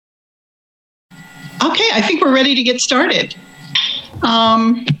I think we're ready to get started.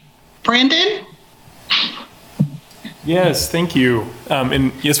 Brandon? Yes, thank you.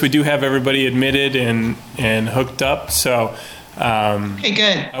 And yes, we do have everybody admitted and hooked up. So Okay,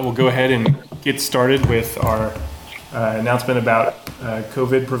 good. I will go ahead and get started with our announcement about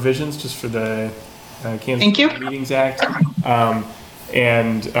COVID provisions just for the Kansas Meetings Act.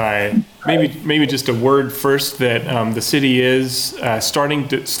 And maybe just a word first that the city is starting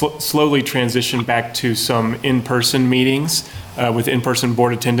to slowly transition back to some in-person meetings with in-person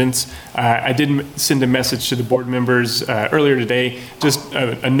board attendance. I did send a message to the board members earlier today, just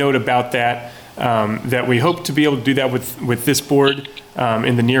a note about that, that we hope to be able to do that with this board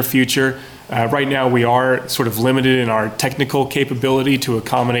in the near future. Right now we are sort of limited in our technical capability to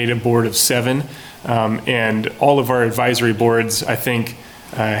accommodate a board of 7. And all of our advisory boards, I think,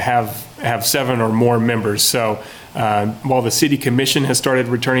 have 7 or more members. So while the city commission has started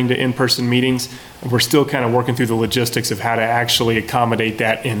returning to in-person meetings, we're still kind of working through the logistics of how to actually accommodate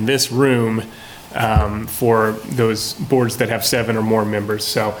that in this room for those boards that have 7 or more members.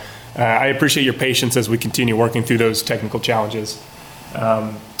 So I appreciate your patience as we continue working through those technical challenges.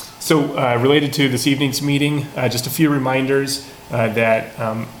 So related to this evening's meeting, just a few reminders that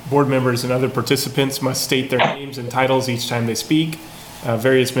board members and other participants must state their names and titles each time they speak.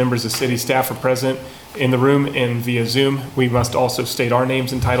 Various members of city staff are present in the room and via Zoom. We must also state our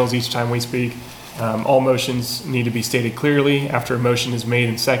names and titles each time we speak. All motions need to be stated clearly. After a motion is made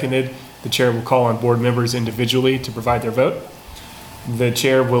and seconded, the chair will call on board members individually to provide their vote. The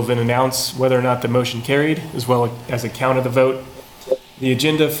chair will then announce whether or not the motion carried, as well as a count of the vote. The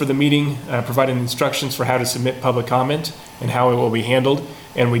agenda for the meeting provided instructions for how to submit public comment and how it will be handled.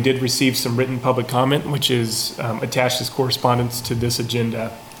 And we did receive some written public comment, which is attached as correspondence to this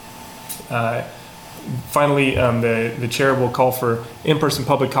agenda. Finally, the chair will call for in-person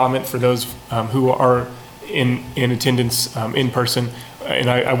public comment for those who are in attendance in person.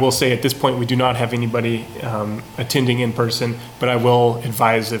 And I will say at this point, we do not have anybody attending in person, but I will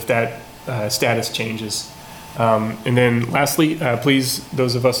advise if that status changes. And then lastly, please,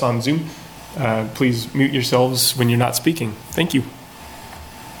 those of us on Zoom, please mute yourselves when you're not speaking. Thank you.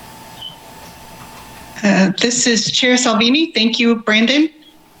 This is Chair Salvini. Thank you, Brandon.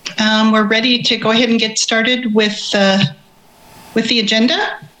 We're ready to go ahead and get started with the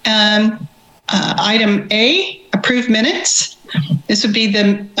agenda. Item A, approve minutes. This would be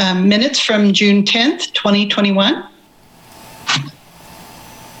the minutes from June 10th, 2021.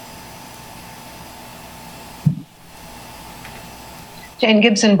 Jane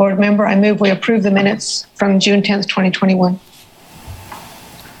Gibson, board member. I move we approve the minutes from June 10th, 2021.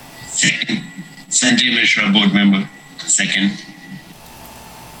 Second. Sanjay Mishra, board member. Second.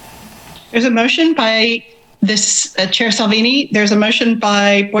 There's a motion by this Chair Salvini. There's a motion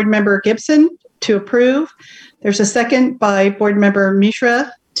by board member Gibson to approve. There's a second by board member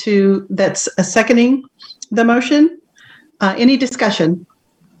Mishra that's seconding the motion. Any discussion?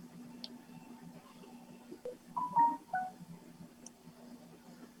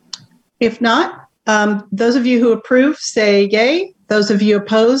 If not, those of you who approve say yay. Those of you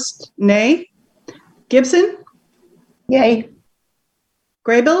opposed, nay. Gibson? Yay.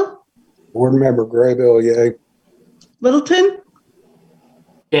 Graybill? Board member Graybill, yay. Littleton?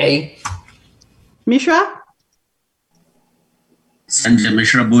 Yay. Mishra? Sanjay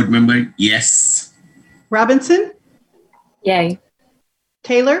Mishra, board member, yes. Robinson? Yay.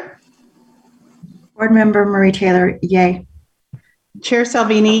 Taylor? Board member Marie Taylor, yay. Chair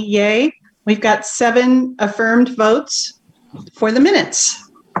Salvini, yay. We've got 7 affirmed votes for the minutes.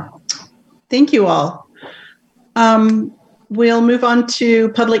 Thank you all. We'll move on to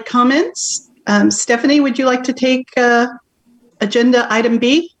public comments. Stephanie, would you like to take agenda item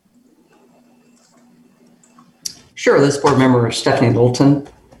B? Sure, this board member is Stephanie Littleton.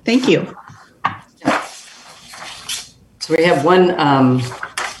 Thank you. So we have one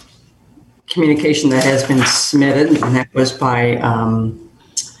communication that has been submitted, and that was by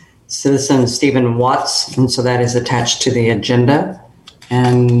citizen Stephen Watts, and so that is attached to the agenda.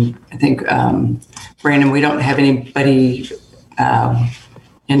 And I think, Brandon, we don't have anybody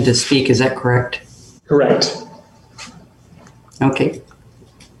in to speak, is that correct? Correct. Okay.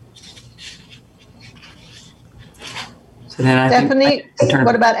 So then I Stephanie, think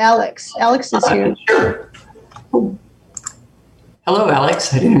what about Alex? Alex is here. Sure. Hello,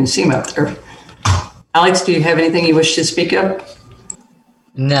 Alex. I didn't even see him up there. Alex, do you have anything you wish to speak of?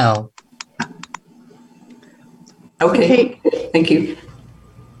 No. Okay. Thank you.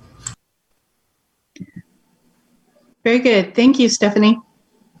 Very good. Thank you, Stephanie.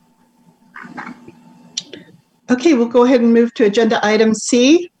 Okay, we'll go ahead and move to agenda item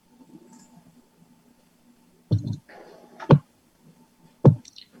C.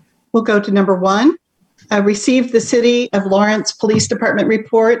 We'll go to number 1. Receive the City of Lawrence Police Department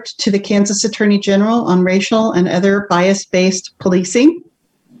report to the Kansas Attorney General on racial and other bias-based policing.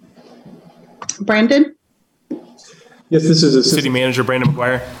 Brandon? Yes, this is City Manager Brandon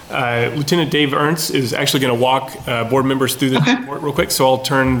McGuire. Lieutenant Dave Ernst is actually going to walk board members through the report real quick, so I'll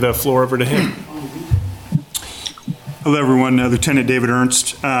turn the floor over to him. Hello, everyone. Lieutenant David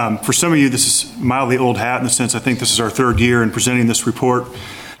Ernst. For some of you, this is mildly old hat in the sense I think this is our 3rd year in presenting this report.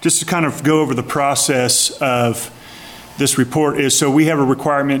 Just to kind of go over the process of this report is, so we have a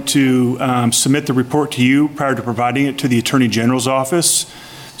requirement to submit the report to you prior to providing it to the Attorney General's office.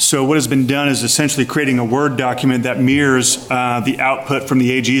 So what has been done is essentially creating a Word document that mirrors the output from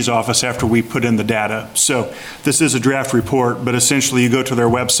the AG's office after we put in the data. So this is a draft report, but essentially you go to their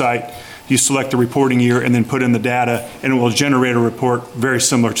website, you select the reporting year, and then put in the data, and it will generate a report very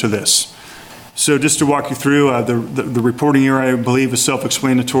similar to this. So just to walk you through, the reporting year, I believe, is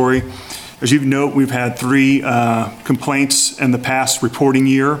self-explanatory. As you note, we've had 3 complaints in the past reporting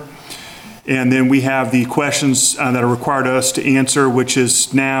year. And then we have the questions that are required of us to answer, which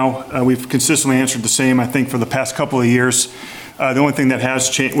is now, we've consistently answered the same, I think, for the past couple of years. The only thing that has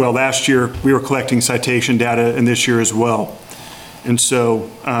changed, well, last year we were collecting citation data, and this year as well. And so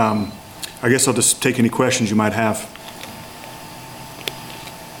I guess I'll just take any questions you might have.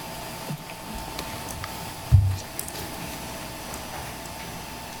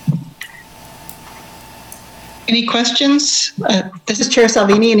 Any questions? This is Chair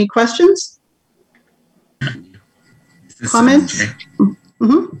Salvini. Any questions? Comments?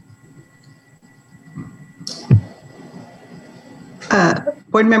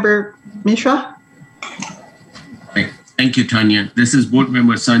 Board Member Mishra? Thank you, Tanya. This is Board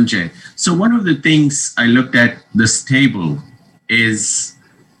Member Sanjay. So one of the things I looked at this table is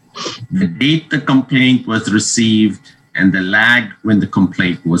the date the complaint was received and the lag when the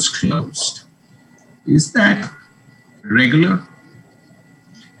complaint was closed. Is that regular?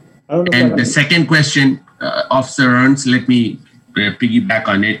 And the second question, Officer Ernst, let me piggyback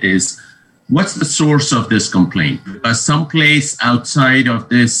on it, is what's the source of this complaint? Because someplace outside of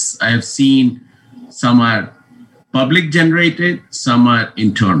this, I have seen some are public generated, some are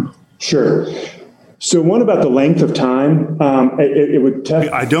internal. Sure. So one about the length of time, it would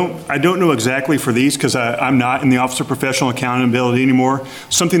test. I don't know exactly for these because I'm not in the Office of Professional Accountability anymore.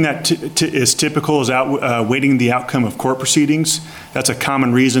 Something that is typical is waiting the outcome of court proceedings. That's a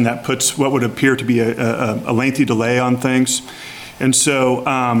common reason that puts what would appear to be a lengthy delay on things. And so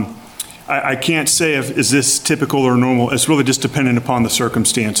I can't say is this typical or normal. It's really just dependent upon the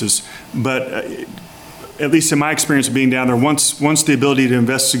circumstances. But at least in my experience of being down there, once the ability to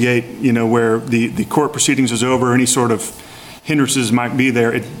investigate, where the court proceedings is over, any sort of hindrances might be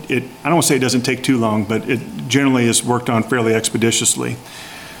there, I don't want to say it doesn't take too long, but it generally is worked on fairly expeditiously.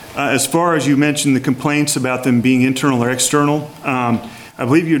 As far as you mentioned the complaints about them being internal or external, I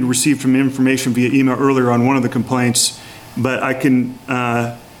believe you had received some information via email earlier on one of the complaints, but I can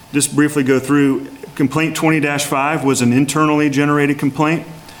just briefly go through. Complaint 20-5 was an internally generated complaint.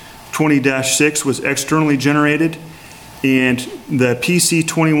 20-6 was externally generated, and the PC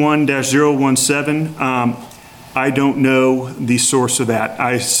 21-017, I don't know the source of that.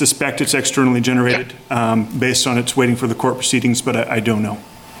 I suspect it's externally generated based on its waiting for the court proceedings, but I don't know.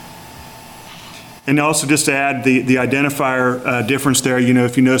 And also just to add the identifier difference there,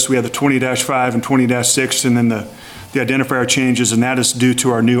 if you notice we have the 20-5 and 20-6, and then the identifier changes, and that is due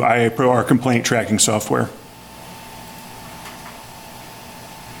to our new IA Pro, our complaint tracking software.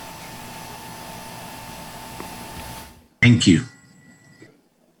 Thank you.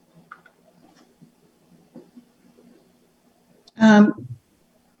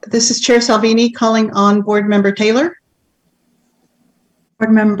 This is Chair Salvini calling on Board Member Taylor.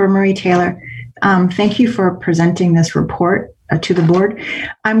 Board Member Marie Taylor, thank you for presenting this report to the board.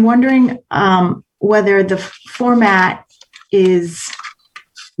 I'm wondering whether the format is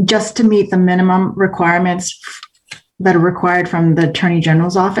just to meet the minimum requirements that are required from the Attorney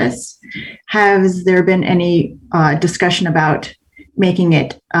General's office. Has there been any discussion about making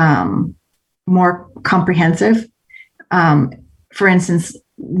it more comprehensive? For instance,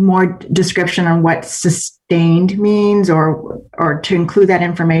 more description on what sustained means, or to include that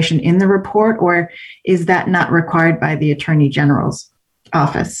information in the report, or is that not required by the Attorney General's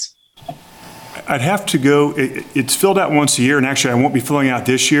office? I'd have to go, it's filled out once a year, and actually I won't be filling out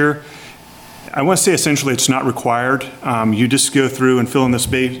this year. I want to say essentially it's not required. You just go through and fill in this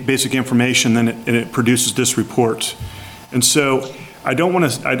basic information, then it produces this report. And so I don't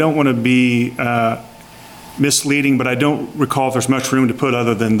want to be misleading, but I don't recall if there's much room to put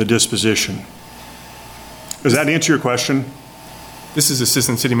other than the disposition. Does that answer your question? This is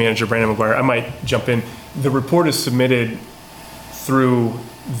Assistant City Manager Brandon McGuire. I might jump in. The report is submitted through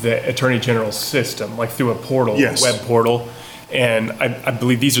the Attorney General's system, like through a portal, Yes. web portal. And I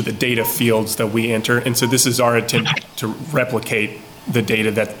believe these are the data fields that we enter. And so this is our attempt to replicate the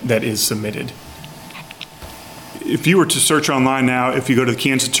data that is submitted. If you were to search online now, if you go to the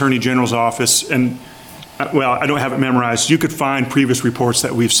Kansas Attorney General's office, and well, I don't have it memorized, you could find previous reports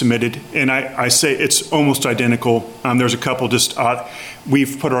that we've submitted, and I say it's almost identical. There's a couple just odd.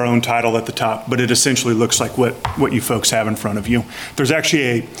 We've put our own title at the top, but it essentially looks like what you folks have in front of you. There's actually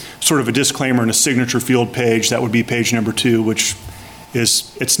a sort of a disclaimer in a signature field page. That would be page number 2, which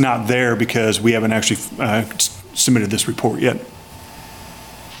is, it's not there because we haven't actually submitted this report yet.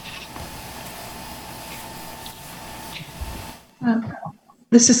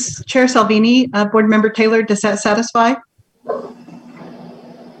 This is Chair Salvini. Board Member Taylor, does that satisfy?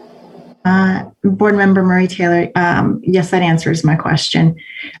 Board Member Marie Taylor, yes, that answers my question.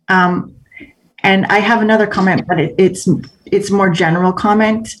 And I have another comment, but it's more general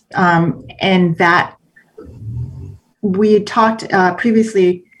comment, and that we had talked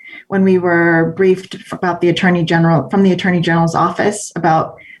previously when we were briefed about the Attorney General from the Attorney General's office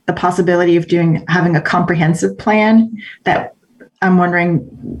about the possibility of having a comprehensive plan. That I'm wondering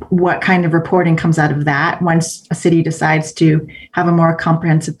what kind of reporting comes out of that once a city decides to have a more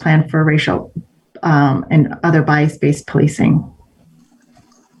comprehensive plan for racial and other bias-based policing.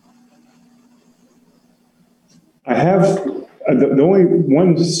 I have the only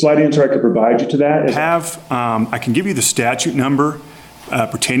one slight answer I could provide you to that is I can give you the statute number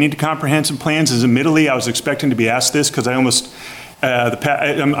pertaining to comprehensive plans. As admittedly, I was expecting to be asked this because I almost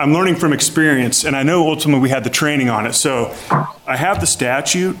I'm learning from experience, and I know ultimately we had the training on it. So I have the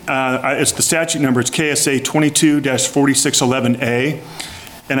statute. It's the statute number. It's KSA 22-4611A.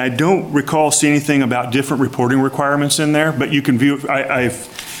 And I don't recall seeing anything about different reporting requirements in there, but you can view, I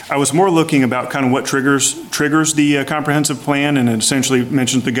was more looking about kind of what triggers the comprehensive plan, and it essentially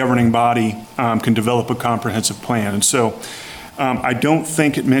mentions the governing body can develop a comprehensive plan. And so I don't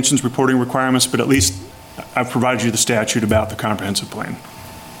think it mentions reporting requirements, but at least I've provided you the statute about the comprehensive plan.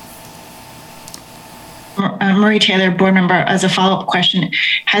 Marie Taylor, board member, as a follow-up question,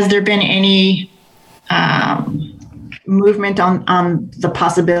 has there been any movement on the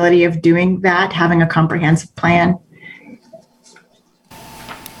possibility of doing that, having a comprehensive plan?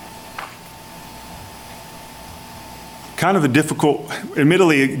 Kind of a difficult,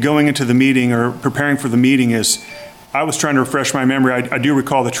 admittedly, going into the meeting or preparing for the meeting is, I was trying to refresh my memory. I do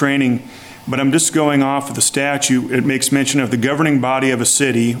recall the training, but I'm just going off of the statute. It makes mention of the governing body of a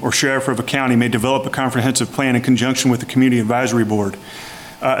city or sheriff of a county may develop a comprehensive plan in conjunction with the community advisory board.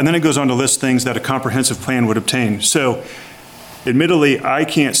 And then it goes on to list things that a comprehensive plan would obtain. So admittedly, I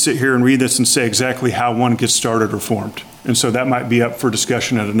can't sit here and read this and say exactly how one gets started or formed. And so that might be up for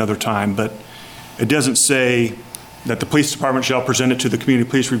discussion at another time, but it doesn't say that the police department shall present it to the Community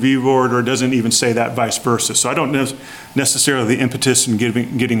Police Review Board, or it doesn't even say that vice versa. So I don't know necessarily the impetus in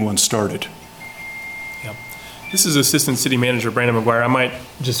getting one started. Yeah. This is Assistant City Manager Brandon McGuire. I might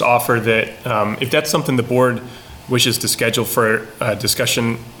just offer that if that's something the board wishes to schedule for a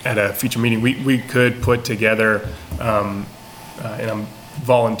discussion at a future meeting, we could put together, and I'm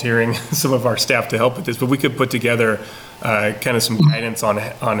volunteering some of our staff to help with this, but we could put together kind of some guidance on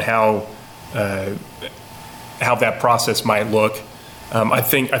how that process might look. I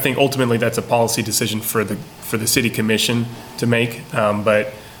think ultimately that's a policy decision for the city commission to make,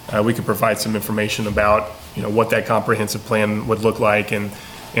 but we could provide some information about what that comprehensive plan would look like and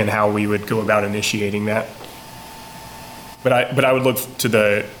how we would go about initiating that. But I would look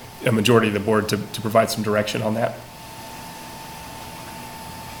to a majority of the board to provide some direction on that.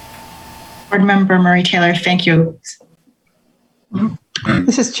 Board Member Marie Taylor, thank you.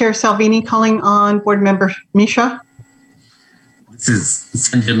 This is Chair Salvini calling on Board Member Mishra. This is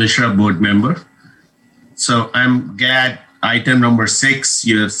Sanjay Mishra, board member. So I'm glad item number 6,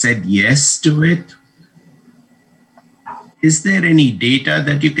 you have said yes to it. Is there any data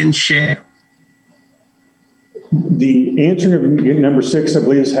that you can share? the answering of number 6, I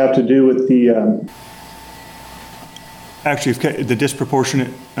believe, has have to do with the Actually, the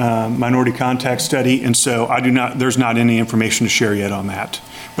disproportionate minority contact study, and so there's not any information to share yet on that.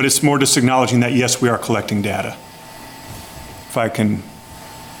 But it's more just acknowledging that, yes, we are collecting data. If I can,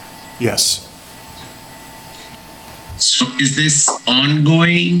 yes. So is this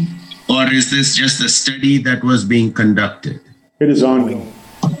ongoing, or is this just a study that was being conducted? It is ongoing.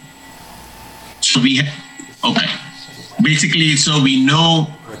 So okay. Basically, so we know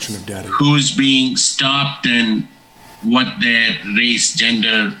who's being stopped and what their race,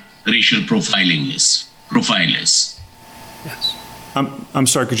 gender, racial profile is. Yes. I'm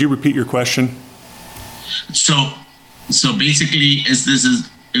sorry, could you repeat your question? So basically, if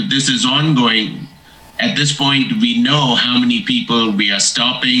this is ongoing, at this point, we know how many people we are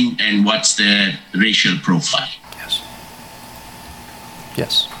stopping and what's their racial profile.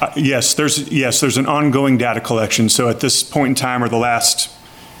 Yes. There's an ongoing data collection. So at this point in time, or the last,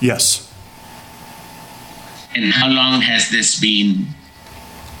 yes. And how long has this been?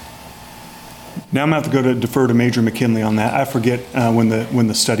 Now I'm going to have to defer to Major McKinley on that. I forget when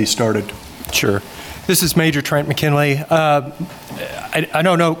the study started. Sure. This is Major Trent McKinley. I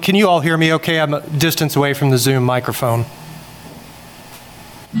don't know. Can you all hear me okay? I'm a distance away from the Zoom microphone.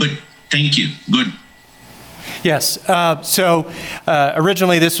 Good. Thank you. Good. Yes.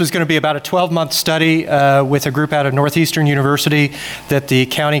 Originally, this was going to be about a 12-month study with a group out of Northeastern University that the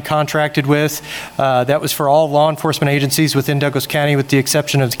county contracted with. That was for all law enforcement agencies within Douglas County, with the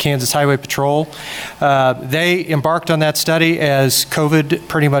exception of the Kansas Highway Patrol. They embarked on that study as COVID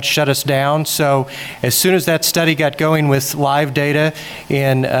pretty much shut us down. So as soon as that study got going with live data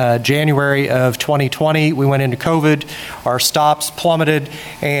in January of 2020, we went into COVID. Our stops plummeted,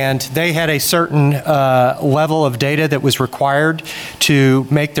 and they had a certain level of data that was required to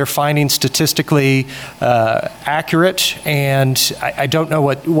make their findings statistically accurate, and I don't know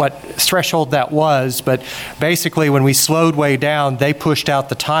what threshold that was, but basically when we slowed way down, they pushed out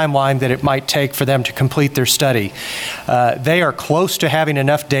the timeline that it might take for them to complete their study. They are close to having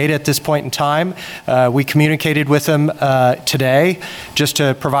enough data at this point in time. We communicated with them today just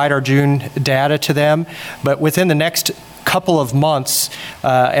to provide our June data to them, but within the next couple of months,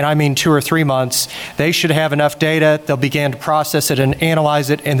 and I mean 2 or 3 months, they should have enough data. They'll begin to process it and analyze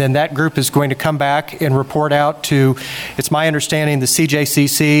it, and then that group is going to come back and report out to, it's my understanding, the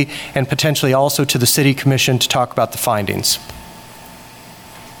CJCC and potentially also to the City Commission to talk about the findings.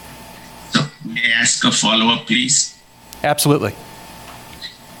 So may I ask a follow-up, please? Absolutely.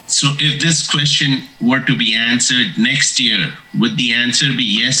 So if this question were to be answered next year, would the answer be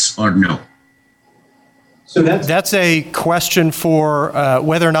yes or no? So that's a question for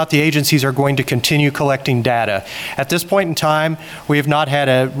whether or not the agencies are going to continue collecting data. At this point in time, we have not had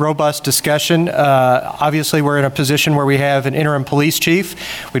a robust discussion. Obviously, we're in a position where we have an interim police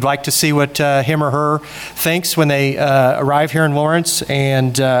chief. We'd like to see what him or her thinks when they arrive here in Lawrence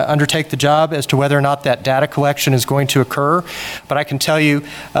and undertake the job as to whether or not that data collection is going to occur. But I can tell you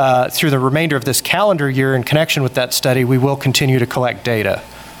through the remainder of this calendar year in connection with that study, we will continue to collect data.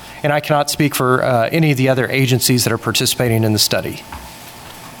 And I cannot speak for any of the other agencies that are participating in the study.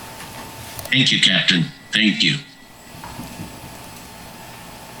 Thank you, Captain. Thank you.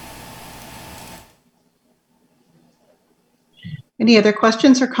 Any other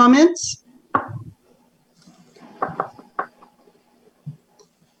questions or comments?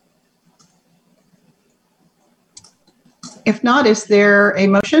 If not, is there a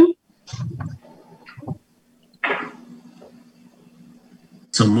motion?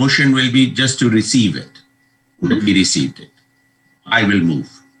 So motion will be just to receive it. That we received it. I will move.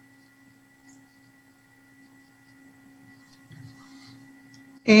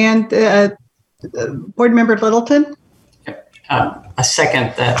 And Board Member Littleton? I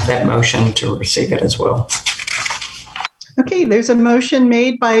second that motion to receive it as well. Okay, there's a motion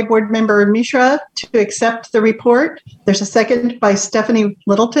made by Board Member Mishra to accept the report. There's a second by Stephanie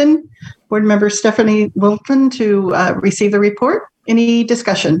Littleton. Board Member Stephanie Littleton to receive the report. Any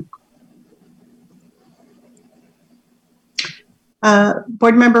discussion?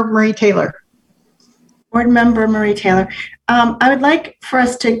 Board Member Marie Taylor. Board Member Marie Taylor. I would like for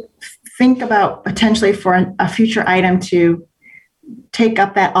us to think about potentially for a future item to take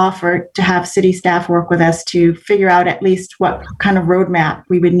up that offer to have city staff work with us to figure out at least what kind of roadmap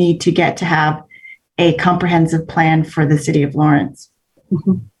we would need to get to have a comprehensive plan for the city of Lawrence.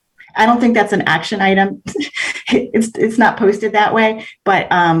 Mm-hmm. I don't think that's an action item. It's not posted that way, but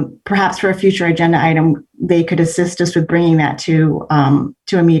perhaps for a future agenda item, they could assist us with bringing that to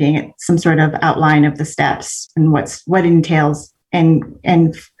a meeting, some sort of outline of the steps and what it entails and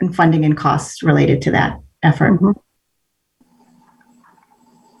funding and costs related to that effort. Mm-hmm.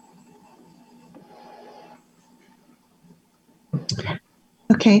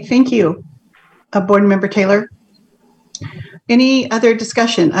 Okay, thank you, Board Member Taylor. Any other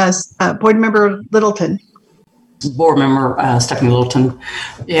discussion? Board Member Littleton. Board Member Stephanie Littleton.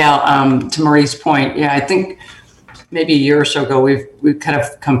 Yeah, to Marie's point, yeah, I think maybe a year or so ago, we've kind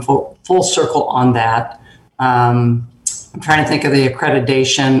of come full circle on that. I'm trying to think of the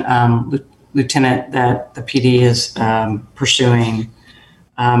accreditation lieutenant that the PD is pursuing,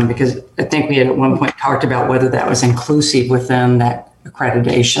 because I think we had at one point talked about whether that was inclusive within that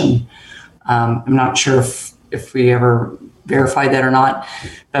accreditation. I'm not sure if we ever verified that or not,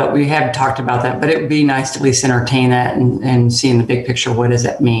 but we have talked about that. But it would be nice to at least entertain that and see in the big picture, what does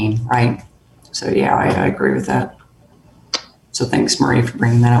that mean, right? So yeah, I agree with that. So thanks, Marie, for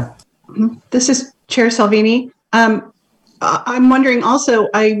bringing that up. This is Chair Salvini. I'm wondering also,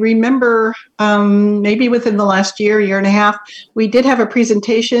 I remember maybe within the last year and a half, we did have a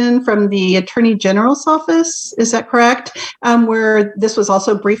presentation from the Attorney General's office, is that correct? Where this was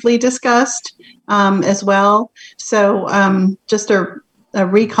also briefly discussed as well. So just a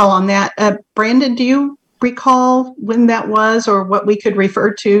recall on that. Brandon, do you recall when that was or what we could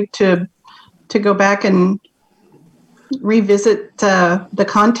refer to go back and revisit the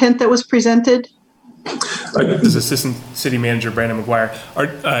content that was presented? This is Assistant City Manager Brandon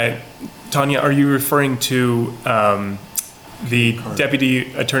McGuire. Tanya, are you referring to the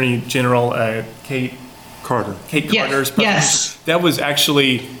Deputy Attorney General Kate Carter's presentation? Yes. That was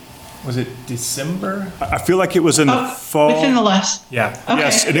actually, was it December? I feel like it was in the fall. Within the last. Yeah. Okay.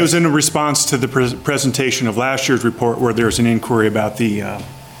 Yes, and it was in response to the presentation of last year's report where there's an inquiry about the,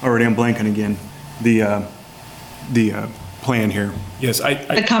 already I'm blanking again, the plan here. Yes,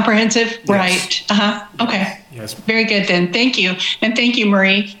 The comprehensive, yes. right? Okay. Yes. Very good then. Thank you. And thank you,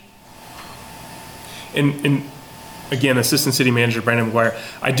 Marie. And again, Assistant City Manager Brandon McGuire,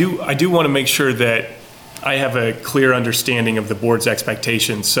 I do want to make sure that I have a clear understanding of the board's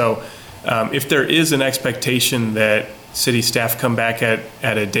expectations. So if there is an expectation that city staff come back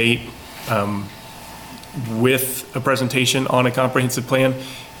at a date with a presentation on a comprehensive plan,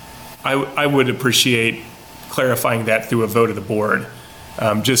 I would appreciate clarifying that through a vote of the board.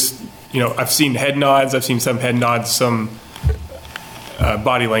 I've seen head nods, some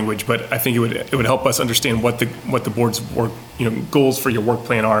body language, but I think it would help us understand what the board's work, goals for your work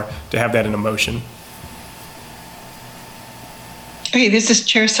plan are to have that in a motion. Okay, this is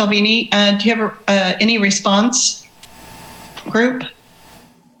Chair Salvini. Do you have any response, group?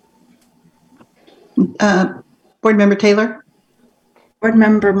 Board Member Taylor? Board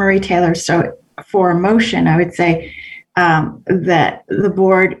Member Marie Taylor. So for a motion, I would say that the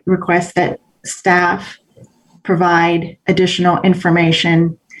board requests that staff provide additional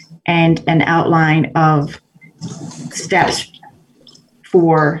information and an outline of steps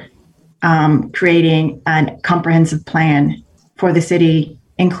for creating a comprehensive plan for the city,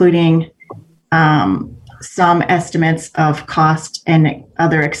 including some estimates of cost and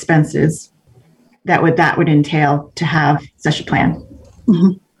other expenses that would entail to have such a plan.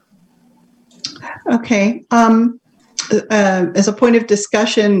 Mm-hmm. Okay. As a point of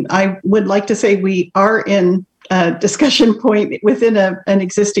discussion, I would like to say we are in a discussion point within an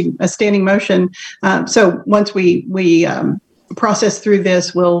existing standing motion. So once we process through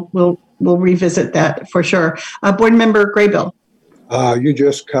this, we'll revisit that for sure. Board Member Graybill. You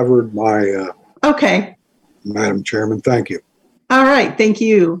just covered my. Okay. Madam Chairman, thank you. All right. Thank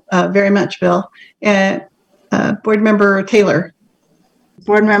you very much, Bill. Board Member Taylor.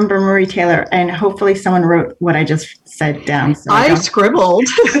 Board Member Marie Taylor, and hopefully someone wrote what I just said down. So I scribbled.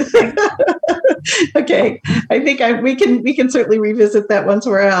 Okay, I think we can certainly revisit that once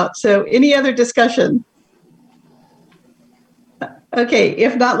we're out. So, any other discussion? Okay,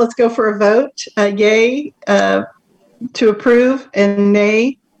 if not, let's go for a vote. Yay to approve, and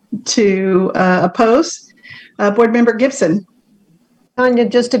nay to oppose. Board Member Gibson. Tanya,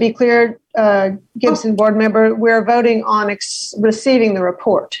 just to be clear, Gibson board member, we're voting on receiving the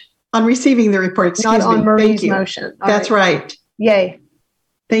report. On receiving the report, excuse me. Not on Marie's Thank you. motion. All That's right. Yay.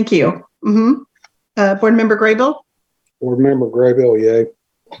 Thank you. Mm-hmm. Board Member Graybill? Board Member Graybill, yay.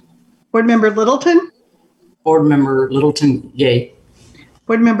 Board Member Littleton? Board Member Littleton, yay.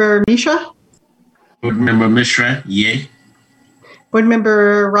 Board Member Mishra? Board Member Mishra, yay. Board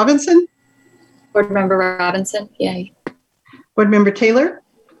Member Robinson? Board Member Robinson, yay. Board Member Taylor?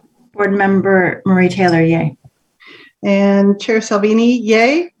 Board Member Marie Taylor, yay. And Chair Salvini,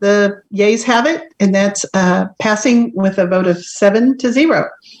 yay. The yays have it, and that's passing with a vote of 7-0.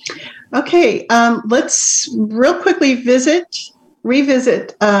 Okay, let's real quickly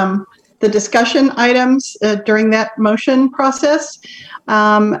revisit the discussion items during that motion process.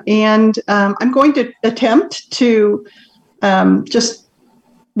 And I'm going to attempt to just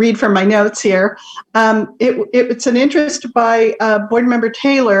read from my notes here. It's an interest by Board Member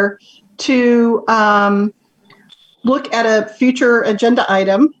Taylor to look at a future agenda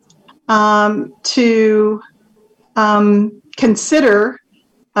item to consider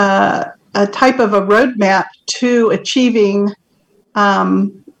a type of a roadmap to achieving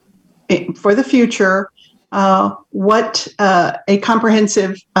for the future what a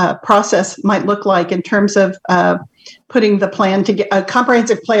comprehensive process might look like in terms of putting the plan to a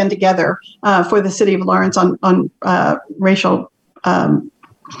comprehensive plan together for the city of Lawrence on racial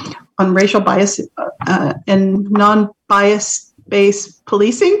bias and non-bias based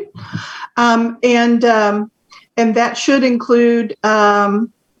policing, and that should include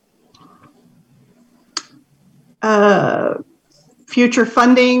future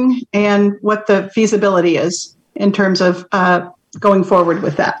funding and what the feasibility is in terms of going forward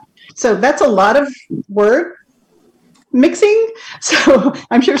with that. So that's a lot of word mixing. So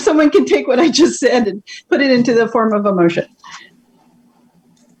I'm sure someone can take what I just said and put it into the form of a motion.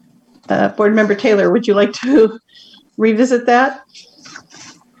 Board Member Taylor, would you like to revisit that?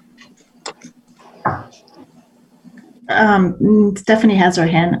 Stephanie has her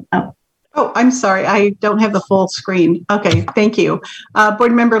hand up. Oh, I'm sorry. I don't have the full screen. Okay, thank you.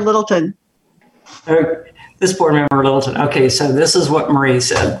 Board Member Littleton. This Board Member Littleton. Okay, so this is what Marie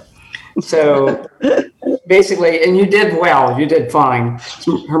said. So basically, and you did well, you did fine.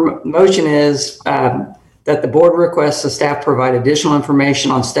 Her motion is that the board requests the staff provide additional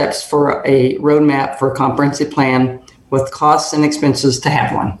information on steps for a roadmap for a comprehensive plan with costs and expenses to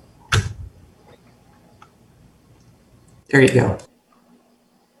have one. There you go.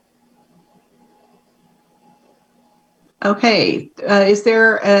 Okay, is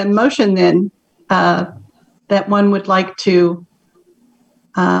there a motion then that one would like to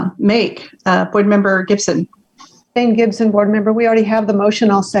make? Board Member Gibson. Jane Gibson, Board Member. We already have the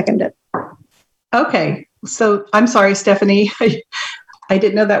motion. I'll second it. Okay, so I'm sorry, Stephanie. I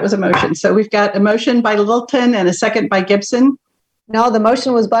didn't know that was a motion. So we've got a motion by Littleton and a second by Gibson. No, the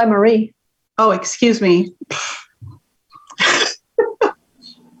motion was by Marie. Oh, excuse me.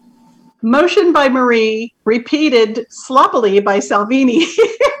 Motion by Marie, repeated sloppily by Salvini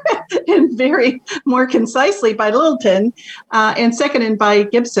and very more concisely by Littleton, and seconded by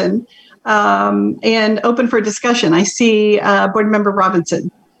Gibson, and open for discussion. I see Board Member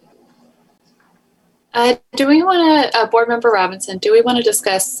Robinson. Do we want to, Board Member Robinson, do we want to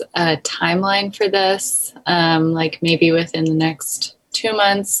discuss a timeline for this? Like maybe within the next 2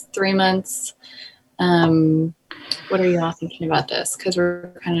 months, 3 months? What are you all thinking about this? Because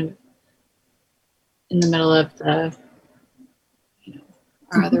we're kind of in the middle of the,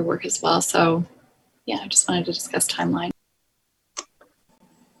 our other work as well. So yeah, I just wanted to discuss timeline.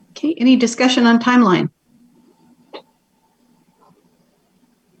 Okay, any discussion on timeline?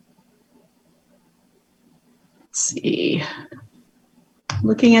 Let's see.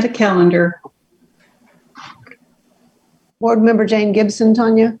 Looking at a calendar. Board Member Jane Gibson,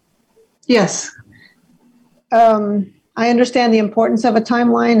 Tanya? Yes. I understand the importance of a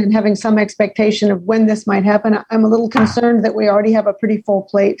timeline and having some expectation of when this might happen. I'm a little concerned that we already have a pretty full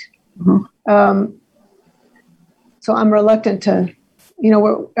plate. Mm-hmm. So I'm reluctant to,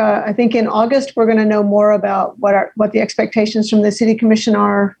 I think in August, we're going to know more about what the expectations from the City Commission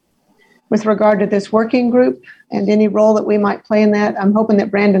are with regard to this working group and any role that we might play in that. I'm hoping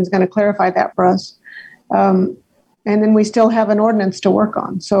that Brandon's going to clarify that for us. And then we still have an ordinance to work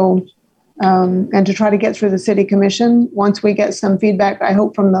on. So, and to try to get through the City Commission once we get some feedback, I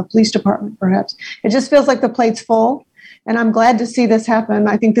hope from the police department, perhaps. It just feels like the plate's full, and I'm glad to see this happen.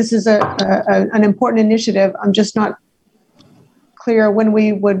 I think this is an important initiative. I'm just not clear when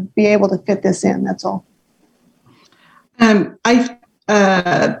we would be able to fit this in. That's all.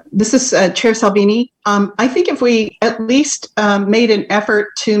 This is Chair Salvini. I think if we at least made an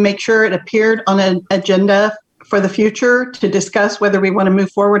effort to make sure it appeared on an agenda for the future to discuss whether we want to move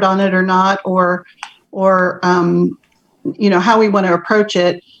forward on it or not, or how we want to approach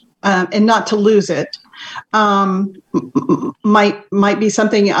it, and not to lose it, might be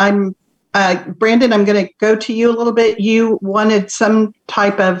something. Brandon, I'm going to go to you a little bit. You wanted some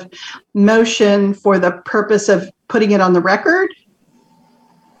type of motion for the purpose of putting it on the record.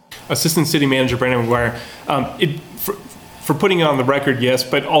 Assistant City Manager Brandon McGuire. For putting it on the record, yes,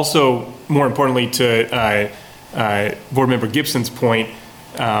 but also more importantly to Board Member Gibson's point,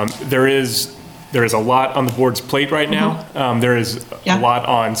 there is a lot on the board's plate right now. There is a lot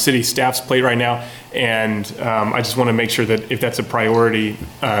on city staff's plate right now, and I just want to make sure that if that's a priority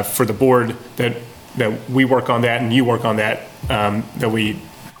for the board, that we work on that and you work on that, that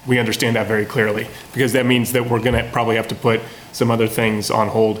we understand that very clearly, because that means that we're going to probably have to put some other things on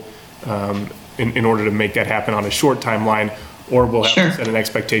hold in order to make that happen on a short timeline, or we'll have to set an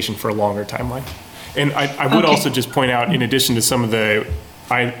expectation for a longer timeline. And I would also just point out, in addition to some of the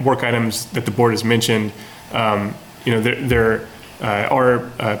work items that the board has mentioned, there are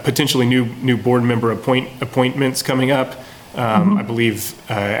potentially new board member appointments coming up. I believe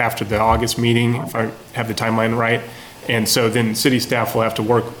after the August meeting, if I have the timeline right. And so then city staff will have to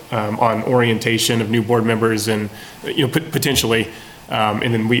work on orientation of new board members and, potentially.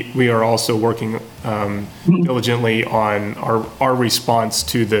 And then we are also working diligently on our response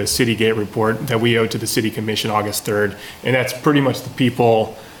to the Citygate report that we owe to the City Commission August 3rd. And that's pretty much the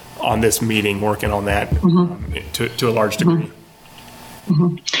people on this meeting working on that to a large degree.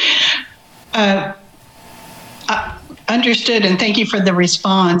 Understood, and thank you for the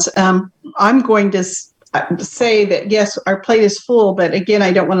response. I'm going to say that yes, our plate is full, but again,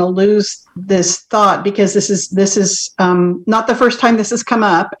 I don't want to lose this thought because this is not the first time this has come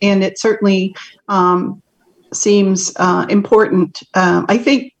up, and it certainly seems important. I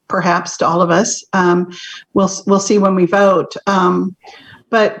think perhaps to all of us. We'll see when we vote,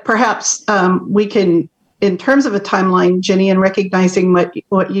 but perhaps we can. In terms of a timeline, Jenny, and recognizing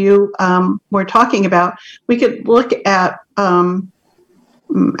what you were talking about, we could look at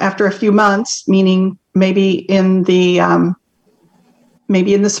after a few months, meaning maybe in the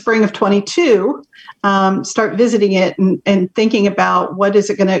spring of 22, start visiting it and thinking about what's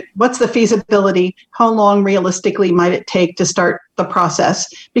the feasibility, how long realistically might it take to start the process,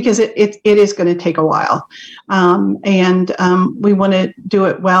 because it is going to take a while. And we want to do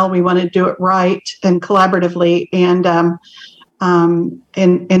it well, we want to do it right and collaboratively, and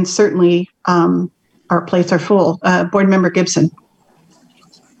certainly our plates are full. Board Member Gibson.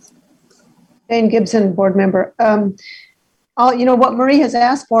 Jane Gibson, board member. What Marie has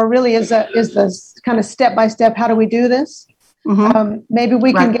asked for really is the kind of step-by-step, how do we do this? Maybe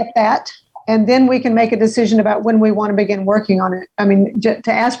we can get that, and then we can make a decision about when we want to begin working on it. I mean,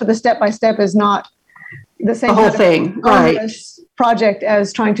 to ask for the step-by-step is not the same whole thing, right? Project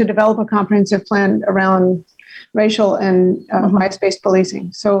as trying to develop a comprehensive plan around racial and bias-based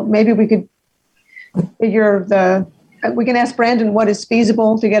policing. So maybe we could we can ask Brandon what is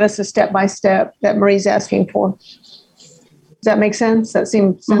feasible to get us a step-by-step that Marie's asking for. Does that make sense? That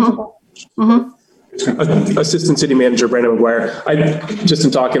seems sensible? Assistant City Manager Brandon McGuire. I just in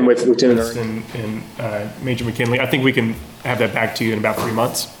talking with Lieutenant and Major McKinley, I think we can have that back to you in about 3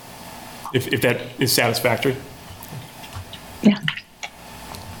 months, if that is satisfactory. Yeah.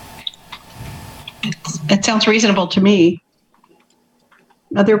 It sounds reasonable to me.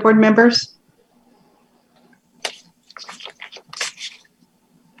 Other board members?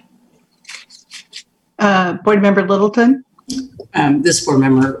 Board Member Littleton? This board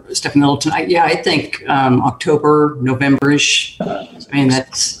member, Stephanie Littleton. I think October, November-ish. I mean,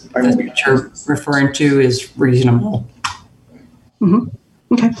 that's what you're referring to is reasonable.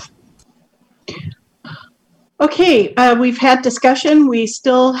 Okay. Okay, we've had discussion. We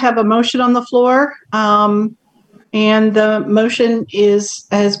still have a motion on the floor. And the motion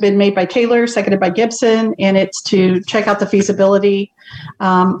has been made by Taylor, seconded by Gibson, and it's to check out the feasibility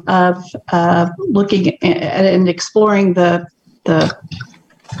of looking at and exploring the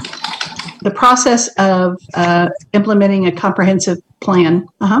process of implementing a comprehensive plan.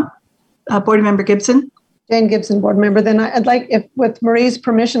 Board Member Gibson. Jane Gibson, board member. Then I'd like, if with Marie's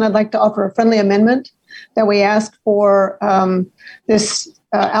permission, I'd like to offer a friendly amendment that we ask for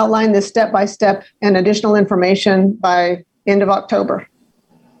outline this step-by-step and additional information by end of October.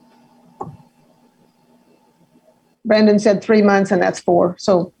 Brandon said 3 months, and that's 4.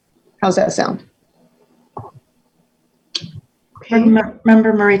 So how's that sound? Okay.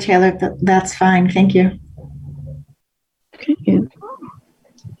 Member Marie Taylor, that's fine. Thank you. Okay.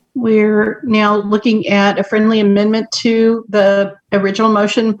 We're now looking at a friendly amendment to the original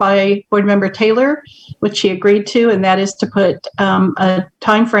motion by Board Member Taylor, which she agreed to, and that is to put a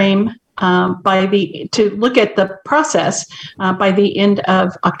time frame to look at the process by the end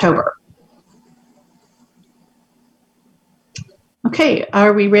of October. Okay,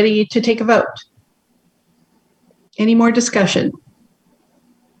 are we ready to take a vote? Any more discussion?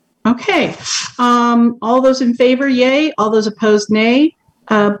 Okay, all those in favor, yay. All those opposed, nay.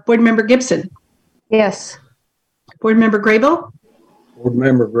 Board Member Gibson. Yes. Board Member Graybill. Board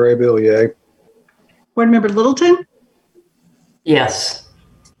Member Graybill, yay. Board Member Littleton. Yes.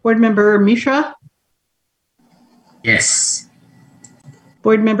 Board Member Mishra. Yes.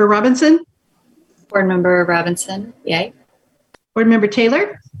 Board Member Robinson. Board Member Robinson, yay. Board Member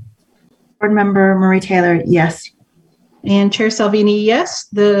Taylor. Board Member Marie Taylor, yes. And Chair Salvini, yes.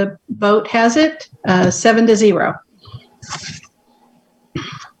 The vote has it 7-0.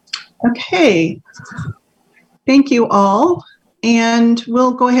 Okay, thank you all. And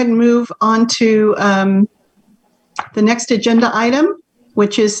we'll go ahead and move on to the next agenda item,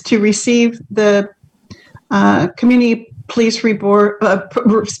 which is to receive the Community Police Review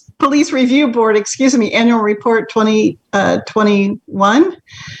Board, annual report 2021.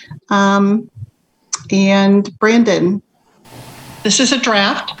 and Brandon. This is a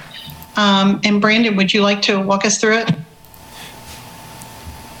draft. And Brandon, would you like to walk us through it?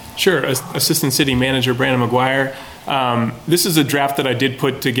 Sure. Assistant City Manager Brandon McGuire. This is a draft that I did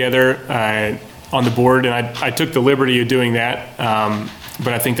put together on the board, and I took the liberty of doing that.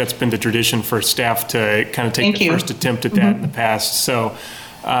 But I think that's been the tradition for staff to kind of take the first attempt at that in the past. So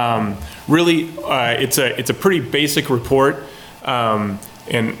really, it's a pretty basic report.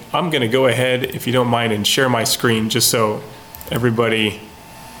 And I'm going to go ahead, if you don't mind, and share my screen just so everybody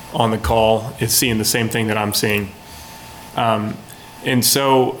on the call is seeing the same thing that I'm seeing. And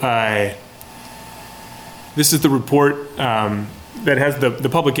so this is the report that has the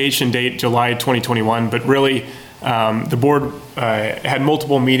publication date, July 2021, but really the board had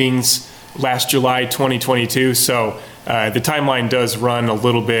multiple meetings last July 2022, so the timeline does run a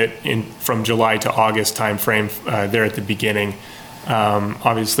little bit from July to August timeframe there at the beginning.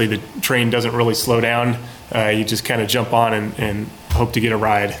 Obviously, the train doesn't really slow down. You just kind of jump on and hope to get a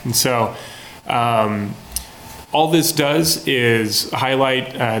ride. And so all this does is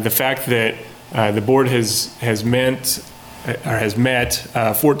highlight the fact that the board has met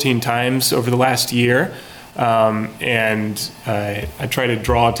 14 times over the last year. And I try to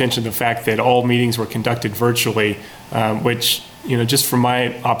draw attention to the fact that all meetings were conducted virtually, which, just from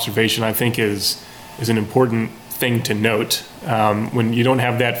my observation, I think is an important thing to note. When you don't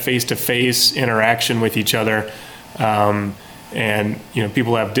have that face-to-face interaction with each other, and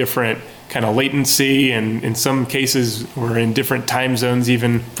people have different kind of latency, and in some cases we're in different time zones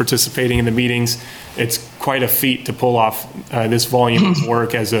even participating in the meetings. It's quite a feat to pull off this volume of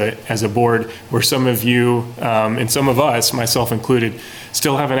work as a board, where some of you and some of us, myself included,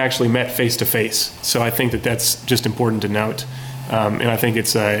 still haven't actually met face-to-face. So I think that's just important to note, and I think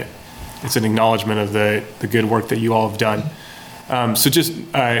it's an acknowledgement of the good work that you all have done. So just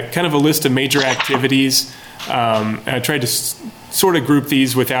kind of a list of major activities. And I tried to sort of group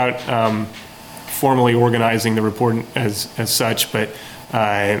these without formally organizing the report as such, but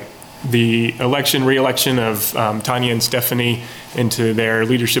the re-election of Tanya and Stephanie into their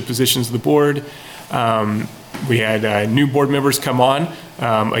leadership positions of the board. We had new board members come on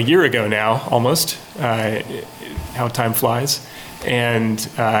a year ago now, almost, how time flies. And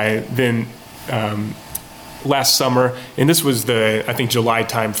then last summer, and this was I think July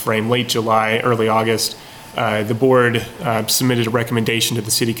time frame, late July, early August, the board submitted a recommendation to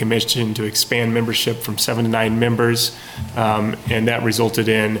the City Commission to expand membership from 7 to 9 members, and that resulted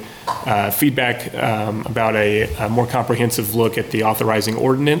in feedback about a more comprehensive look at the authorizing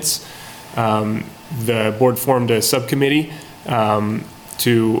ordinance. The board formed a subcommittee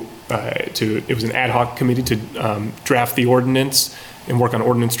it was an ad hoc committee to draft the ordinance and work on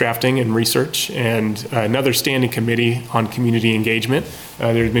ordinance drafting and research, and another standing committee on community engagement.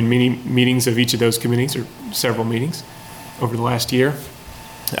 There have been many meetings of each of those committees, or several meetings, over the last year.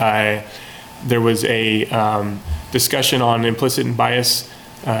 There was a discussion on implicit and bias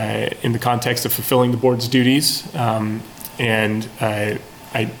in the context of fulfilling the board's duties, and I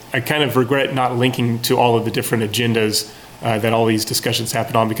kind of regret not linking to all of the different agendas that all these discussions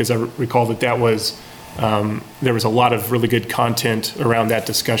happened on, because I recall that was there was a lot of really good content around that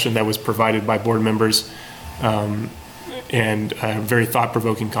discussion that was provided by board members, and very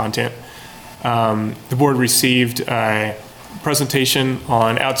thought-provoking content. The board received a presentation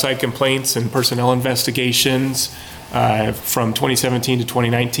on outside complaints and personnel investigations from 2017 to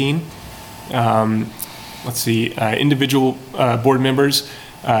 2019. Let's see, individual board members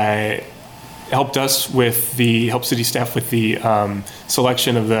helped city staff with the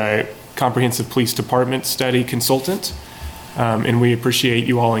selection of the Comprehensive Police Department Study Consultant, and we appreciate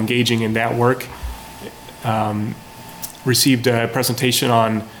you all engaging in that work. Received a presentation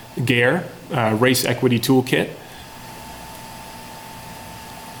on GARE, Race Equity Toolkit,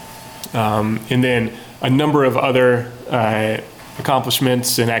 and then a number of other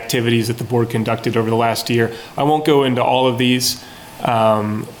accomplishments and activities that the board conducted over the last year. I won't go into all of these,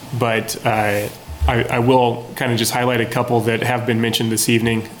 but I will kind of just highlight a couple that have been mentioned this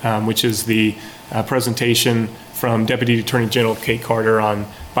evening, which is the presentation from Deputy Attorney General Kate Carter on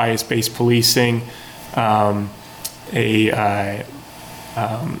bias-based policing,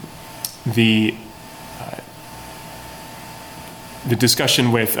 the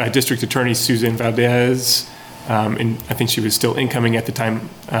discussion with District Attorney Susan Valdez, and I think she was still incoming at the time,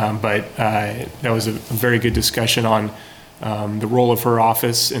 but that was a very good discussion on the role of her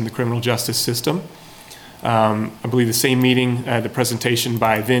office in the criminal justice system. I believe the same meeting, the presentation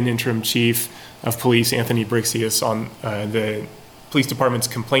by then Interim Chief of Police Anthony Brixius on the police department's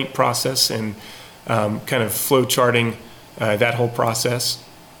complaint process and kind of flow charting that whole process.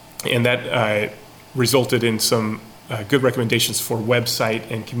 And that resulted in some good recommendations for website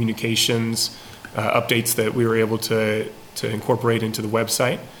and communications updates that we were able to incorporate into the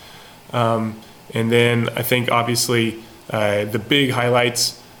website. And then I think obviously the big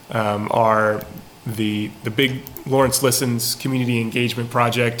highlights are the big Lawrence Listens community engagement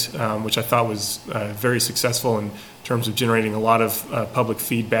project, which I thought was very successful in terms of generating a lot of public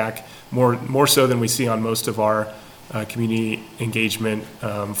feedback, more so than we see on most of our community engagement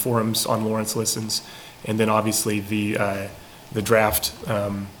forums on Lawrence Listens. And then obviously the draft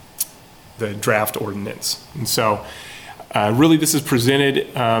ordinance. And so really this is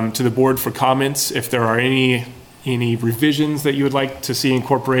presented to the board for comments. If there are any revisions that you would like to see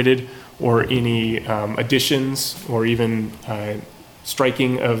incorporated, or any additions, or even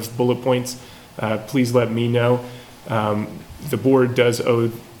striking of bullet points, please let me know. The board does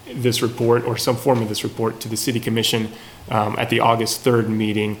owe this report, or some form of this report, to the City Commission at the August 3rd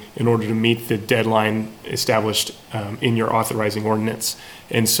meeting in order to meet the deadline established in your authorizing ordinance.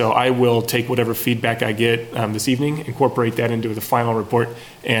 And so I will take whatever feedback I get this evening, incorporate that into the final report,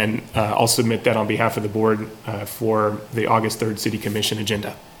 and I'll submit that on behalf of the board for the August 3rd City Commission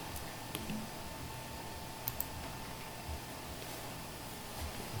agenda.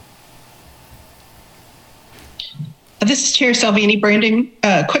 This is Chair Salvini. Brandon,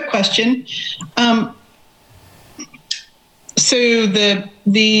 quick question. So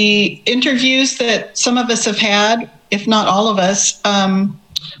the interviews that some of us have had, if not all of us,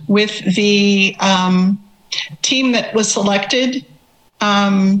 with the team that was selected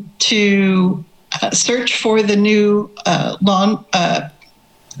to search for the new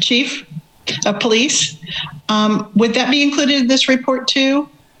chief of police, would that be included in this report too,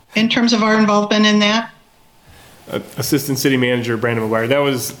 in terms of our involvement in that? Assistant City Manager Brandon McGuire. That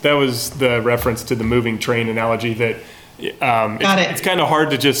was the reference to the moving train analogy. That it's kind of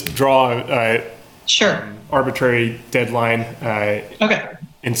hard to just draw a arbitrary deadline. Okay.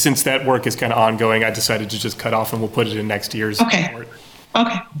 And since that work is kind of ongoing, I decided to just cut off, and we'll put it in next year's report.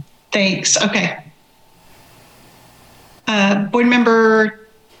 Okay. Thanks. Okay. Board Member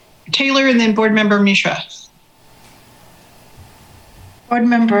Taylor, and then Board Member Mishra. Board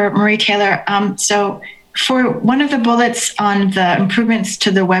Member Marie Taylor. So for one of the bullets on the improvements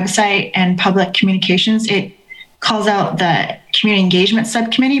to the website and public communications, it calls out the community engagement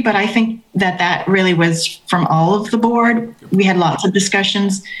subcommittee, but I think that really was from all of the board. We had lots of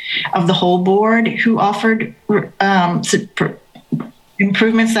discussions of the whole board who offered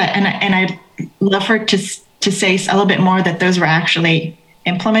improvements that, and I'd love her to say a little bit more that those were actually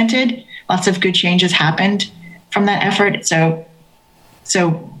implemented. Lots of good changes happened from that effort. So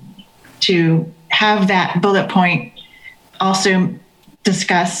to have that bullet point also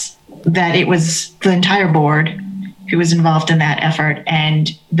discuss that it was the entire board who was involved in that effort,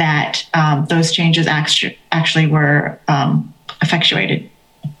 and that those changes actually were effectuated.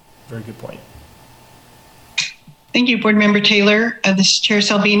 Very good point. Thank you, Board Member Taylor. This is Chair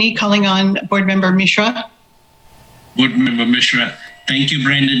Salvini calling on Board Member Mishra. Board Member Mishra, thank you,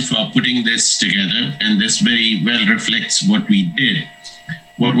 Brandon, for putting this together, and this very well reflects what we did.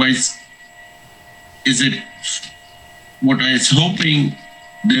 What I was hoping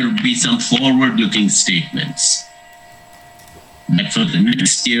there would be some forward-looking statements that for the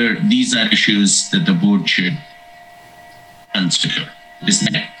next year, these are issues that the board should consider. Is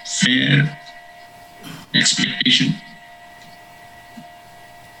that fair expectation?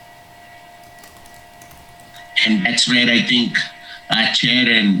 And that's where I think our chair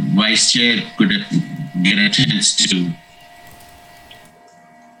and vice chair could get a chance to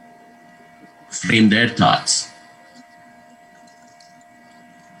frame their thoughts.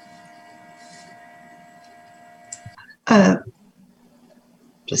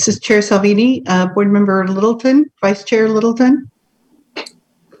 This is Chair Salvini. Board Member Littleton, Vice Chair Littleton.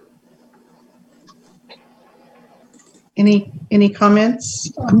 Any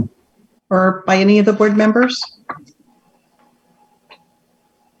comments or by any of the board members?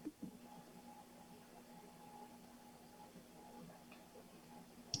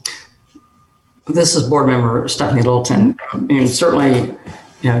 This is Board Member Stephanie Littleton. And certainly,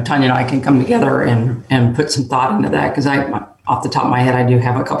 Tanya and I can come together and put some thought into that, because off the top of my head, I do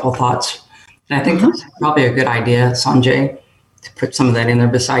have a couple of thoughts. And I think that's probably a good idea, Sanjay, to put some of that in there.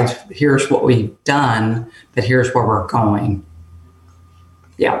 Besides, here's what we've done, but here's where we're going.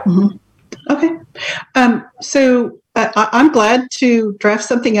 Yeah. Mm-hmm. Okay. So I'm glad to draft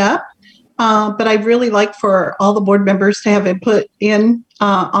something up, but I'd really like for all the board members to have input in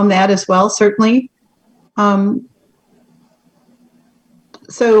on that as well, certainly.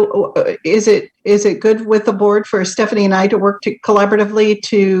 So is it good with the board for Stephanie and I to work collaboratively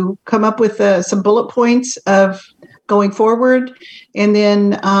to come up with some bullet points of going forward? And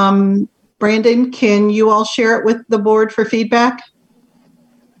then Brandon, can you all share it with the board for feedback?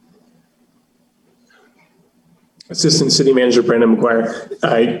 Assistant City Manager Brandon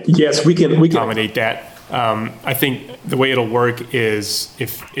McGuire. Yes, we can accommodate that. I think the way it'll work is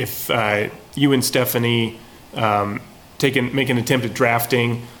if you and Stephanie make an attempt at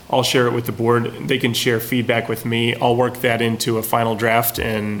drafting, I'll share it with the board. They can share feedback with me. I'll work that into a final draft,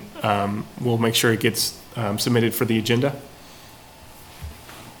 and we'll make sure it gets submitted for the agenda.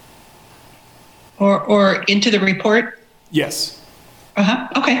 Or into the report? Yes.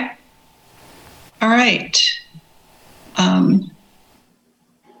 Okay. All right.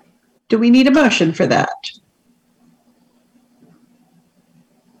 Do we need a motion for that?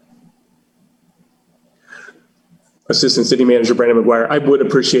 Assistant City Manager Brandon McGuire, I would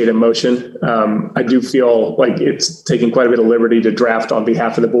appreciate a motion. I do feel like it's taking quite a bit of liberty to draft on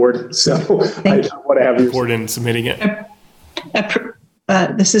behalf of the board, so I want to have you board in submitting it.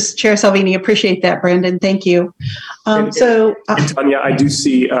 This is Chair Salvini. Appreciate that, Brandon. Thank you. And Tanya, I do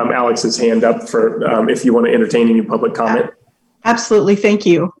see Alex's hand up for if you want to entertain any public comment. Absolutely. Thank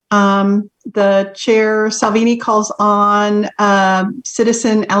you. The Chair Salvini calls on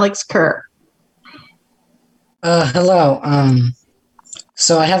citizen Alex Kerr. Hello.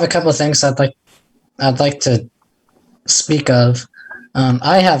 So I have a couple of things I'd like to speak of.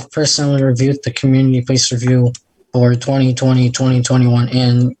 I have personally reviewed the Community Place Review Board 2020-2021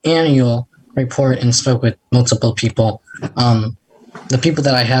 and annual report and spoke with multiple people. The people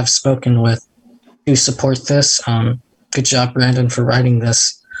that I have spoken with do support this. Good job, Brandon, for writing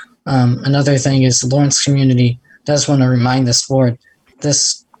this. Another thing is the Lawrence community does want to remind this board,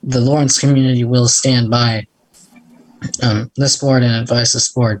 the Lawrence community will stand by this board and advise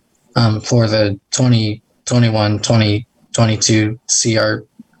this board for the 2021-2022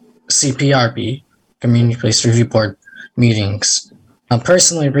 CPRB Community Place Review Board meetings.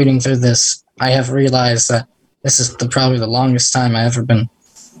 Personally, reading through this, I have realized that this is probably the longest time I've ever been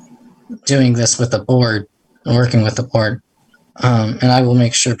doing this with the board and working with the board. And I will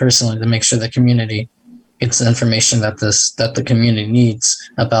make sure personally to make sure the community gets the information that the community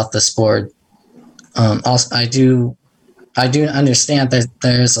needs about this board. Also, I do understand that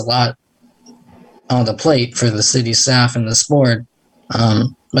there's a lot on the plate for the city staff and this board.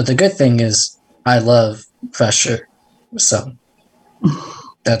 But the good thing is I love pressure. So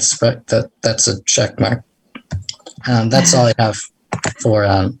that's a check mark. That's all I have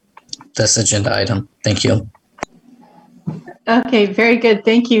for this agenda item. Thank you. Okay, very good.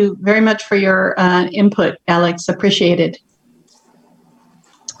 Thank you very much for your input, Alex. Appreciated.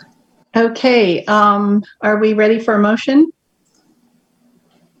 Okay, are we ready for a motion?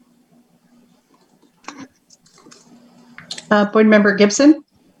 Board Member Gibson?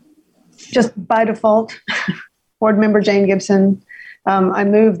 Just by default, Board Member Jane Gibson. I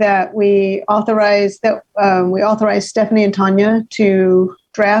move that we authorize Stephanie and Tanya to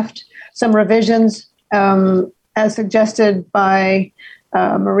draft some revisions as suggested by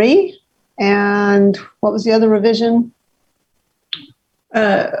Marie. And what was the other revision?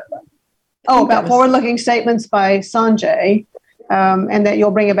 About forward-looking statements by Sanjay, and that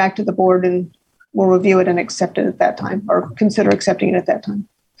you'll bring it back to the board and we'll review it and accept it at that time, or consider accepting it at that time.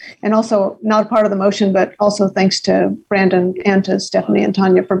 And also, not a part of the motion, but also thanks to Brandon and to Stephanie and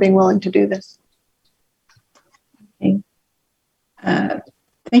Tanya for being willing to do this. Okay.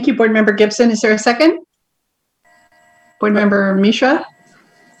 Thank you, Board Member Gibson. Is there a second? Board Member Mishra?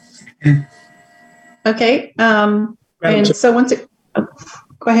 Okay. And so once it,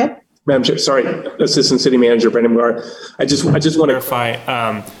 go ahead. Madam Chair, sorry, Assistant City Manager Brandon McGuire. I just want to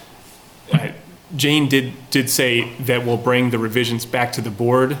clarify. Jane did say that we'll bring the revisions back to the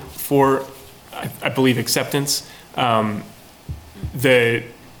board for, I believe, acceptance. So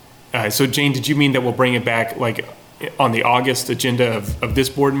Jane, did you mean that we'll bring it back like on the August agenda of this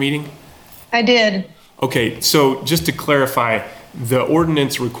board meeting? I did. Okay, so just to clarify, the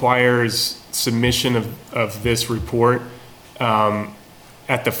ordinance requires submission of this report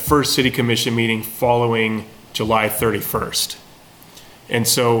at the first City Commission meeting following July 31st. And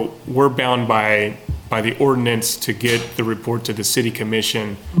so we're bound by the ordinance to get the report to the City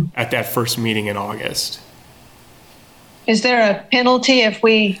Commission at that first meeting in August. Is there a penalty if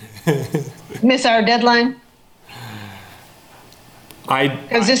we miss our deadline?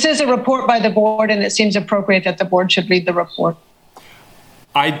 Because this is a report by the board, and it seems appropriate that the board should read the report.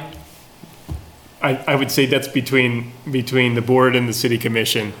 I would say that's between the board and the City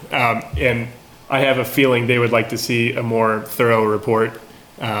Commission, and I have a feeling they would like to see a more thorough report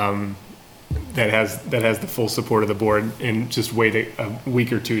that has the full support of the board, and just wait a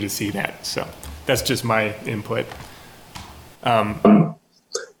week or two to see that. So that's just my input.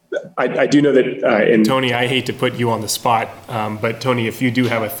 I do know that, Tony, I hate to put you on the spot, but Tony, if you do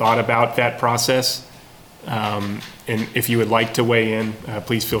have a thought about that process, and if you would like to weigh in,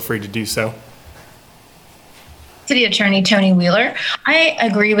 please feel free to do so. City Attorney Tony Wheeler. I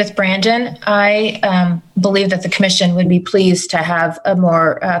agree with Brandon. I believe that the commission would be pleased to have a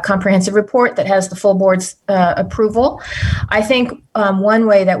more comprehensive report that has the full board's approval. I think one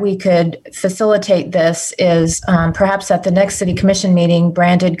way that we could facilitate this is perhaps at the next city commission meeting,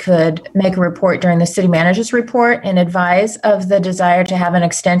 Brandon could make a report during the city manager's report and advise of the desire to have an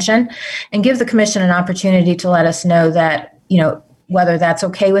extension, and give the commission an opportunity to let us know that, whether that's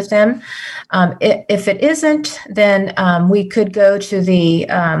okay with them. If it isn't, then we could go to the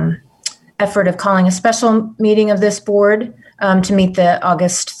effort of calling a special meeting of this board to meet the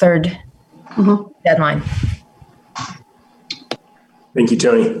August 3rd deadline. Thank you,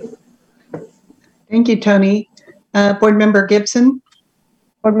 Tony. Thank you, Tony. Board Member Gibson.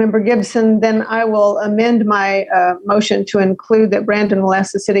 Board Member Gibson, then I will amend my motion to include that Brandon will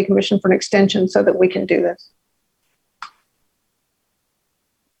ask the City Commission for an extension so that we can do this.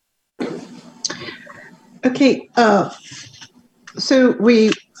 Okay, so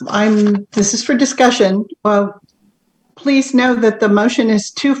this is for discussion. Please know that the motion is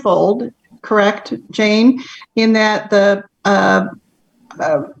twofold, correct, Jane? In that the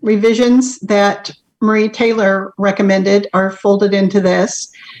revisions that Marie Taylor recommended are folded into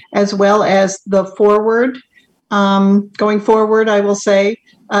this, as well as the forward, going forward, I will say,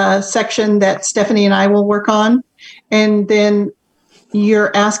 section that Stephanie and I will work on. And then you're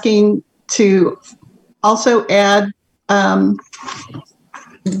asking to also add that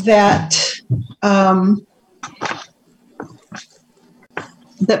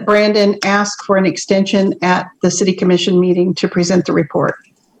Brandon asked for an extension at the City Commission meeting to present the report.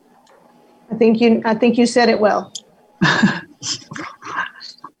 I think you said it well.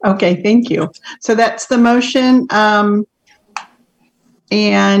 Okay, thank you. So that's the motion,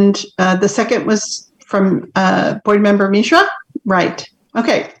 and the second was from Board Member Mishra. Right.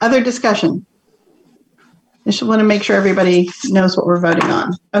 Okay. Other discussion. I just want to make sure everybody knows what we're voting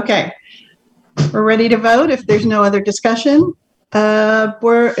on. Okay. We're ready to vote. If there's no other discussion, we'll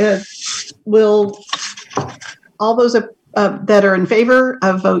all those that are in favor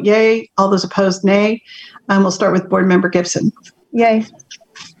vote yay. All those opposed, nay. We'll start with Board Member Gibson. Yay.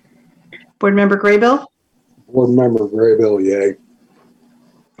 Board Member Graybill. Board Member Graybill, yay.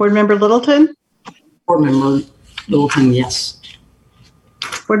 Board Member Littleton. Board Member Littleton, yes.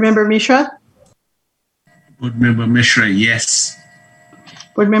 Board Member Mishra. Board Member Mishra, yes.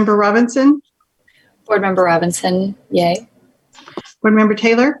 Board Member Robinson. Board Member Robinson, yay. Board Member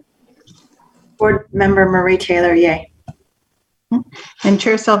Taylor. Board Member Marie Taylor, yay. And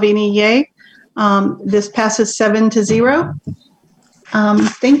Chair Salvini, yay. This passes 7-0.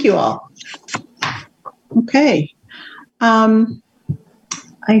 Thank you all. Okay.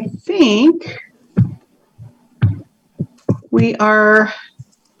 I think we are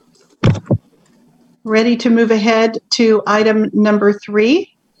ready to move ahead to item number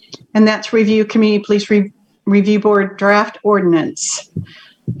 3, and that's review Community Police Review Board draft ordinance.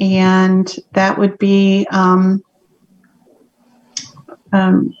 And that would be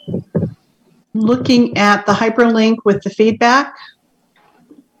looking at the hyperlink with the feedback.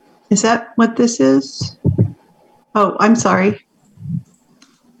 Is that what this is? Oh, I'm sorry.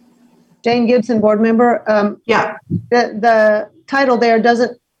 Jane Gibson, board member. Yeah. The title there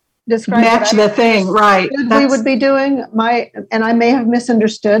doesn't describe match the thing, right? We would be doing and I may have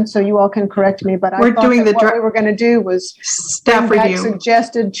misunderstood, so you all can correct me. But we're doing the what we were going to do was staff review,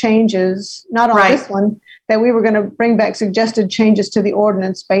 suggested changes, not on this one. That we were going to bring back suggested changes to the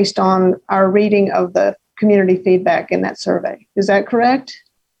ordinance based on our reading of the community feedback in that survey. Is that correct?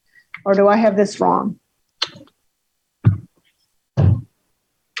 Or do I have this wrong?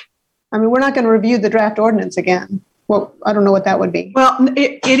 I mean, we're not going to review the draft ordinance again. Well, I don't know what that would be. Well,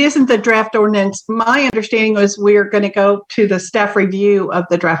 it isn't the draft ordinance. My understanding was we're going to go to the staff review of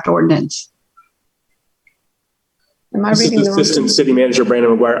the draft ordinance. Am I reading the wrong? Assistant City Manager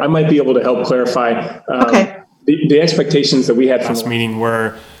Brandon McGuire. I might be able to help clarify. Okay. The expectations that we had from last meeting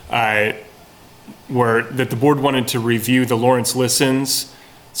were that the board wanted to review the Lawrence Listens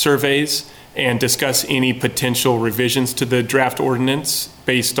surveys and discuss any potential revisions to the draft ordinance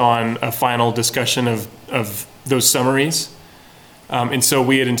based on a final discussion of those summaries. And so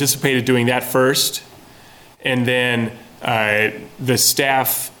we had anticipated doing that first, and then the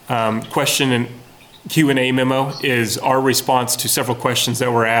staff question and Q&A memo is our response to several questions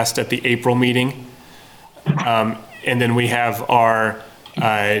that were asked at the April meeting. And then we have our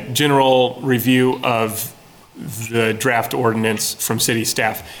general review of the draft ordinance from city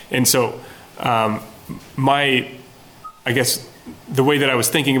staff. And so I guess the way that I was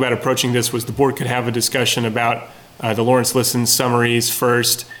thinking about approaching this was the board could have a discussion about the Lawrence Listens summaries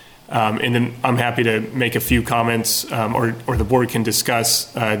first, and then I'm happy to make a few comments, or the board can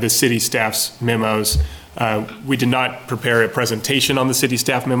discuss the city staff's memos. We did not prepare a presentation on the city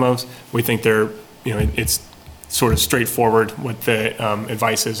staff memos. We think they're, it's sort of straightforward what the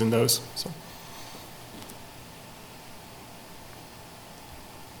advice is in those. So.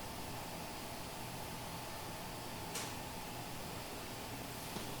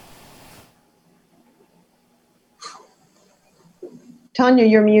 Tanya,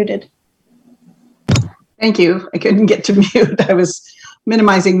 you're muted. Thank you. I couldn't get to mute. I was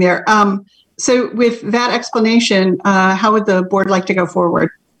minimizing there. So with that explanation, how would the board like to go forward?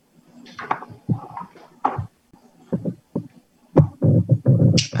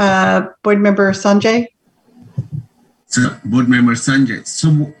 Board Member Sanjay? So, Board Member Sanjay.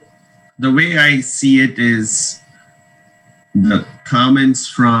 So the way I see it is the comments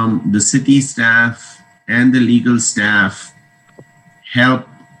from the city staff and the legal staff help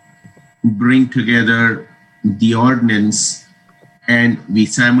bring together the ordinance, and we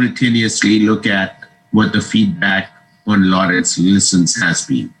simultaneously look at what the feedback on Lawrence Listens has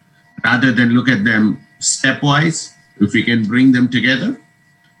been. Rather than look at them stepwise, if we can bring them together,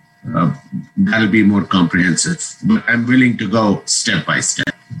 that'll be more comprehensive. But I'm willing to go step by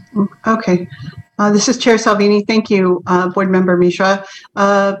step. Okay. This is Chair Salvini. Thank you, Board Member Mishra.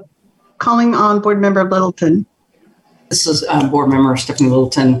 Calling on Board Member Littleton. This is Board Member Stephanie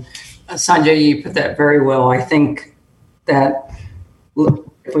Littleton. Sanjay, you put that very well. I think that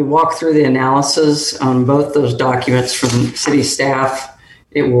if we walk through the analysis on both those documents from city staff,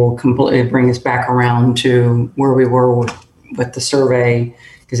 it will completely bring us back around to where we were with the survey,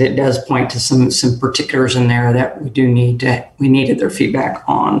 because it does point to some particulars in there that we needed their feedback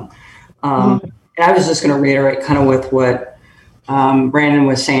on. And I was just going to reiterate kind of with what Brandon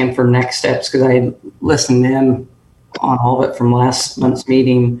was saying for next steps, because I listened in on all of it from last month's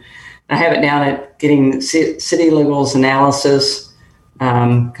meeting. I have it down at getting city legal's analysis,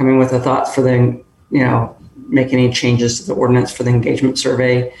 coming with a thought for the, make any changes to the ordinance for the engagement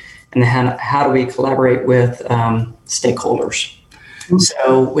survey, and how do we collaborate with stakeholders.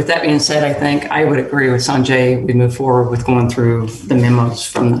 So with that being said, I think I would agree with Sanjay. We move forward with going through the memos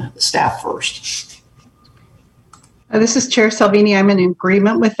from the staff first. This is Chair Salvini. I'm in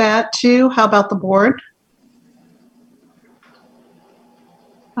agreement with that too. How about the board?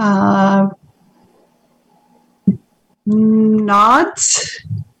 Nods,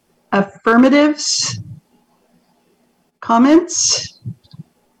 affirmatives, comments.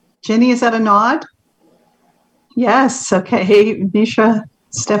 Jenny, is that a nod? Yes. Okay. Nisha,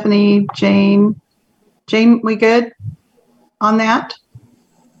 Stephanie, Jane. Jane, we good on that?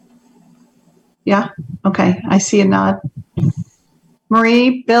 Yeah. Okay. I see a nod.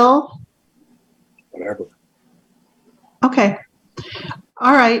 Marie, Bill? Whatever. Okay.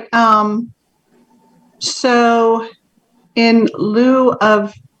 All right. So in lieu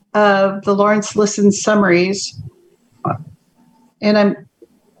of the Lawrence Listens summaries, and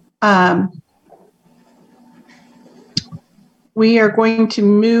we are going to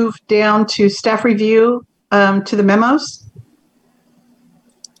move down to staff review to the memos.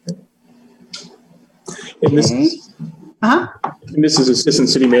 And this is Assistant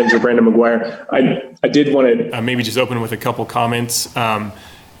City Manager Brandon McGuire. I did want to maybe just open with a couple comments.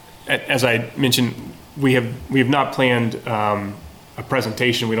 As I mentioned, we have not planned a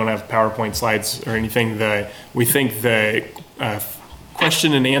presentation. We don't have PowerPoint slides or anything. We think the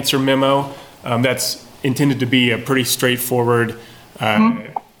question and answer memo, that's intended to be a pretty straightforward,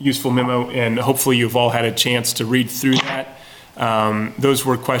 useful memo, and hopefully you've all had a chance to read through that. Those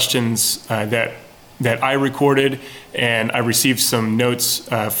were questions that I recorded, and I received some notes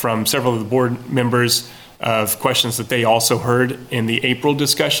from several of the board members of questions that they also heard in the April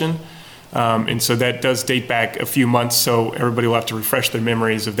discussion. And so that does date back a few months, so everybody will have to refresh their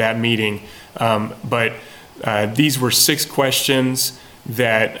memories of that meeting. But these were 6 questions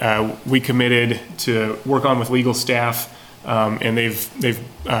that we committed to work on with legal staff, and they've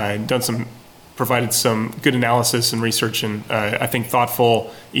provided some good analysis and research, and I think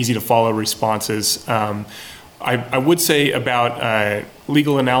thoughtful, easy to follow responses. I would say about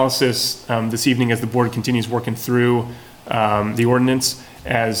legal analysis this evening, as the board continues working through the ordinance,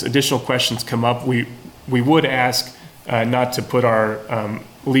 as additional questions come up, we would ask not to put our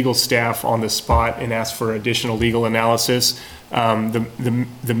legal staff on the spot and ask for additional legal analysis.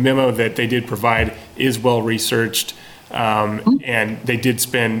 The memo that they did provide is well researched, and they did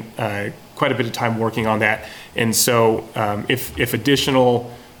spend quite a bit of time working on that. And so if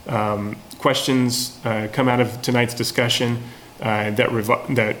additional questions come out of tonight's discussion that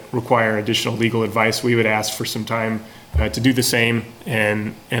require additional legal advice, we would ask for some time to do the same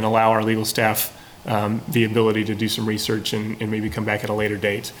and allow our legal staff the ability to do some research and maybe come back at a later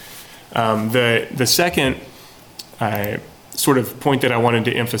date. The second sort of point that I wanted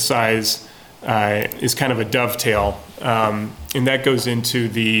to emphasize is kind of a dovetail, and that goes into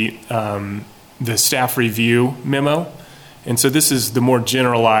the staff review memo. And so this is the more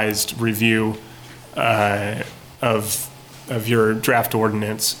generalized review of your draft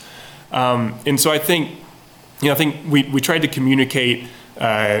ordinance. And so I think we tried to communicate,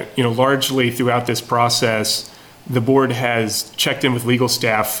 largely throughout this process. The board has checked in with legal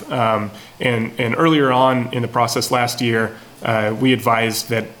staff, and earlier on in the process last year, we advised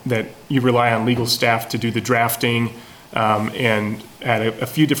that you rely on legal staff to do the drafting, and at a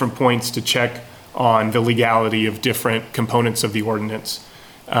few different points to check on the legality of different components of the ordinance.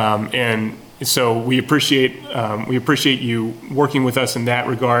 And so we appreciate you working with us in that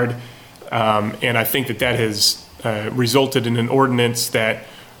regard, and I think that has resulted in an ordinance that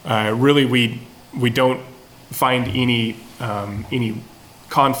really we don't find any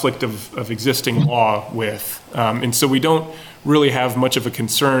conflict of existing law with, and so we don't really have much of a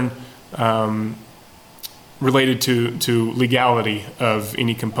concern related to legality of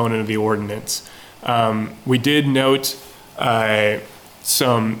any component of the ordinance. We did note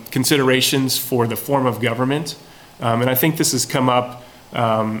some considerations for the form of government, and I think this has come up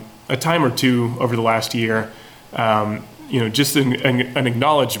a time or two over the last year. Just an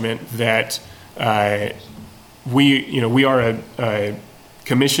acknowledgement that we are a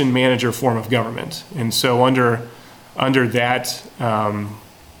commission manager form of government, and so under that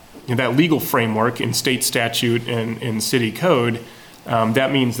that legal framework in state statute and in city code,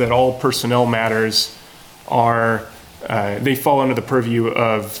 that means that all personnel matters they fall under the purview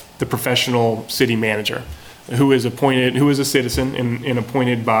of the professional city manager, who is a citizen and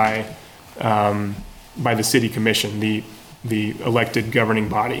appointed by the city commission, the elected governing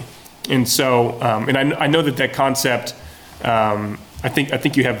body. And so, and I know that concept, I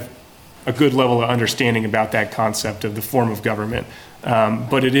think you have a good level of understanding about that concept of the form of government.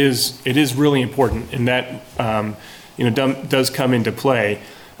 But it is really important, and that does come into play.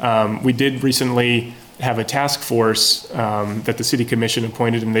 We did recently have a task force that the city commission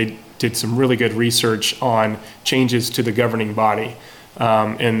appointed, and they did some really good research on changes to the governing body.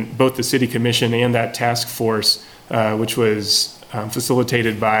 And both the city commission and that task force, which was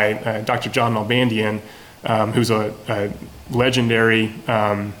facilitated by Dr. John Nalbandian, who's a legendary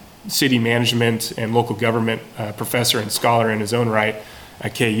city management and local government professor and scholar in his own right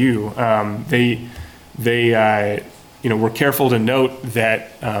at KU. They were careful to note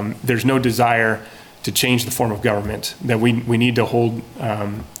that there's no desire to change the form of government, that we need to hold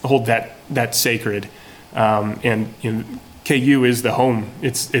that sacred. And KU is the home.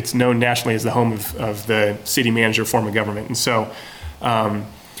 It's known nationally as the home of the city manager form of government. And so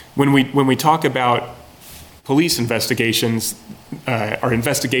when we talk about police investigations or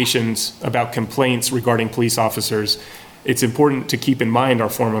investigations about complaints regarding police officers, it's important to keep in mind our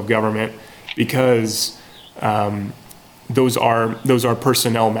form of government, because those are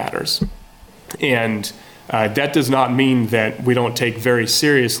personnel matters. And that does not mean that we don't take very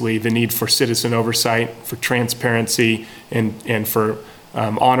seriously the need for citizen oversight, for transparency, and for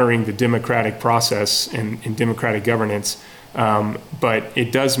honoring the democratic process and democratic governance. But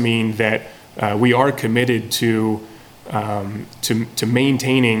it does mean that we are committed to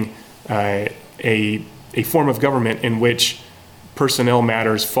maintaining a form of government in which personnel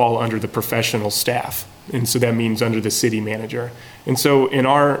matters fall under the professional staff. And so that means under the city manager. And so in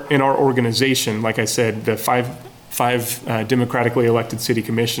our organization, like I said, the five democratically elected city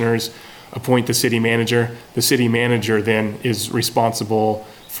commissioners appoint the city manager. The city manager then is responsible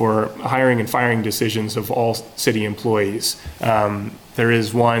for hiring and firing decisions of all city employees. There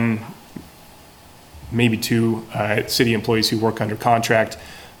is one, maybe two city employees who work under contract,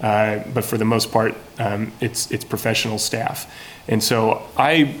 but for the most part, it's professional staff. And so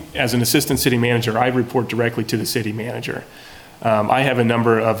I, as an assistant city manager, I report directly to the city manager. I have a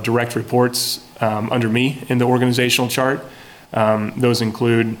number of direct reports under me in the organizational chart. Those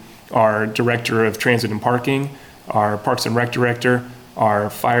include our director of transit and parking, our parks and rec director, our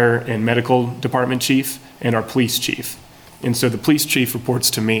fire and medical department chief, and our police chief. And so the police chief reports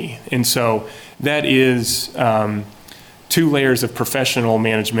to me. And so that is 2 layers of professional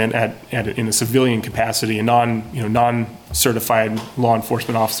management in a civilian capacity, a non-certified law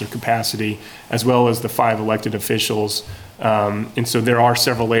enforcement officer capacity, as well as the 5 elected officials. And so there are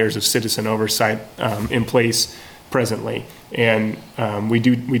several layers of citizen oversight in place presently. And we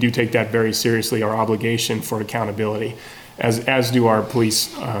do take that very seriously, our obligation for accountability, as do our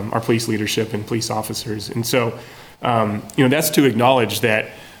police leadership and police officers. And so, that's to acknowledge that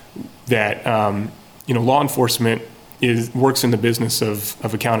law enforcement works in the business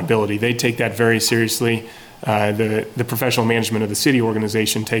of accountability. They take that very seriously. The professional management of the city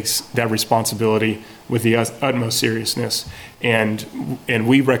organization takes that responsibility with the utmost seriousness, and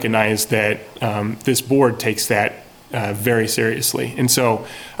we recognize that this board takes that very seriously. And so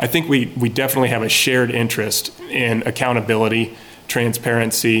I think we definitely have a shared interest in accountability,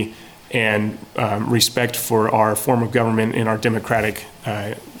 transparency, and respect for our form of government and our democratic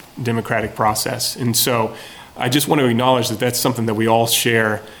process. And so I just want to acknowledge that that's something that we all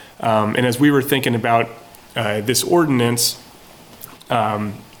share. And as we were thinking about this ordinance,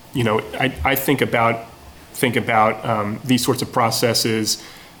 I think about these sorts of processes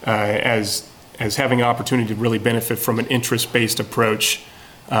as having an opportunity to really benefit from an interest-based approach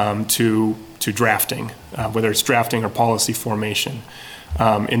to drafting, whether it's drafting or policy formation.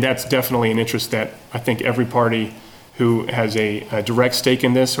 And that's definitely an interest that I think every party who has a direct stake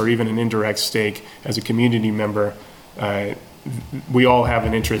in this, or even an indirect stake as a community member, we all have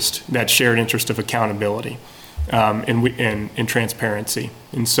an interest, that shared interest of accountability and transparency.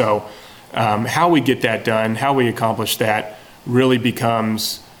 And so how we get that done, how we accomplish that really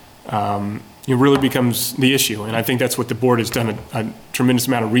becomes the issue. And I think that's what the board has done a tremendous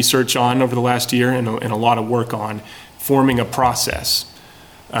amount of research on over the last year, and a lot of work on forming a process.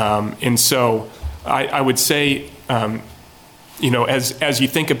 And so I would say, as you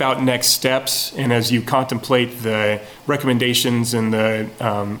think about next steps and as you contemplate the recommendations in the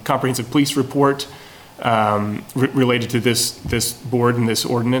comprehensive police report related to this board and this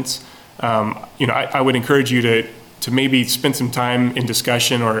ordinance, I would encourage you to maybe spend some time in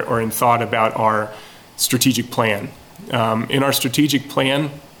discussion or in thought about our strategic plan. In our strategic plan,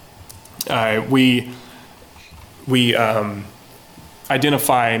 we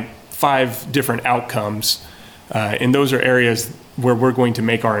identify 5 different outcomes, and those are areas where we're going to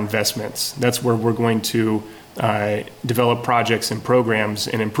make our investments. That's where we're going to develop projects and programs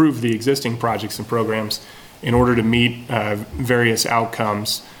and improve the existing projects and programs in order to meet various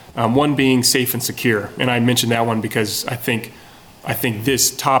outcomes. One being safe and secure, and I mentioned that one because I think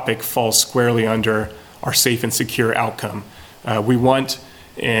this topic falls squarely under our safe and secure outcome. We want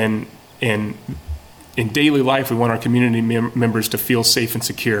in daily life, we want our community members to feel safe and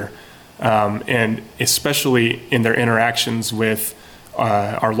secure, and especially in their interactions with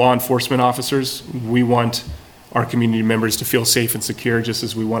our law enforcement officers. We want our community members to feel safe and secure, just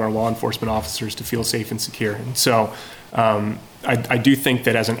as we want our law enforcement officers to feel safe and secure. And so I do think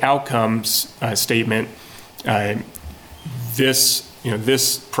that as an outcomes statement,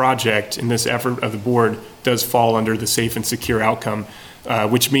 this project and this effort of the board does fall under the safe and secure outcome,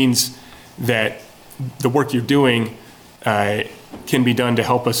 which means that the work you're doing can be done to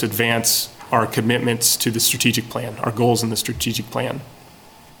help us advance our commitments to the strategic plan, our goals in the strategic plan.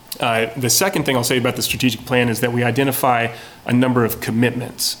 The second thing I'll say about the strategic plan is that we identify a number of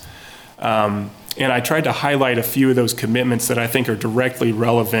commitments. And I tried to highlight a few of those commitments that I think are directly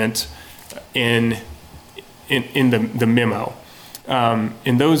relevant in the memo.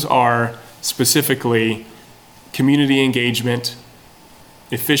 And those are specifically community engagement,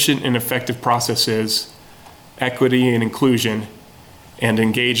 efficient and effective processes, equity and inclusion, and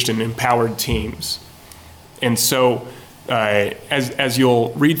engaged and empowered teams. And so as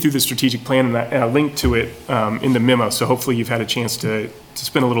you'll read through the strategic plan, and I linked to it in the memo, so hopefully you've had a chance to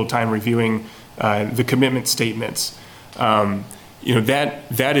spend a little time reviewing the commitment statements.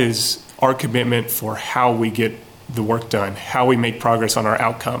 That is our commitment for how we get the work done, how we make progress on our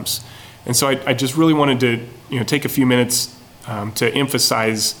outcomes. And so I just really wanted to take a few minutes to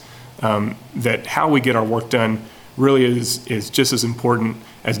emphasize that how we get our work done really is just as important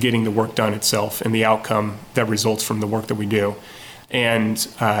as getting the work done itself and the outcome that results from the work that we do. And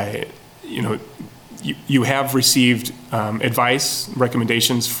you have received advice,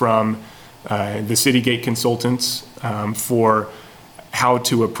 recommendations from the Citygate consultants for how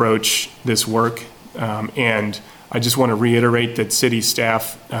to approach this work. And I just want to reiterate that city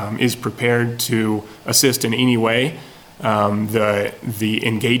staff is prepared to assist in any way the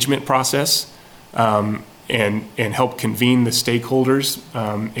engagement process and help convene the stakeholders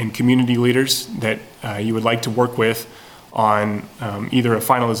and community leaders that you would like to work with on either a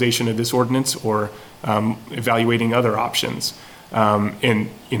finalization of this ordinance or evaluating other options. And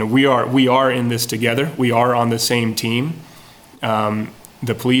we are in this together. We are on the same team.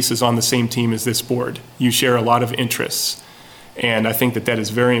 The police is on the same team as this board. You share a lot of interests, and I think that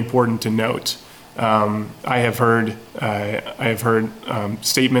is very important to note. I have heard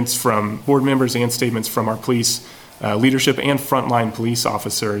statements from board members and statements from our police leadership and frontline police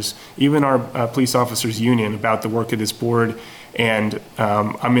officers, even our police officers union, about the work of this board. And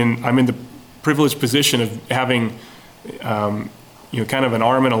I'm in the privileged position of having kind of an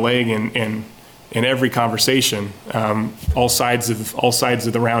arm and a leg in every conversation, all sides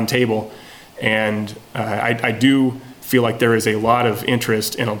of the round table. And I do feel like there is a lot of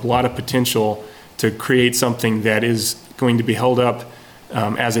interest and a lot of potential to create something that is going to be held up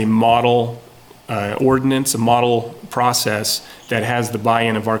as a model ordinance, a model process that has the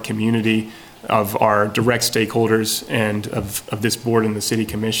buy-in of our community, of our direct stakeholders, and of this board and the city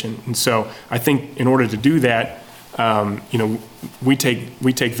commission. And so I think in order to do that, we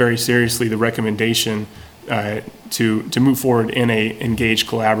take very seriously the recommendation to move forward in a engaged,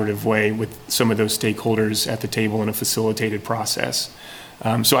 collaborative way with some of those stakeholders at the table in a facilitated process.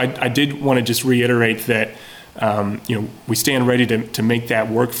 So I did want to just reiterate that we stand ready to make that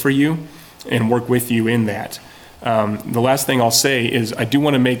work for you and work with you in that. The last thing I'll say is I do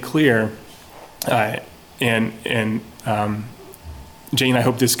want to make clear, and Jane, I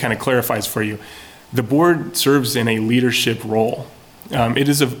hope this kind of clarifies for you. The board serves in a leadership role.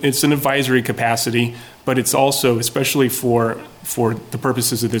 It's an advisory capacity, but it's also, especially for the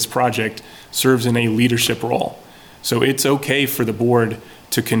purposes of this project, serves in a leadership role. So it's okay for the board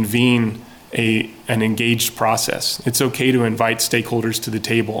to convene an engaged process. It's okay to invite stakeholders to the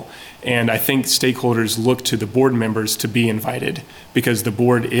table. And I think stakeholders look to the board members to be invited, because the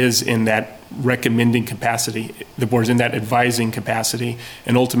board is in that recommending capacity. The board's in that advising capacity.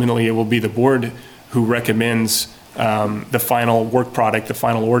 And ultimately, it will be the board who recommends the final work product, the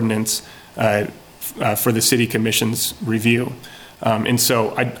final ordinance for the city commission's review. And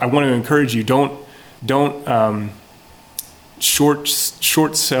so I want to encourage you, don't short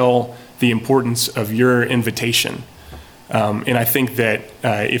sell the importance of your invitation. And I think that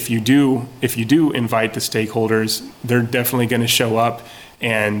if you do invite the stakeholders, they're definitely going to show up,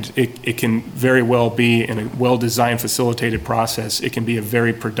 and it can very well be, in a well-designed, facilitated process, it can be a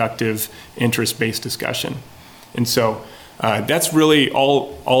very productive, interest-based discussion. And so that's really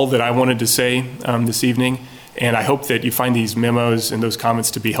all that I wanted to say this evening. And I hope that you find these memos and those comments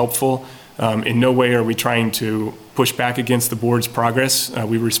to be helpful. In no way are we trying to push back against the board's progress.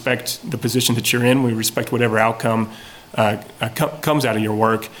 We respect the position that you're in. We respect whatever outcome comes out of your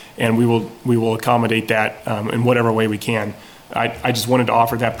work, and we will accommodate that in whatever way we can. I just wanted to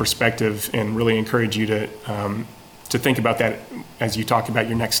offer that perspective and really encourage you to think about that as you talk about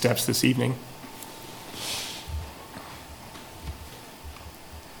your next steps this evening.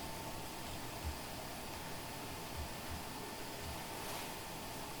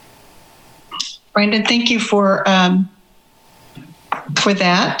 Brandon, thank you for that.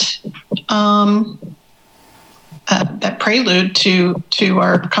 That prelude to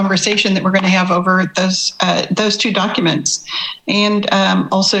our conversation that we're going to have over those two documents, and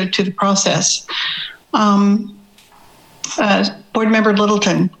also to the process. Board Member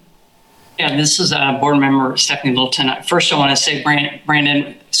Littleton. Yeah, this is Board Member Stephanie Littleton. First, I want to say,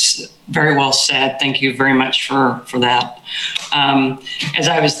 Brandon, very well said. Thank you very much for that. As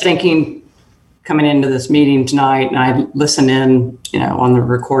I was thinking, coming into this meeting tonight, and I listened in, on the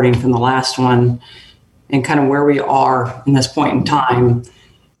recording from the last one, and kind of where we are in this point in time,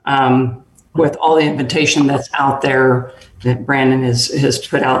 with all the invitation that's out there that Brandon has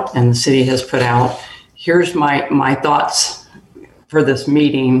put out and the city has put out. Here's my thoughts for this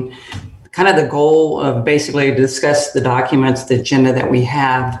meeting. Kind of the goal of basically to discuss the documents, the agenda that we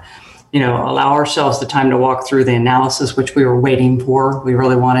have, allow ourselves the time to walk through the analysis, which we were waiting for. We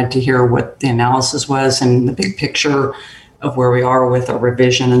really wanted to hear what the analysis was and the big picture of where we are with a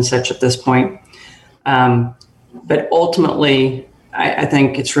revision and such at this point. But ultimately, I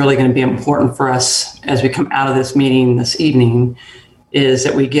think it's really going to be important for us as we come out of this meeting this evening is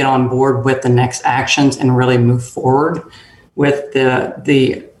that we get on board with the next actions and really move forward with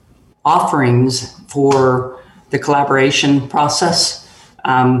the offerings for the collaboration process.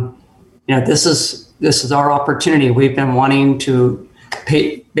 This is our opportunity. We've been wanting to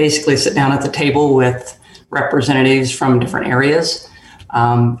basically sit down at the table with representatives from different areas.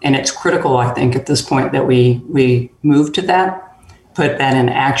 And it's critical, I think, at this point that we move to that, put that in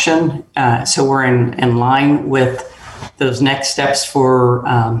action. So we're in line with those next steps for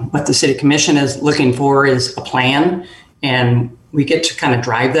what the City Commission is looking for is a plan. And we get to kind of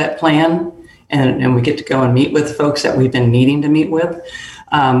drive that plan and we get to go and meet with folks that we've been needing to meet with.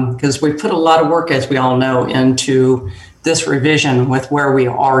 Because we put a lot of work, as we all know, into this revision with where we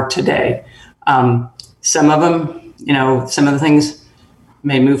are today. Some of them, some of the things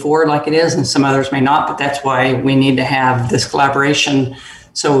may move forward like it is, and some others may not, but that's why we need to have this collaboration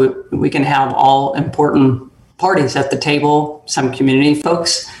so we can have all important parties at the table, some community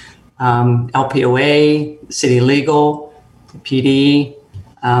folks, LPOA, city legal, PD,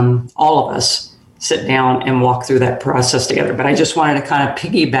 all of us sit down and walk through that process together. But I just wanted to kind of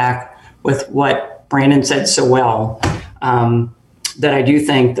piggyback with what Brandon said so well, that I do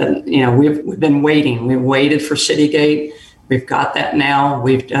think that, we've been waiting. We've waited for Citygate. We've got that now.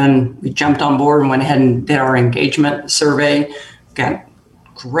 We jumped on board and went ahead and did our engagement survey. Got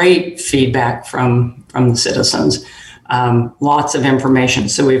great feedback from the citizens. Lots of information.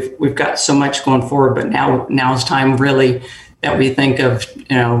 So we've got so much going forward, but now it's time really that we think of,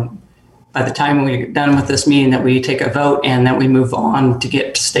 by the time we're done with this meeting, that we take a vote and that we move on to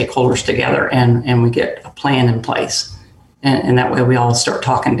get stakeholders together and we get a plan in place. And that way we all start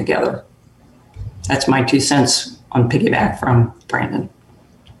talking together. That's my 2 cents on piggyback from Brandon.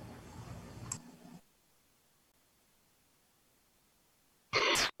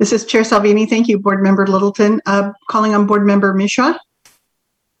 This is Chair Salvini. Thank you, Board Member Littleton. Calling on Board Member Mishra.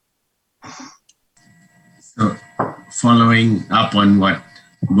 So, following up on what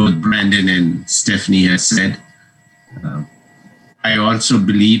both Brandon and Stephanie has said, I also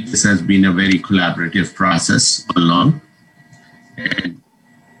believe this has been a very collaborative process all along, and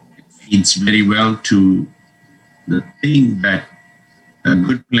it feeds very well to the thing that a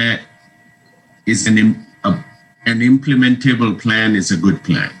good plan is an implementable plan is a good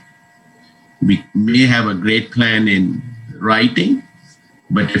plan. We may have a great plan in writing,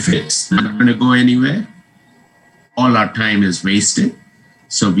 but if it's not going to go anywhere, all our time is wasted.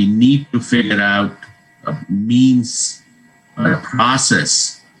 So we need to figure out a means or a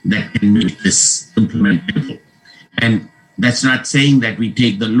process that can make this implementable. And that's not saying that we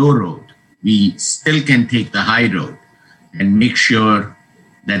take the low road. We still can take the high road and make sure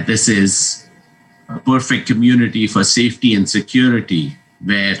that this is a perfect community for safety and security,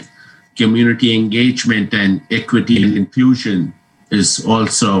 where community engagement and equity and inclusion is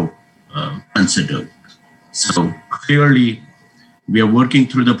also considered. So clearly, we are working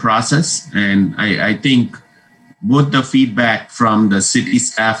through the process, and I think both the feedback from the city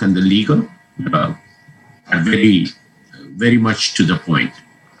staff and the legal are very, very much to the point.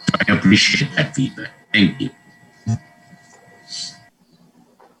 I appreciate that feedback. Thank you.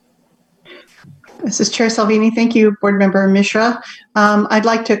 This is Chair Salvini. Thank you, Board Member Mishra. I'd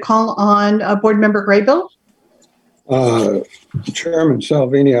like to call on Board Member Graybill. Chairman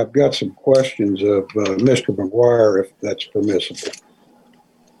Salvini, I've got some questions of Mr. McGuire, if that's permissible.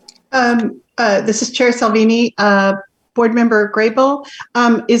 This is Chair Salvini. Board Member Graybill,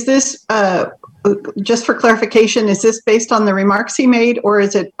 is this, just for clarification, is this based on the remarks he made, or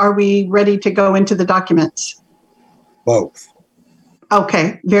are we ready to go into the documents? Both.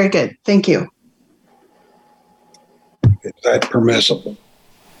 Okay, very good. Thank you. Is that permissible?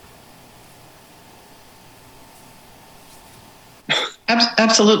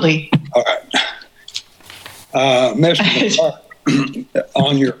 Absolutely. All right. Mr. McGuire,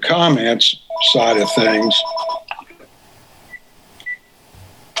 on your comments side of things,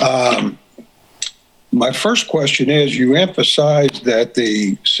 my first question is, you emphasized that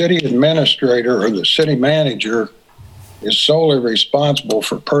the city administrator or the city manager is solely responsible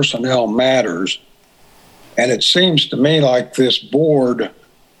for personnel matters. And it seems to me like this board,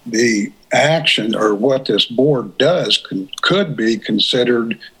 the action or what this board does could be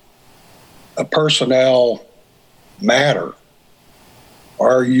considered a personnel matter.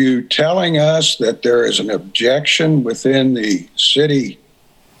 Are you telling us that there is an objection within the city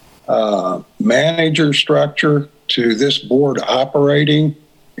manager structure to this board operating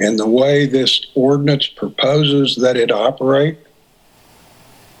in the way this ordinance proposes that it operate?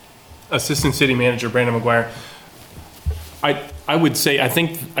 Assistant City Manager Brandon McGuire. I would say I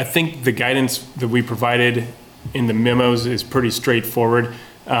think the guidance that we provided in the memos is pretty straightforward.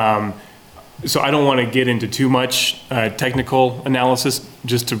 So I don't want to get into too much technical analysis,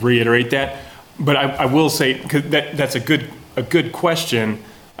 just to reiterate that. But I will say, 'cause that's a good question,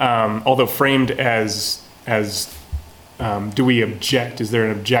 although framed as do we object? Is there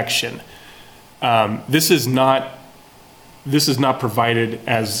an objection? This is not provided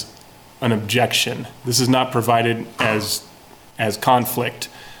as an objection. This is not provided as conflict.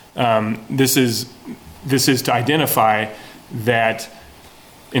 This is to identify that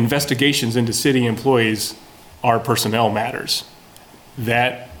investigations into city employees are personnel matters.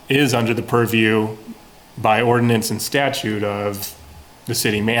 That is under the purview by ordinance and statute of the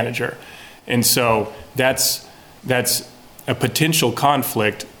city manager. And so that's a potential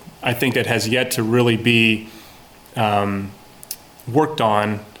conflict, I think, that has yet to really be worked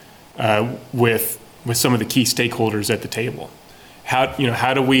on with some of the key stakeholders at the table.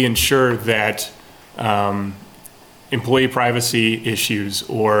 How do we ensure that employee privacy issues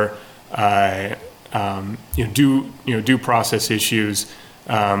or due process issues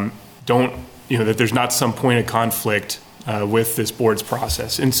don't, that there's not some point of conflict with this board's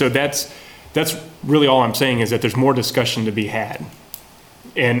process. And so that's really all I'm saying, is that there's more discussion to be had.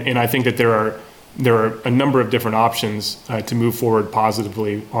 And I think that there are a number of different options to move forward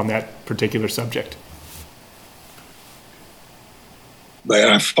positively on that particular subject. May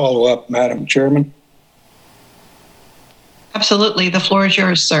I follow up, Madam Chairman? Absolutely. The floor is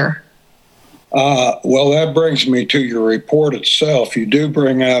yours, sir. Well, that brings me to your report itself. You do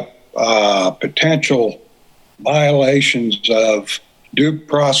bring up potential violations of due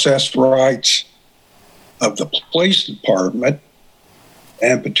process rights of the police department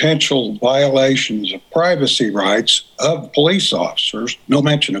and potential violations of privacy rights of police officers, no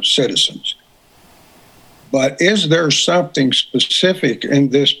mention of citizens. But is there something specific in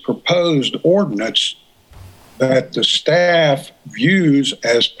this proposed ordinance that the staff views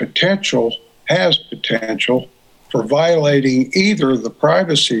as potential for violating either the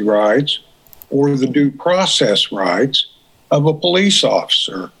privacy rights or the due process rights of a police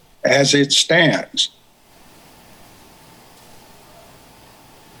officer as it stands?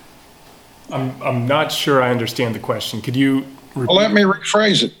 I'm not sure I understand the question. Could you repeat? Well, let me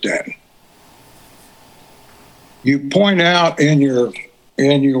rephrase it then. You point out in your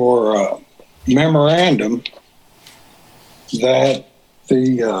memorandum that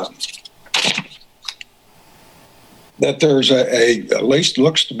that there's at least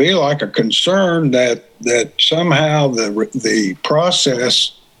looks to be like a concern that somehow the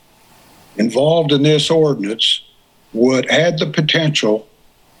process involved in this ordinance would have the potential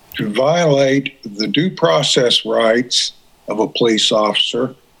to violate the due process rights of a police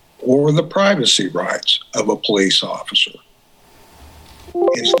officer or the privacy rights of a police officer.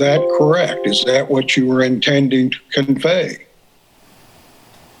 Is that correct? Is that what you were intending to convey?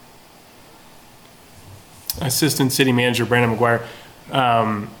 Assistant City Manager Brandon McGuire,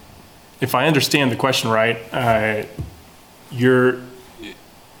 if I understand the question right, you're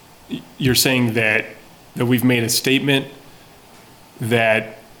saying that we've made a statement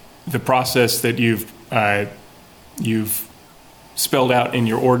that the process that you've spelled out in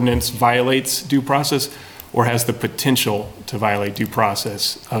your ordinance violates due process, or has the potential to violate due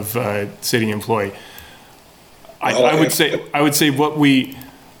process of a city employee. I would say what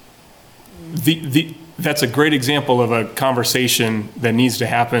that's a great example of a conversation that needs to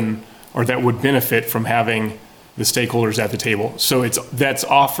happen, or that would benefit from having the stakeholders at the table. So that's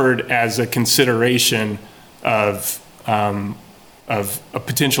offered as a consideration of a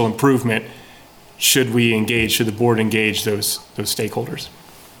potential improvement. Should the board engage those stakeholders?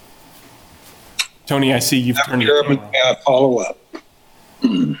 Tony, I see you've turned your camera on. May I follow up?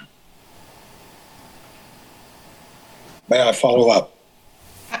 May I follow up?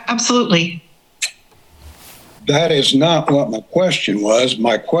 Absolutely. That is not what my question was.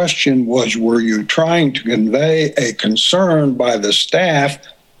 My question was, were you trying to convey a concern by the staff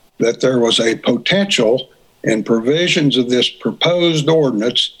that there was a potential in provisions of this proposed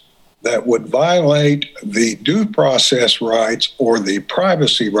ordinance that would violate the due process rights or the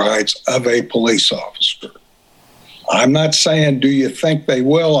privacy rights of a police officer? I'm not saying, do you think they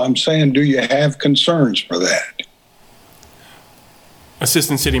will? I'm saying, do you have concerns for that?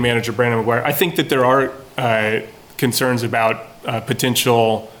 Assistant City Manager Brandon McGuire, I think that there are concerns about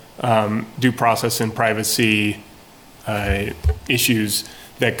potential due process and privacy issues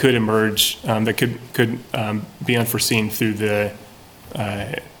that could emerge, that could be unforeseen through the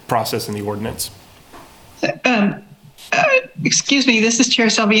process in the ordinance. Excuse me, this is Chair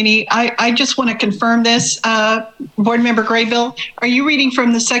Salvini. I just want to confirm this. Board Member Graybill, are you reading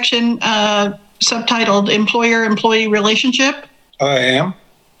from the section subtitled Employer-Employee Relationship? I am.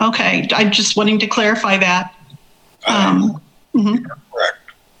 Okay, I'm just wanting to clarify that. Correct.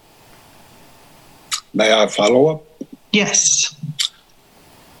 May I follow up? Yes.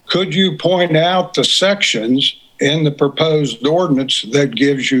 Could you point out the sections in the proposed ordinance that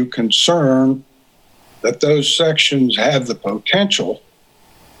gives you concern that those sections have the potential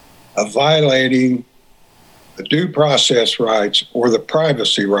of violating the due process rights or the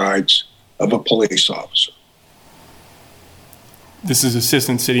privacy rights of a police officer? This is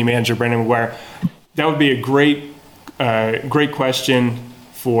Assistant City Manager Brandon McGuire. That would be a great question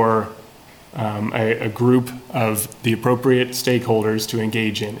for a group of the appropriate stakeholders to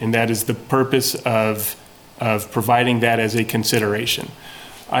engage in, and that is the purpose of providing that as a consideration.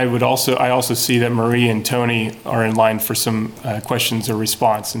 I also see that Marie and Tony are in line for some questions or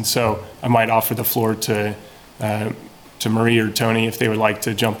response, and so I might offer the floor to Marie or Tony if they would like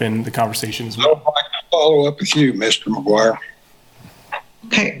to jump in the conversation as well. I'd like to follow up with you, Mr. McGuire.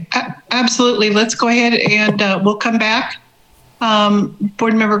 Okay, absolutely. Let's go ahead and we'll come back.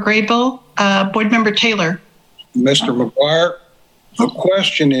 Board Member Grable, Board Member Taylor. Mr. McGuire, the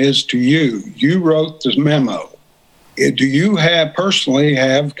question is to you. You wrote the memo. Do you personally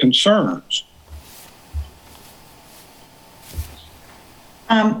have concerns?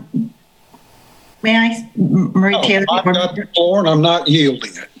 May I, Marie Taylor? I've got the floor and I'm not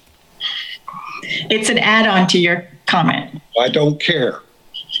yielding it. It's an add-on to your comment. I don't care.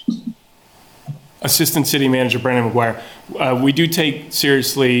 Assistant City Manager Brandon McGuire, we do take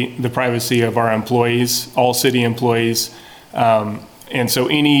seriously the privacy of our employees, all city employees, and so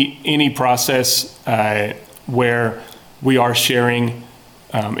any process where we are sharing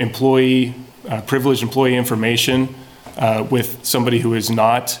privileged employee information with somebody who is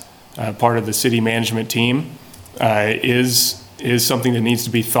not part of the city management team is something that needs to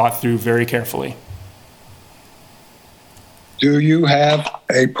be thought through very carefully. Do you have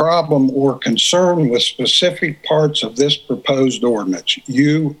a problem or concern with specific parts of this proposed ordinance,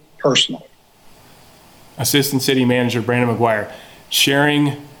 you personally? Assistant City Manager Brandon McGuire,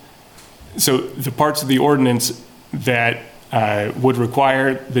 so the parts of the ordinance that would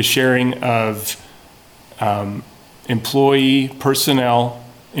require the sharing of employee personnel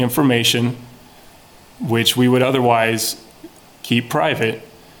information, which we would otherwise keep private,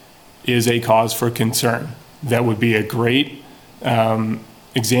 is a cause for concern. That would be a great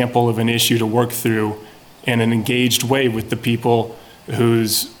example of an issue to work through in an engaged way with the people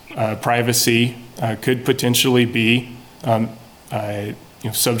whose privacy could potentially be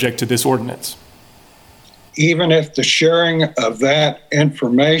subject to this ordinance. Even if the sharing of that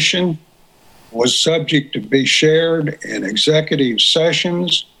information was subject to be shared in executive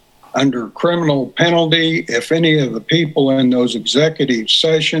sessions under criminal penalty, if any of the people in those executive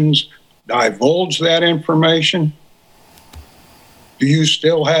sessions divulge that information, do you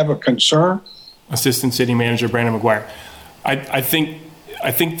still have a concern? Assistant City Manager Brandon McGuire, I think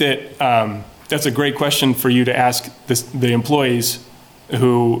that that's a great question for you to ask the employees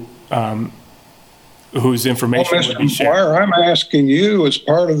whose information would be shared. McGuire, I'm asking you as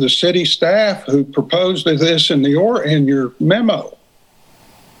part of the city staff who proposed this in your memo.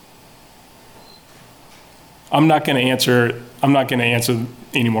 I'm not going to answer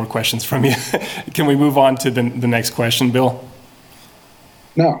any more questions from you. Can we move on to the next question, Bill?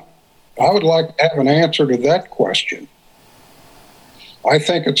 No, I would like to have an answer to that question. I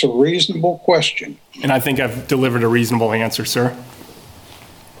think it's a reasonable question. And I think I've delivered a reasonable answer, sir.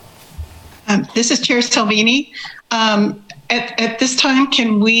 This is Chair Salvini. At this time,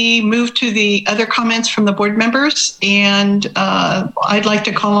 can we move to the other comments from the board members? And I'd like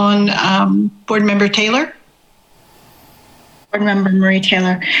to call on Board Member Taylor. Board Member Marie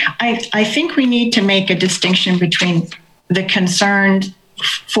Taylor, I think we need to make a distinction between the concern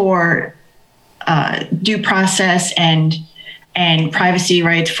for due process and privacy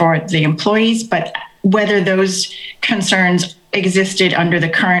rights for the employees, but whether those concerns existed under the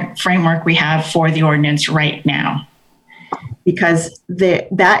current framework we have for the ordinance right now. Because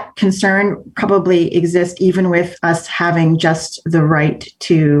that concern probably exists even with us having just the right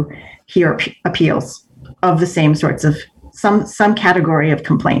to hear appeals of the same sorts of some category of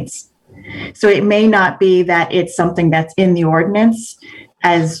complaints. So it may not be that it's something that's in the ordinance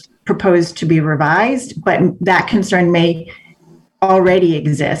as proposed to be revised, but that concern may already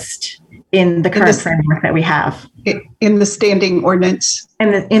exist in the current framework that we have. In the standing ordinance.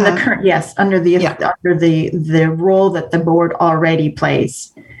 In the current, yes, under the role that the board already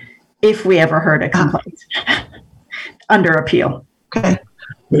plays, if we ever heard a complaint under appeal. Okay.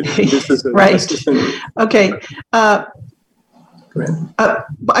 This is right. Okay. I'd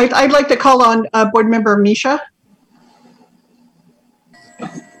like to call on Board Member Misha.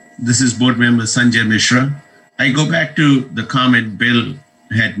 This is Board Member Sanjay Mishra. I go back to the comment Bill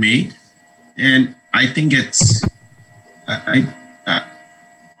had made, and I think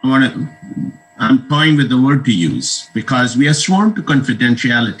I'm toying with the word to use because we are sworn to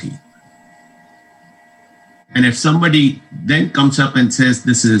confidentiality. And if somebody then comes up and says,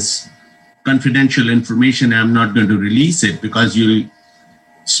 this is confidential information, I'm not going to release it because you'll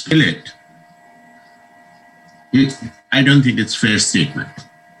spill it, I don't think it's a fair statement.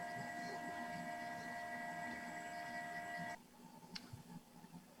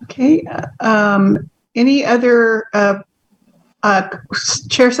 Okay. Any other,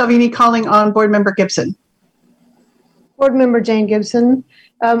 Chair Salvini calling on Board Member Gibson. Board Member Jane Gibson.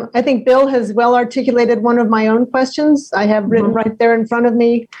 I think Bill has well articulated one of my own questions. I have written right there in front of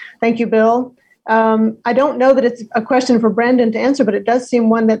me. Thank you, Bill. I don't know that it's a question for Brendan to answer, but it does seem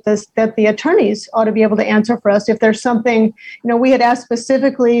one that the attorneys ought to be able to answer for us. If there's something, we had asked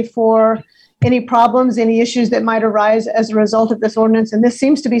specifically for any problems, any issues that might arise as a result of this ordinance. And this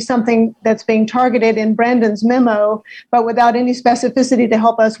seems to be something that's being targeted in Brandon's memo, but without any specificity to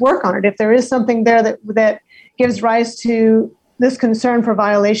help us work on it. If there is something there that gives rise to this concern for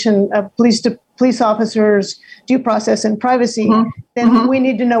violation of police officers' due process and privacy, then we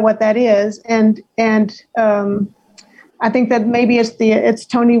need to know what that is. And I think that maybe it's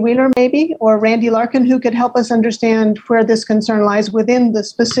Tony Wheeler, maybe, or Randy Larkin, who could help us understand where this concern lies within the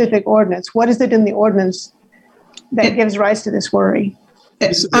specific ordinance. What is it in the ordinance that gives rise to this worry?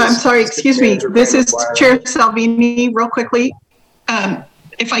 I'm sorry, excuse me. This is Chair Salvini, real quickly.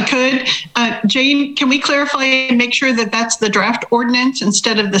 If I could, Jane, can we clarify and make sure that that's the draft ordinance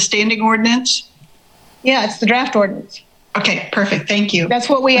instead of the standing ordinance? Yeah, it's the draft ordinance. Okay, perfect. Thank you. That's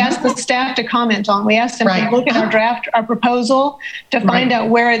what we asked the staff to comment on. We asked them to look at our proposal to find out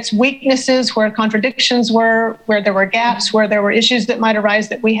where its weaknesses, where contradictions were, where there were gaps, where there were issues that might arise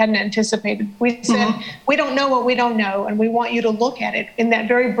that we hadn't anticipated. We said, we don't know what we don't know, and we want you to look at it in that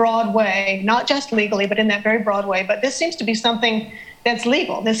very broad way, not just legally, but in that very broad way. But this seems to be something that's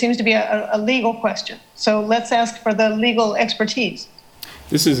legal. This seems to be a legal question. So let's ask for the legal expertise.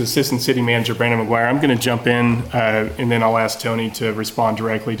 This is Assistant City Manager Brandon McGuire. I'm going to jump in and then I'll ask Tony to respond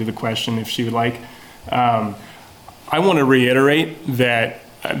directly to the question if she would like. I want to reiterate that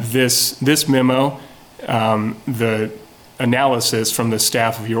this memo, the analysis from the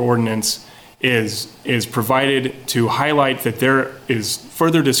staff of your ordinance is provided to highlight that there is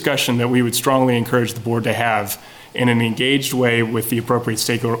further discussion that we would strongly encourage the board to have in an engaged way with the appropriate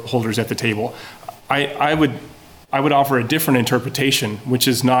stakeholders at the table. I would offer a different interpretation, which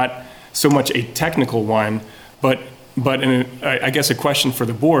is not so much a technical one, but I guess a question for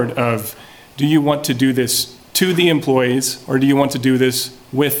the board of, do you want to do this to the employees or do you want to do this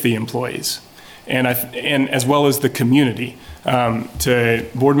with the employees? And as well as the community. To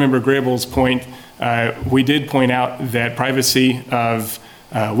Board Member Grayble's point, we did point out that privacy of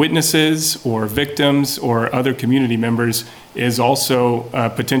witnesses or victims or other community members is also a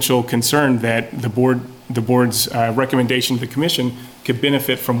potential concern that the board's recommendation to the commission could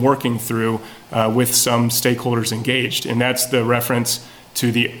benefit from working through with some stakeholders engaged. And that's the reference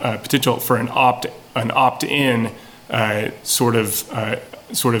to the potential for an opt-in sort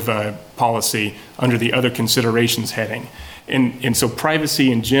of policy under the other considerations heading. And so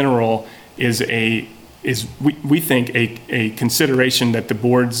privacy in general is we think a consideration that the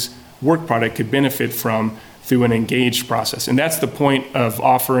board's work product could benefit from through an engaged process. And that's the point of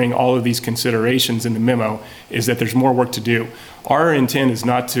offering all of these considerations in the memo, is that there's more work to do. Our intent is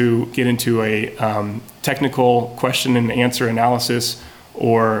not to get into a technical question and answer analysis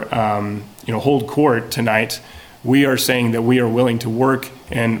or hold court tonight. We are saying that we are willing to work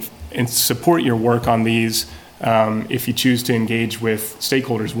and support your work on these. If you choose to engage with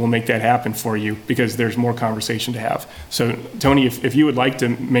stakeholders, we'll make that happen for you because there's more conversation to have. So Tony, if you would like to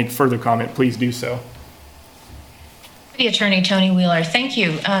make further comment, please do so. The Attorney Tony Wheeler, thank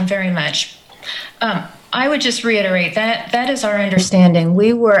you very much. I would just reiterate that is our understanding.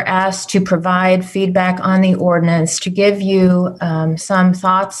 We were asked to provide feedback on the ordinance, to give you some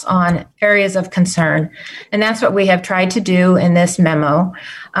thoughts on areas of concern, and that's what we have tried to do in this memo.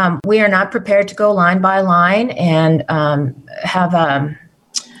 We are not prepared to go line by line and have a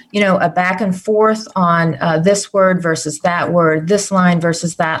back and forth on this word versus that word, this line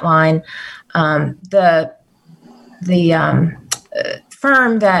versus that line. The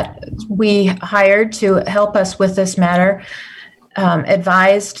firm that we hired to help us with this matter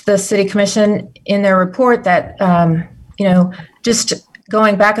advised the City Commission in their report that, just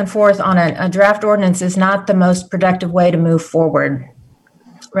going back and forth on a draft ordinance is not the most productive way to move forward.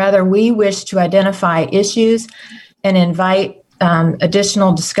 Rather, we wish to identify issues and invite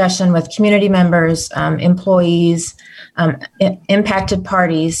additional discussion with community members, employees, impacted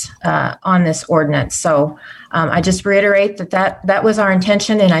parties on this ordinance. So I just reiterate that was our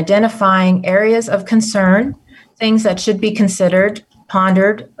intention in identifying areas of concern, things that should be considered,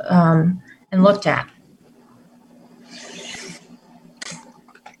 pondered, and looked at.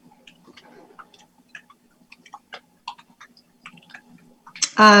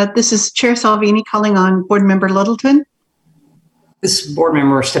 This is Chair Salvini calling on Board Member Littleton. This board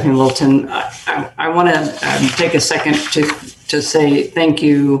member, Stephanie Littleton, I want to take a second to say thank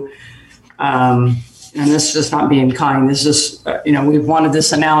you. And this is just not being kind. This is just, we've wanted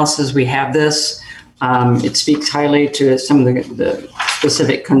this analysis. We have this. It speaks highly to some of the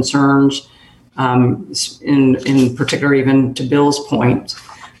specific concerns, in particular, even to Bill's point,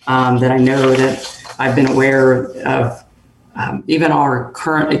 that I know that I've been aware of, even our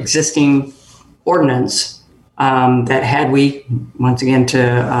current existing ordinance, that had we, once again,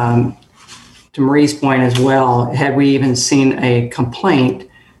 to Marie's point as well, had we even seen a complaint,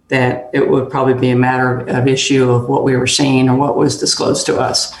 that it would probably be a matter of issue of what we were seeing or what was disclosed to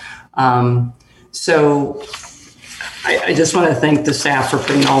us. So I just want to thank the staff for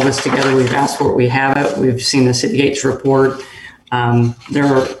putting all this together. We've asked for it, we have it. We've seen the City Gates report. There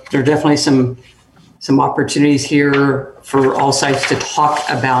are definitely some opportunities here for all sides to talk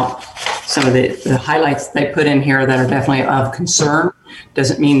about some of the highlights they put in here that are definitely of concern.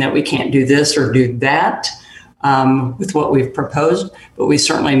 Doesn't mean that we can't do this or do that with what we've proposed, but we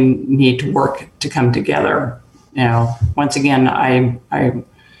certainly need to work to come together. Once again, I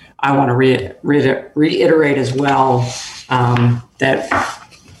want to reiterate as well that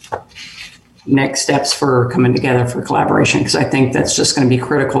next steps for coming together for collaboration, because I think that's just going to be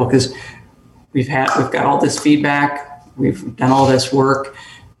critical, because we've got all this feedback, we've done all this work.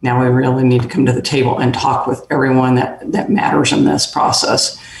 Now we really need to come to the table and talk with everyone that matters in this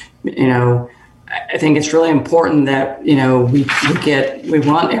process. I think it's really important that, we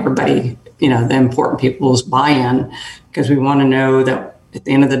want everybody, the important people's buy-in, because we want to know that at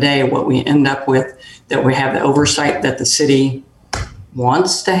the end of the day, what we end up with, that we have the oversight that the city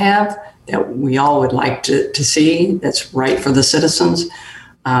wants to have, that we all would like to see, that's right for the citizens.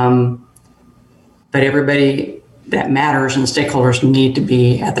 But everybody that matters and stakeholders need to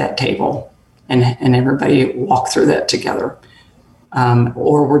be at that table and everybody walk through that together.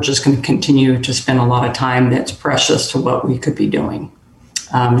 Or we're just going to continue to spend a lot of time that's precious to what we could be doing.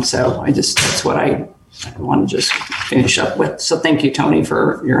 So that's what I want to just finish up with. So thank you, Tony,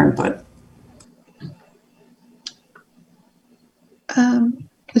 for your input.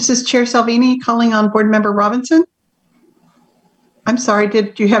 This is Chair Salvini calling on Board Member Robinson. I'm sorry,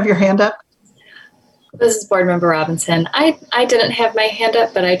 did you have your hand up? This is Board Member Robinson. I didn't have my hand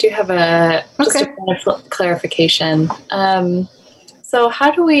up, but I do have a point of clarification. So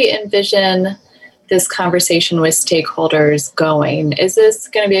how do we envision this conversation with stakeholders going? Is this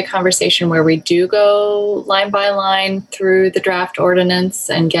going to be a conversation where we do go line by line through the draft ordinance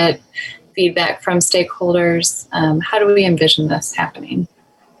and get feedback from stakeholders? How do we envision this happening?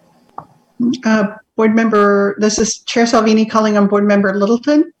 Board Member, this is Chair Salvini calling on Board Member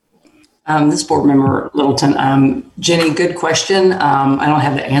Littleton. This Board Member Littleton. Jenny, good question. I don't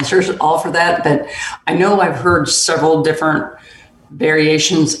have the answers all for that, but I know I've heard several different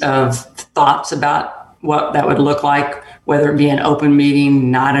variations of thoughts about what that would look like, whether it be an open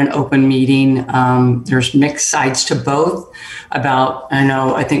meeting, not an open meeting. There's mixed sides to both about,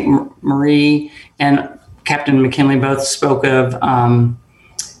 I think Marie and Captain McKinley both spoke of,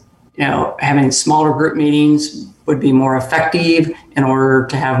 having smaller group meetings would be more effective in order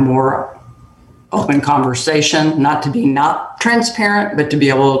to have more open conversation, not to be not transparent, but to be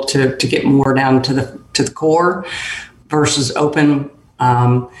able to get more down to the core versus open.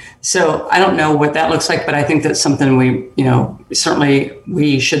 So I don't know what that looks like, but I think that's something certainly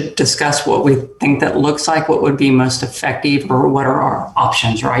we should discuss what we think that looks like, what would be most effective, or what are our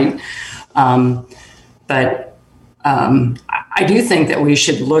options, right? But I do think that we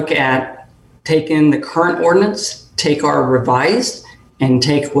should look at taking the current ordinance, take our revised, and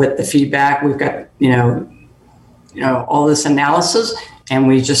take what the feedback we've got, all this analysis, and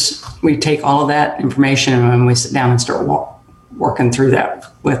we take all of that information and we sit down and start working through that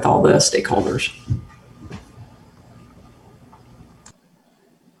with all the stakeholders.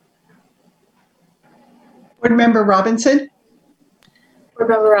 Board Member Robinson. Board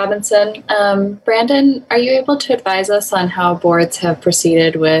Member Robinson. Brandon, are you able to advise us on how boards have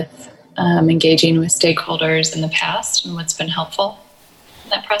proceeded with engaging with stakeholders in the past and what's been helpful in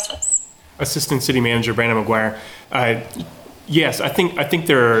that process? Assistant City Manager Brandon McGuire. Yes, I think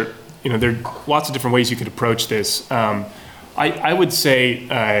there are lots of different ways you could approach this. I would say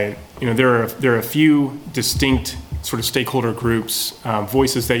there are a few distinct sort of stakeholder groups,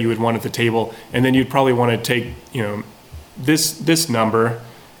 voices that you would want at the table, and then you'd probably want to take this number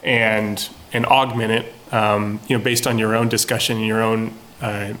and augment it based on your own discussion and your own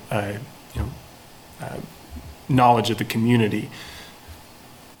knowledge of the community.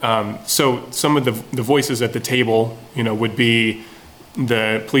 So some of the voices at the table, would be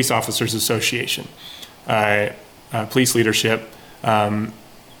the Police Officers Association, police leadership,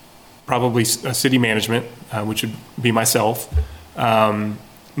 probably city management, which would be myself,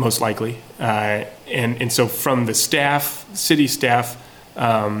 most likely. And so from the staff, city staff,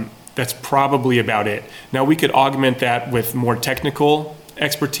 that's probably about it. Now, we could augment that with more technical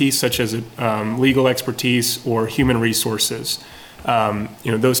expertise, such as legal expertise or human resources.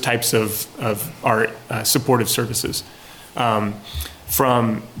 Those types of our supportive services.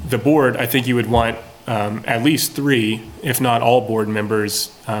 From the board, I think you would want at least 3, if not all board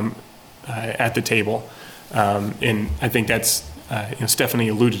members at the table. And I think that's, Stephanie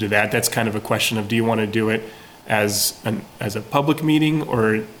alluded to that. That's kind of a question of, do you want to do it as a public meeting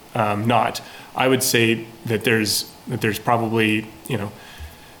or not? I would say that there's probably,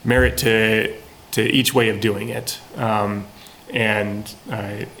 merit to each way of doing it. And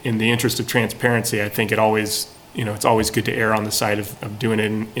in the interest of transparency, I think it's always good to err on the side of doing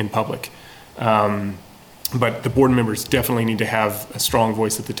it in public. But the board members definitely need to have a strong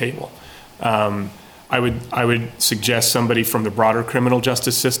voice at the table. I would suggest somebody from the broader criminal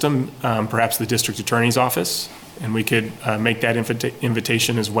justice system, perhaps the district attorney's office, and we could make that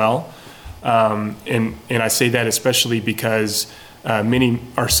invitation as well. And I say that especially because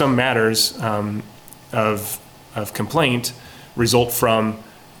some matters of complaint result from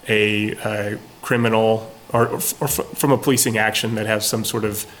a criminal or from a policing action that has some sort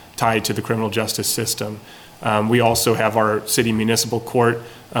of tie to the criminal justice system. We also have our city municipal court,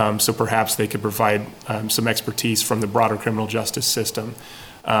 so perhaps they could provide some expertise from the broader criminal justice system.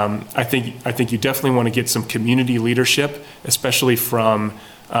 I think you definitely want to get some community leadership, especially from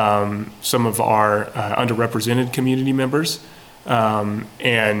some of our underrepresented community members,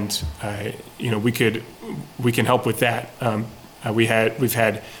 and we can help with that. We've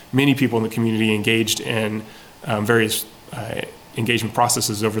had many people in the community engaged in various engagement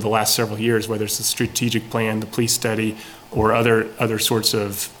processes over the last several years, whether it's the strategic plan, the police study, or other sorts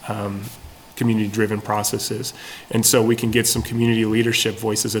of community-driven processes. And so we can get some community leadership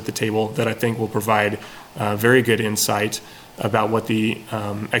voices at the table that I think will provide very good insight about what the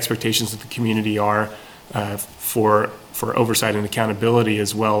expectations of the community are for oversight and accountability,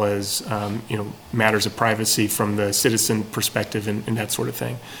 as well as matters of privacy from the citizen perspective and that sort of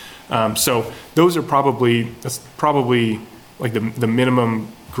thing. So that's probably like the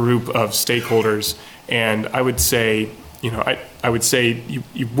minimum group of stakeholders. And I would say, I would say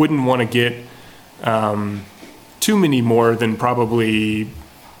you wouldn't want to get too many more than probably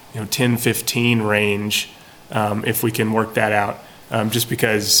 10, 15 range if we can work that out, just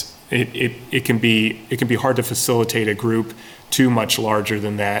because it can be hard to facilitate a group too much larger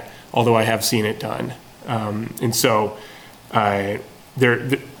than that, although I have seen it done. And so there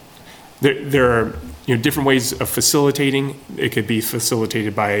are different ways of facilitating. It could be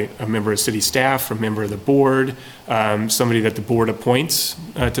facilitated by a member of city staff, a member of the board, somebody that the board appoints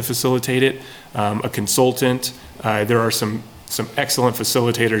to facilitate it, a consultant. There are some excellent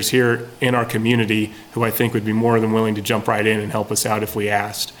facilitators here in our community who I think would be more than willing to jump right in and help us out if we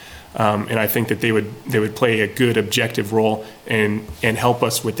asked. And I think that they would play a good objective role and help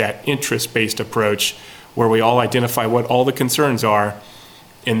us with that interest-based approach where we all identify what all the concerns are,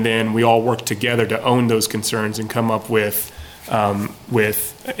 and then we all work together to own those concerns and come up with a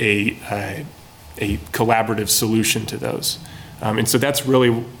collaborative solution to those. And so that's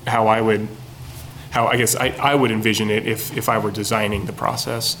really how I guess I would envision it if I were designing the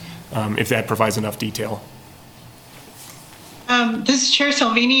process, if that provides enough detail. This is Chair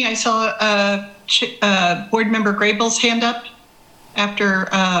Salvini. I saw Board Member Graybill's hand up after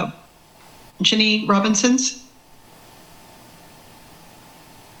Ginny Robinson's.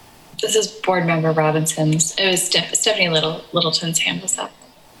 This is Board Member Robinson's. It was Stephanie Littleton's hand was up.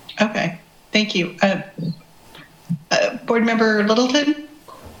 Okay, thank you. Board Member Littleton?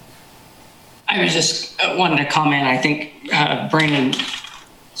 I was just wanting to comment. I think Brandon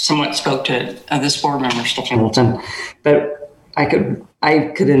somewhat spoke to this board member, Stephanie Littleton, but I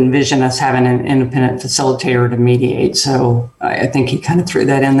could envision us having an independent facilitator to mediate. So I think he kind of threw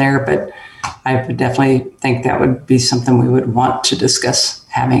that in there, but I would definitely think that would be something we would want to discuss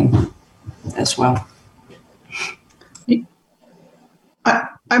having as well.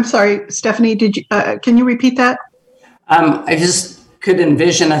 I'm sorry, Stephanie, can you repeat that? I just could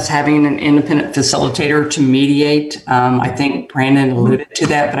envision us having an independent facilitator to mediate. I think Brandon alluded to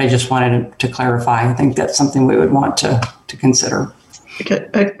that, but I just wanted to clarify. I think that's something we would want to consider.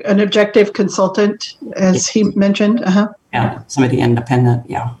 An objective consultant, as he mentioned. Uh-huh. Yeah, somebody independent,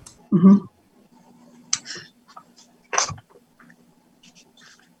 yeah. Mm-hmm.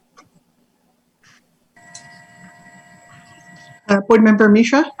 Board Member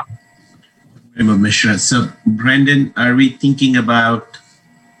Mishra? Member Mishra. So, Brandon, are we thinking about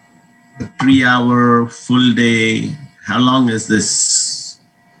a 3-hour full day? How long is this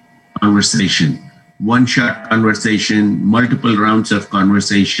conversation? One-shot conversation, multiple rounds of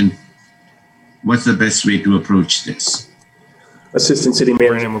conversation? What's the best way to approach this? Assistant City Manager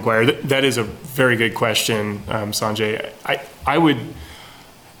Brandon McGuire. That is a very good question, Sanjay. I would,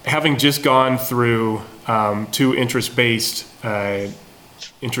 having just gone through 2 interest-based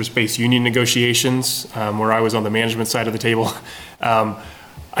union negotiations, where I was on the management side of the table,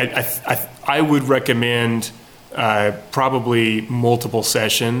 I would recommend probably multiple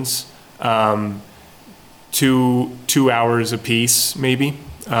sessions, 2 hours apiece, maybe.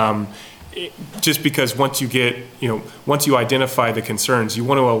 Just because once you identify the concerns, you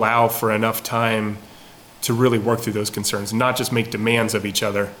want to allow for enough time to really work through those concerns, not just make demands of each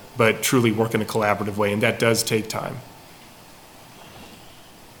other, but truly work in a collaborative way, and that does take time.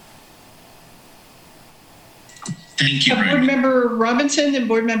 Thank you, Board Member Robinson and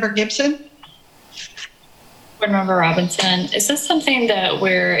Board Member Gibson. Board Member Robinson, is this something that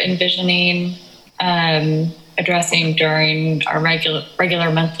we're envisioning addressing during our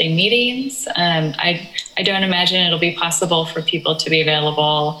regular monthly meetings? I don't imagine it'll be possible for people to be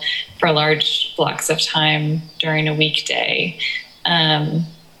available for large blocks of time during a weekday.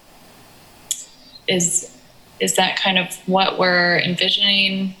 Is that kind of what we're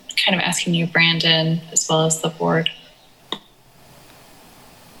envisioning? Kind of asking you, Brandon, as well as the board.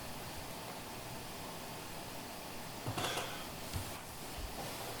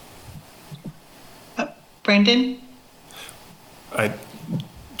 Brandon?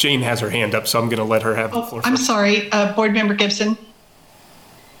 Jane has her hand up, so I'm going to let her have the floor. I'm sorry, Board Member Gibson.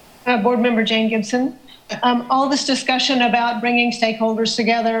 Board Member Jane Gibson. All this discussion about bringing stakeholders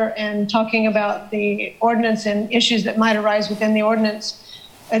together and talking about the ordinance and issues that might arise within the ordinance,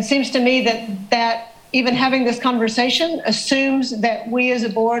 it seems to me that even having this conversation assumes that we as a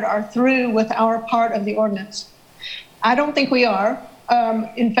board are through with our part of the ordinance. I don't think we are.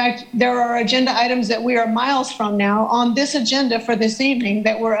 In fact, there are agenda items that we are miles from now on this agenda for this evening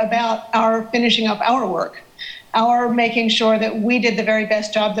that were about our finishing up our work, our making sure that we did the very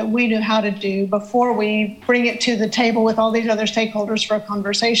best job that we knew how to do before we bring it to the table with all these other stakeholders for a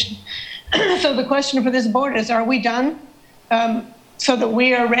conversation. So the question for this board is, are we done so that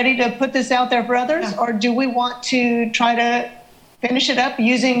we are ready to put this out there for others? Or do we want to try to finish it up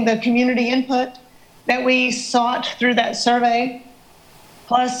using the community input that we sought through that survey,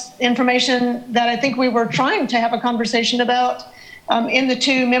 plus information that I think we were trying to have a conversation about in the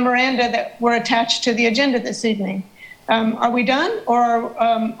 2 memoranda that were attached to the agenda this evening? Are we done,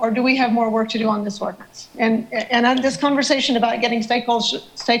 or do we have more work to do on this ordinance? And on this conversation about getting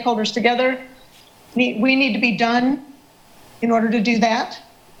stakeholders together, we need to be done in order to do that.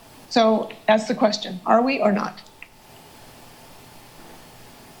 So that's the question. Are we or not?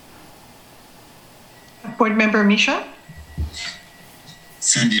 Board Member Mishra?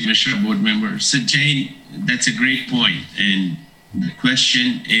 Sanjay Mishra, board member. So Jane, that's a great point. And the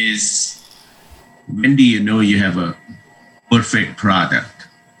question is, when do you know you have a perfect product,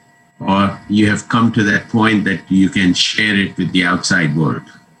 or you have come to that point that you can share it with the outside world?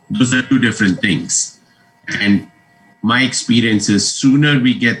 Those are 2 different things. And my experience is, sooner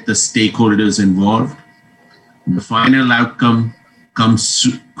we get the stakeholders involved, the final outcome comes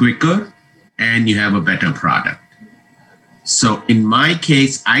quicker and you have a better product. So in my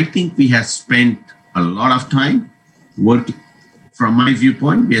case, I think we have spent a lot of time working. From my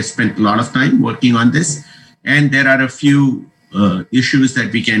viewpoint, we have spent a lot of time working on this, and there are a few issues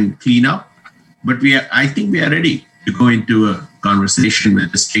that we can clean up. But I think we are ready to go into a conversation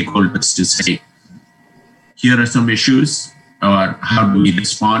with the stakeholders to say, here are some issues, or how do we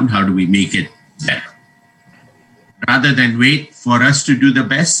respond? How do we make it better? Rather than wait for us to do the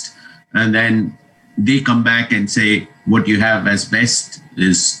best, and then they come back and say, what you have as best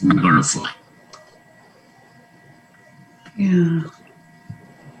is not going to fly. Yeah.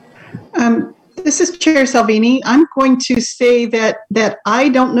 This is Chair Salvini. I'm going to say that I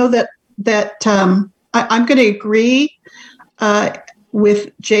don't know that I'm going to agree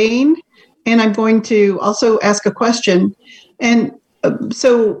with Jane, and I'm going to also ask a question. And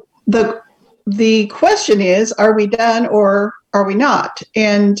so the question is, are we done or are we not?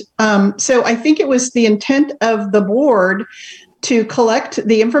 And so I think it was the intent of the board to collect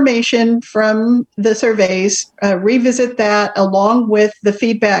the information from the surveys, revisit that along with the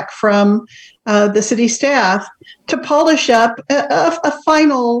feedback from the city staff to polish up a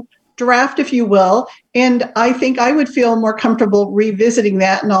final draft, if you will. And I think I would feel more comfortable revisiting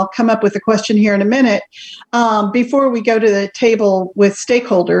that. And I'll come up with a question here in a minute. Before we go to the table with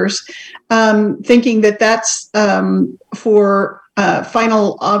stakeholders, thinking that that's for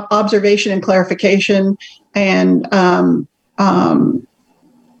final observation and clarification. And,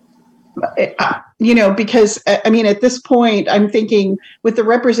 because I mean, at this point, I'm thinking with the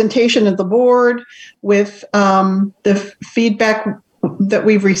representation of the board, with the feedback that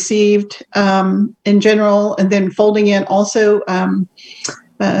we've received in general, and then folding in also some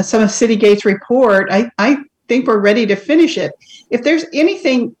of Citygate's report, I think we're ready to finish it. If there's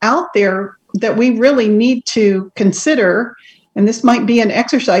anything out there that we really need to consider, and this might be an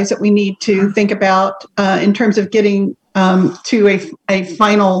exercise that we need to think about in terms of getting to a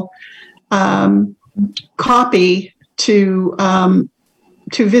final copy to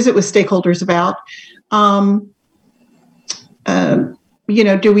visit with stakeholders about.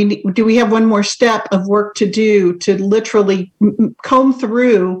 Do we have one more step of work to do to literally comb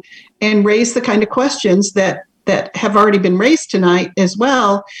through and raise the kind of questions that have already been raised tonight as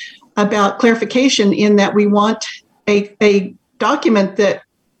well about clarification, in that we want a document that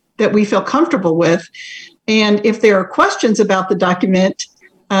we feel comfortable with. And if there are questions about the document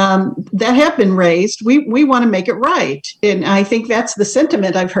that have been raised, we want to make it right. And I think that's the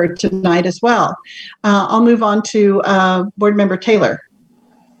sentiment I've heard tonight as well. I'll move on to Board Member Taylor.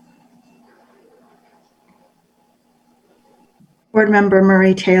 Board Member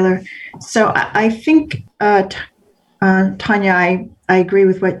Marie Taylor. So I think, Tanya, I agree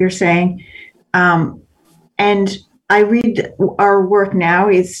with what you're saying. And I read our work now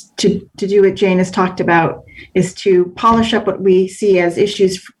is to do what Jane has talked about, is to polish up what we see as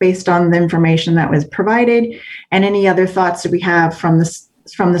issues based on the information that was provided and any other thoughts that we have from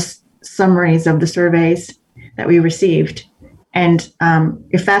the summaries of the surveys that we received. And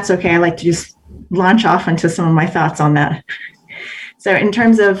if that's okay, I'd like to just launch off into some of my thoughts on that. So in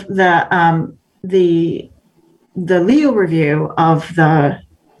terms of the legal review of the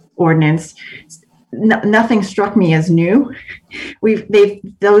ordinance, nothing struck me as new.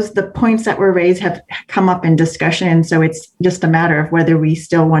 The points that were raised have come up in discussion, and so it's just a matter of whether we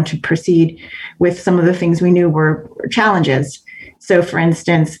still want to proceed with some of the things we knew were challenges. So, for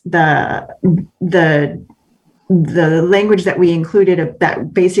instance, the language that we included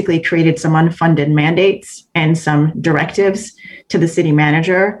that basically created some unfunded mandates and some directives to the city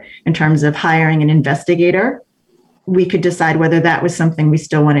manager in terms of hiring an investigator. We could decide whether that was something we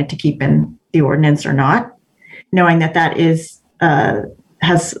still wanted to keep in the ordinance or not, knowing that is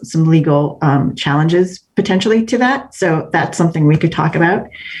has some legal challenges potentially to that. So that's something we could talk about.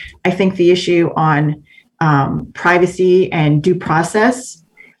 I think the issue on privacy and due process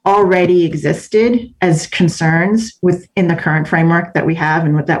already existed as concerns within the current framework that we have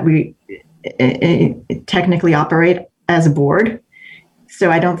and that we technically operate as a board. So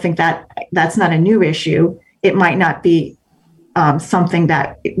I don't think that's not a new issue. It might not be something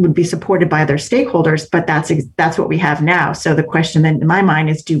that would be supported by other stakeholders, but that's what we have now. So the question then in my mind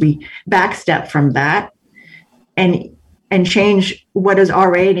is, do we backstep from that and change what is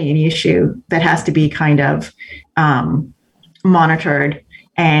already an issue that has to be kind of monitored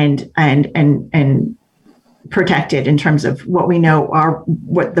and protected in terms of what we know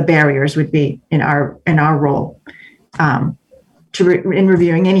what the barriers would be in our role in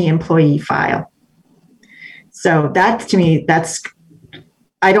reviewing any employee file. So that, to me,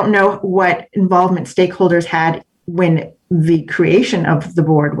 I don't know what involvement stakeholders had when the creation of the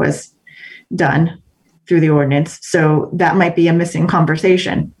board was done through the ordinance. So that might be a missing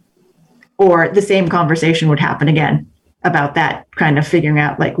conversation, or the same conversation would happen again about that, kind of figuring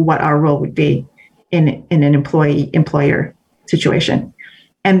out like what our role would be in an employer situation.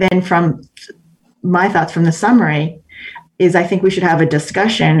 And then from my thoughts from the summary is I think we should have a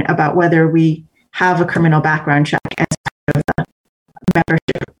discussion about whether we have a criminal background check as part of the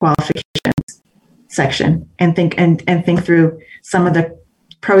membership qualifications section, and think through some of the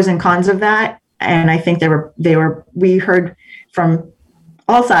pros and cons of that. And I think we heard from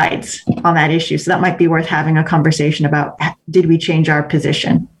all sides on that issue. So that might be worth having a conversation about, did we change our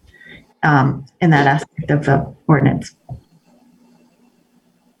position in that aspect of the ordinance?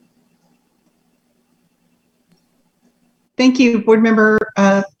 Thank you, Board Member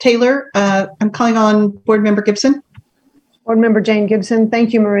Taylor. I'm calling on Board Member Gibson. Board Member Jane Gibson.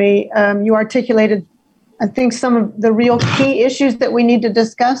 Thank you, Marie. You articulated, I think, some of the real key issues that we need to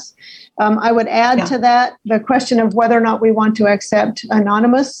discuss. I would add to that the question of whether or not we want to accept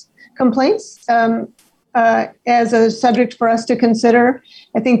anonymous complaints as a subject for us to consider.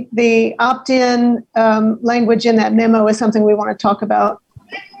 I think the opt-in language in that memo is something we want to talk about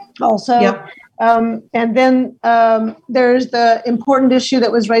also. Yep. And then there's the important issue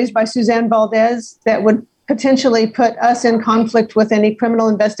that was raised by Suzanne Valdez that would potentially put us in conflict with any criminal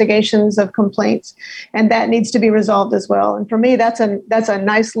investigations of complaints. And that needs to be resolved as well. And for me, that's a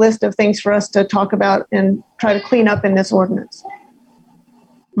nice list of things for us to talk about and try to clean up in this ordinance.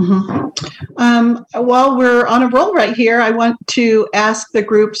 While we're on a roll right here, I want to ask the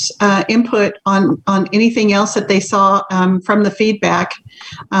group's input on anything else that they saw from the feedback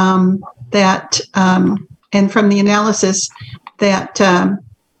that and from the analysis that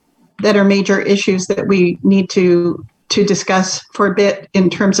are major issues that we need to discuss for a bit in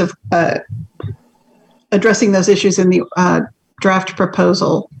terms of addressing those issues in the draft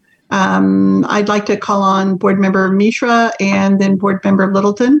proposal. I'd like to call on Board Member Mishra and then Board Member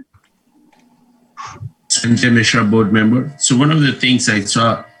Littleton. Sanjay Mishra, Board Member. So one of the things I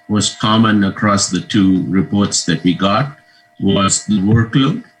saw was common across the two reports that we got was the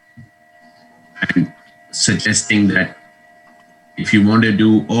workload, and suggesting that if you want to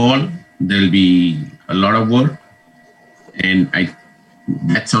do all, there'll be a lot of work. And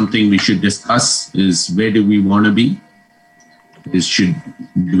that's something we should discuss is where do we want to be?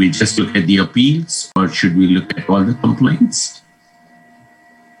 Do we just look at the appeals or should we look at all the complaints?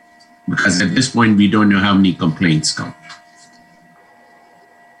 Because at this point, we don't know how many complaints come.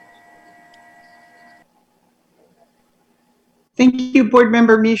 Thank you, Board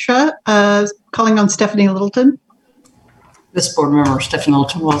Member Mishra. Calling on Stephanie Littleton. This Board Member, Stephanie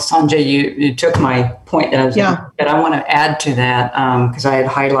Littleton. Well, Sanjay, you took my point that I was but I want to add to that because I had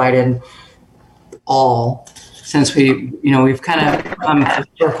highlighted all, since we've kind of come full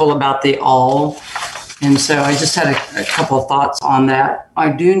circle about the all. And so I just had a couple of thoughts on that.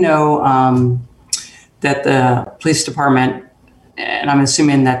 I do know that the police department, and I'm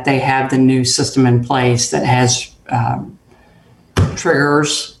assuming that they have the new system in place that has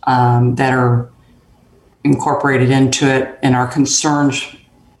triggers that are incorporated into it. And our concerns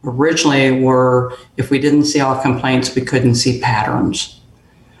originally were if we didn't see all complaints, we couldn't see patterns.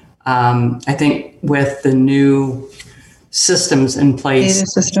 I think with the new systems in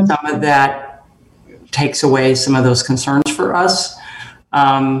place, some of that takes away some of those concerns for us.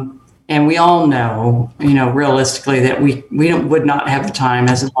 And we all know, realistically that we would not have the time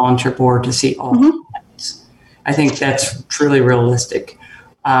as a volunteer board to see all complaints. I think that's truly realistic.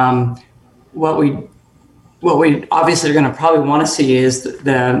 What we obviously are going to probably want to see is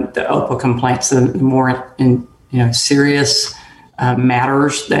the OPA complaints, the more serious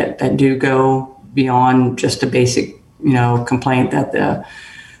matters that do go beyond just a basic complaint that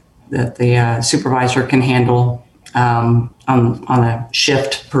the supervisor can handle on a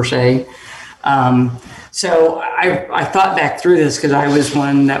shift per se. So I thought back through this because I was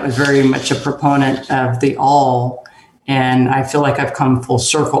one that was very much a proponent of the all, and I feel like I've come full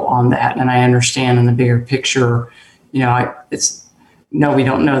circle on that. And I understand in the bigger picture, we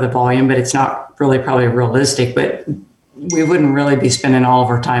don't know the volume, but it's not really probably realistic, but we wouldn't really be spending all of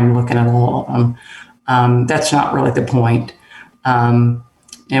our time looking at all of them. That's not really the point. And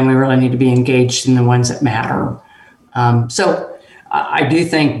we really need to be engaged in the ones that matter. So I do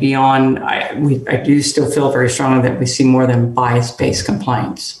think beyond, I do still feel very strongly that we see more than bias-based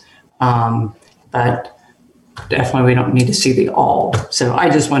complaints. But definitely we don't need to see the all. So I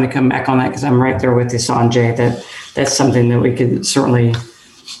just want to come back on that because I'm right there with you, Sanjay, that's something that we could certainly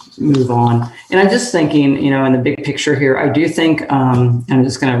move on. And I'm just thinking, in the big picture here, I do think, I'm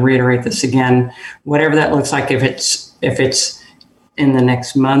just going to reiterate this again, whatever that looks like, if it's in the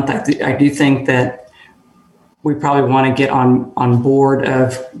next month, I do think that we probably want to get on board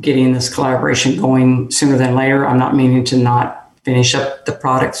of getting this collaboration going sooner than later. I'm not meaning to not finish up the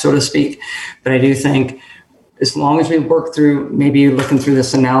product, so to speak, but I do think as long as we work through, maybe looking through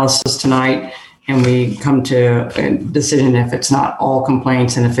this analysis tonight, and we come to a decision if it's not all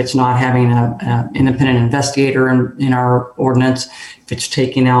complaints and if it's not having an independent investigator in our ordinance, if it's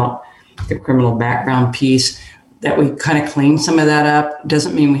taking out the criminal background piece, that we kind of clean some of that up.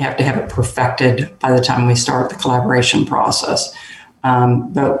 Doesn't mean we have to have it perfected by the time we start the collaboration process.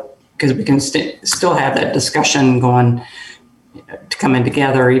 But because we can still have that discussion going, coming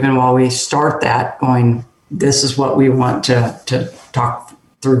together, even while we start that going, this is what we want to talk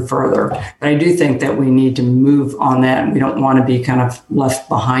through further. But I do think that we need to move on that. We don't want to be kind of left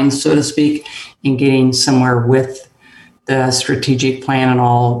behind, so to speak, in getting somewhere with the strategic plan and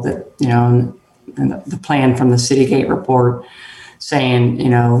all that, and the plan from the Citygate report saying,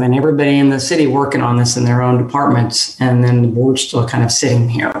 and everybody in the city working on this in their own departments, and then the board's still kind of sitting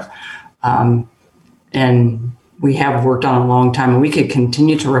here. And we have worked on it a long time, and we could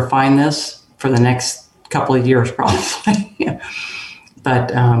continue to refine this for the next couple of years, probably.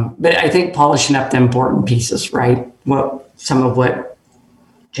 But I think polishing up the important pieces, right? Some of what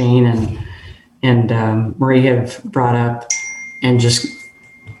Jane and Marie have brought up, and just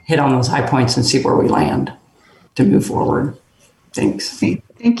hit on those high points and see where we land to move forward. Thanks. Okay.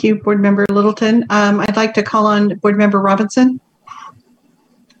 Thank you, Board Member Littleton. I'd like to call on Board Member Robinson.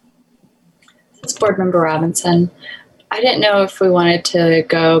 It's Board Member Robinson. I didn't know if we wanted to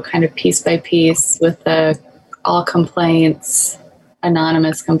go kind of piece by piece with the all complaints,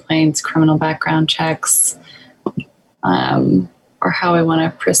 anonymous complaints, criminal background checks, or how we want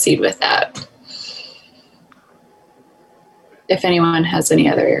to proceed with that. If anyone has any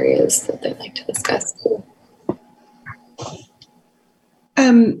other areas that they'd like to discuss.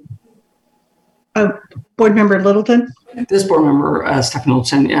 Board Member Littleton. This Board Member, Stephanie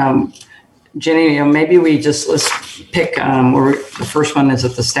Littleton. Jenny, maybe let's pick where the first one is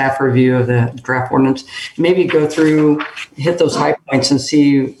at the staff review of the draft ordinance. Maybe go through, hit those high points and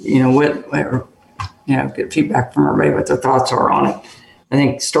see, get feedback from everybody what their thoughts are on it. I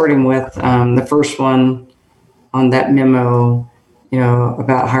think starting with the first one on that memo,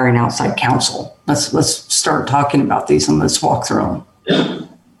 about hiring outside counsel. Let's start talking about these and let's walk through them.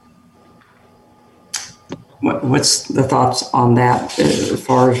 What's the thoughts on that as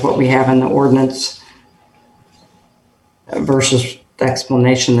far as what we have in the ordinance versus the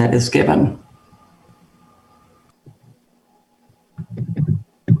explanation that is given?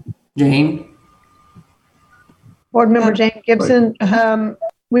 Jane? Board Member Jane Gibson,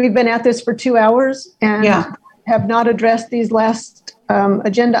 we've been at this for 2 hours and have not addressed these last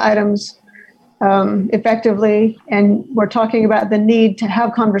agenda items effectively. And we're talking about the need to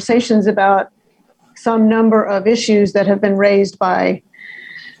have conversations about some number of issues that have been raised by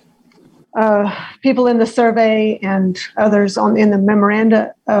people in the survey and others in the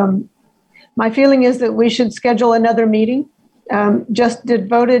memoranda. My feeling is that we should schedule another meeting, just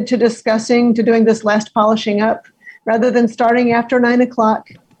devoted to doing this last polishing up, rather than starting after 9 o'clock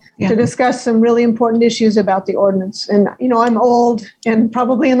to discuss some really important issues about the ordinance. And, I'm old and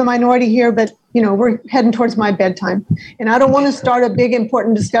probably in the minority here, but we're heading towards my bedtime. And I don't want to start a big,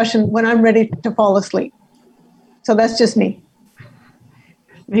 important discussion when I'm ready to fall asleep. So that's just me.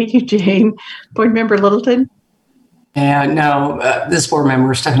 Thank you, Jane. Board Member Littleton? Yeah, no, this Board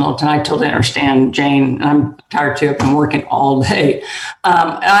Member, Stephanie Littleton, I totally understand, Jane. I'm tired too. I've been working all day.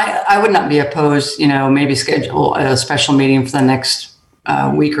 I would not be opposed, maybe schedule a special meeting for the next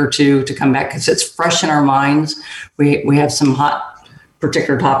week or two to come back because it's fresh in our minds. We have some hot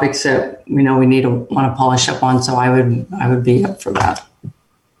particular topics that we know we want to polish up on, so I would be up for that.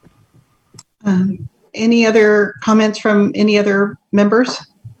 Any other comments from any other members?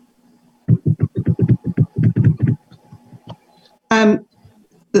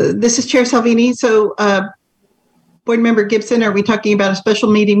 This is Chair Salvini. So, Board Member Gibson, are we talking about a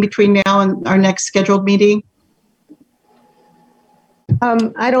special meeting between now and our next scheduled meeting?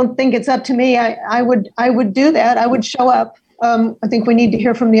 I don't think it's up to me. I would do that. I would show up. I think we need to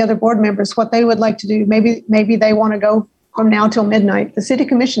hear from the other board members what they would like to do. Maybe they want to go from now till midnight. The City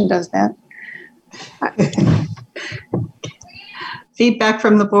Commission does that. Feedback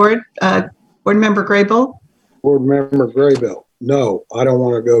from the board. Board Member Graybill. Board Member Graybill. No, I don't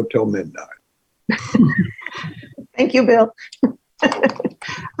want to go till midnight. Thank you, Bill.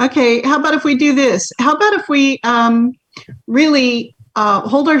 Okay, how about if we do this? How about if we really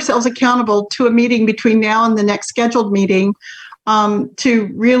hold ourselves accountable to a meeting between now and the next scheduled meeting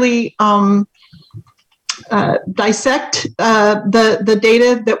to really dissect the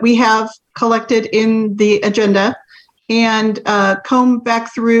data that we have collected in the agenda and comb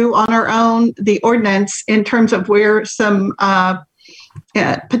back through on our own the ordinance in terms of where some,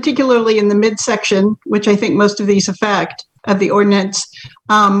 particularly in the midsection, which I think most of these affect, of the ordinance,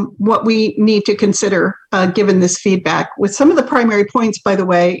 what we need to consider given this feedback, with some of the primary points, by the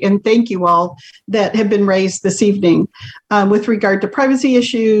way, and thank you all, that have been raised this evening with regard to privacy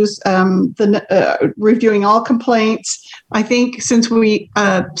issues, reviewing all complaints. I think since we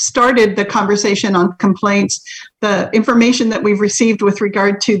started the conversation on complaints, the information that we've received with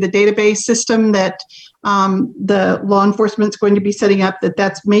regard to the database system that the law enforcement is going to be setting up,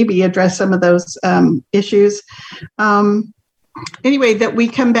 that's maybe address some of those issues. Anyway, that we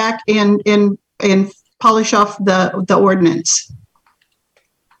come back and polish off the ordinance.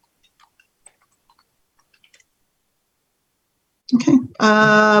 Okay.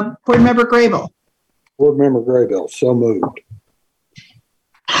 Board Member Graybill. Board Member Graybill, so moved.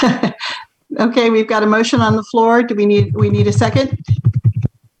 Okay, we've got a motion on the floor. Do we need a second?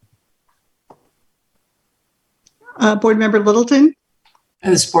 Board Member Littleton.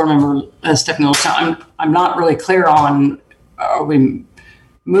 This Board Member Stephanie Littleton, I'm not really clear on, are we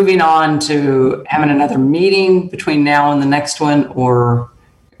moving on to having another meeting between now and the next one, or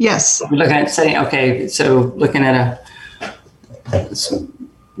Yes. we're looking at setting, okay, so looking at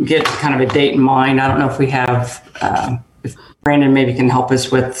get kind of a date in mind. I don't know if we have, if Brandon maybe can help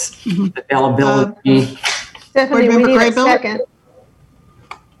us with availability. Stephanie, we need a second.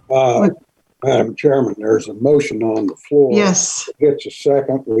 Madam Chairman, there's a motion on the floor. Yes. If it gets a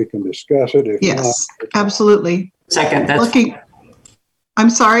second, we can discuss it. If Yes, not, absolutely. Second, that's I'm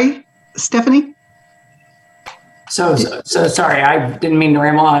sorry, Stephanie? so sorry, I didn't mean to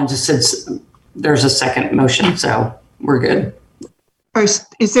ramble on. I just said there's a second motion, so we're good.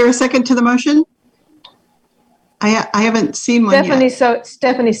 Is there a second to the motion? I haven't seen one yet.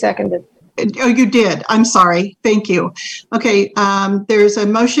 Stephanie seconded. Oh, you did. I'm sorry. Thank you. Okay, there's a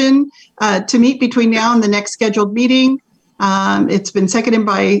motion to meet between now and the next scheduled meeting. It's been seconded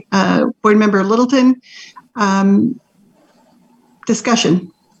by Board Member Littleton.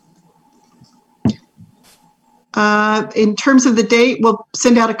 Discussion. In terms of the date, we'll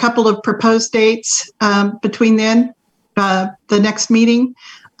send out a couple of proposed dates between then, the next meeting,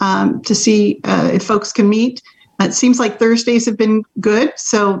 to see if folks can meet. It seems like Thursdays have been good,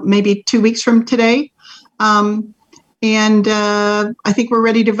 so maybe 2 weeks from today. And I think we're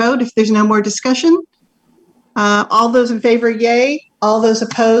ready to vote if there's no more discussion. All those in favor, yay. All those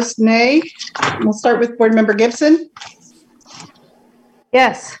opposed, nay. We'll start with Board Member Gibson.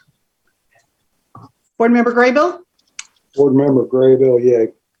 Yes. Board Member Graybill? Board Member Graybill, yay.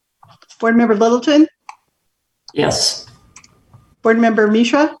 Board Member Littleton? Yes. Board Member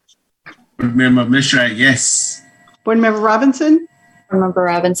Mishra? Board Member Mishra, yes. Board Member Robinson? Board Member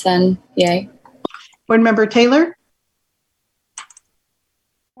Robinson, yay. Board Member Taylor?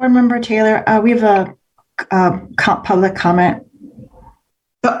 Board Member Taylor, we have a public comment.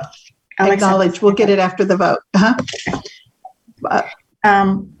 Acknowledge. We'll get it after the vote.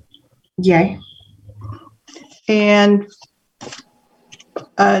 Yay. And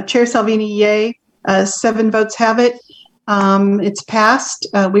Chair Salvini, yay. 7 votes have it. It's passed.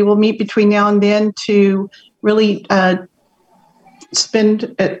 We will meet between now and then to really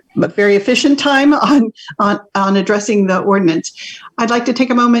spend a very efficient time on addressing the ordinance. I'd like to take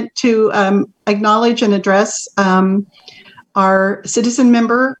a moment to acknowledge and address our citizen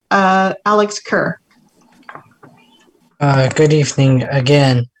member, Alex Kerr. Good evening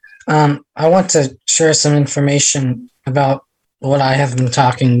again. I want to share some information about what I have been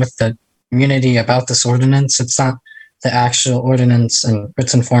talking with the community about this ordinance. It's not the actual ordinance in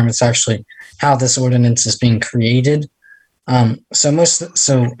written form, it's actually how this ordinance is being created. So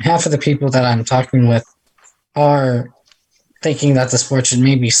half of the people that I'm talking with are thinking that this board should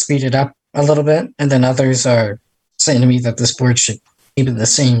maybe speed it up a little bit, and then others are saying to me that this board should keep it the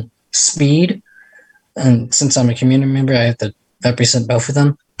same speed. And since I'm a community member, I have to represent both of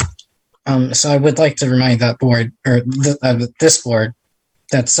them. So I would like to remind that board, or this board,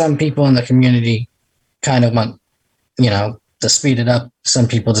 that some people in the community kind of want, to speed it up. Some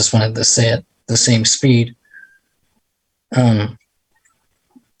people just wanted to say it the same speed.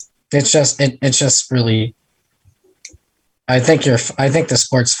 It's just really, I think the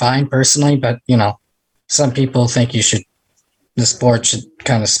sport's fine personally, but some people think this board should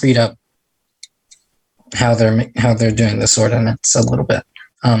kind of speed up how they're doing this ordinance a little bit.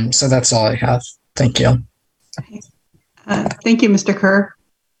 So that's all I have. Thank you. Thank you, Mr. Kerr.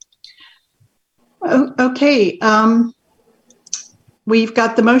 Okay. We've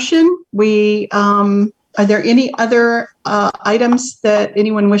got the motion. Are there any other items that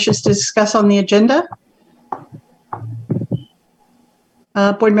anyone wishes to discuss on the agenda?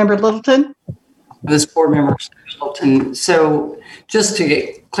 Board Member Littleton? This board member, Littleton. So just to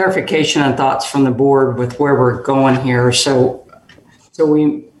get clarification and thoughts from the board with where we're going here. So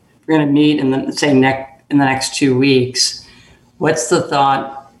we're going to meet in the next 2 weeks. What's the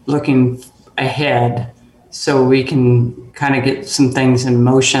thought looking ahead so we can kind of get some things in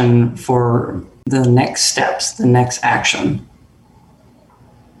motion for the next steps, the next action,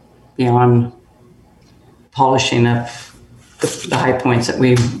 beyond polishing up the high points that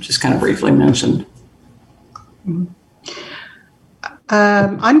we just kind of briefly mentioned?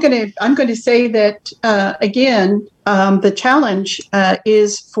 I'm going to say that again, the challenge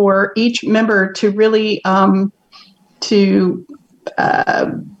is for each member to really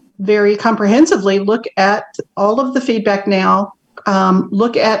very comprehensively look at all of the feedback now,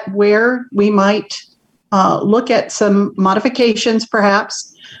 look at where we might look at some modifications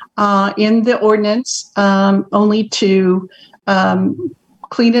perhaps in the ordinance, only to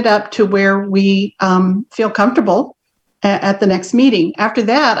clean it up to where we feel comfortable at the next meeting. After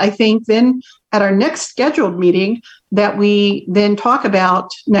that, I think then at our next scheduled meeting, that we then talk about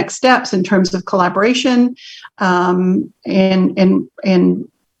next steps in terms of collaboration, and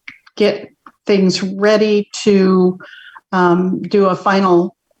get things ready to do a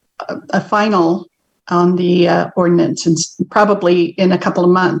final on the ordinance, and probably in a couple of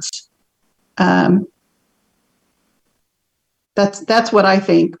months. That's what I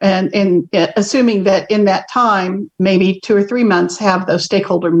think, and assuming that in that time, maybe 2 or 3 months, have those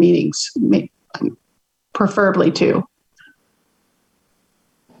stakeholder meetings, preferably 2.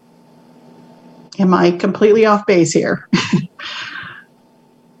 Am I completely off base here?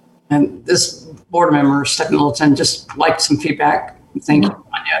 And this board member, Stephanie Littleton, just liked some feedback. Thank you,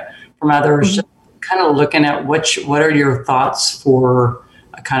 Anya, from others. Just kind of looking at what are your thoughts for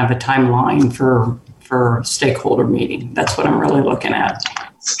a kind of a timeline for stakeholder meeting. That's what I'm really looking at.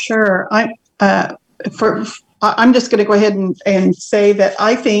 Sure. I'm just going to go ahead and say that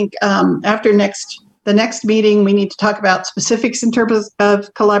I think after the next meeting, we need to talk about specifics in terms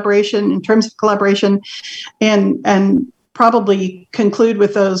of collaboration, and probably conclude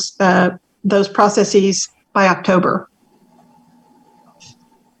with those processes by October,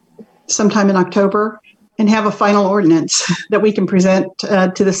 sometime in October, and have a final ordinance that we can present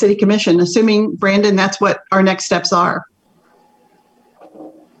to the City Commission, assuming, Brandon, that's what our next steps are.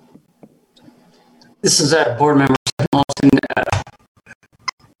 This is a board member.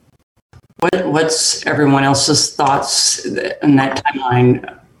 What's everyone else's thoughts in that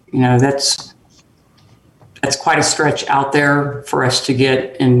timeline? That's quite a stretch out there for us to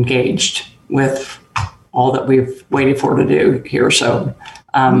get engaged with all that we've waited for to do here. So,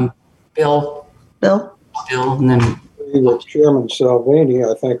 Bill, and then with Chairman Salvini,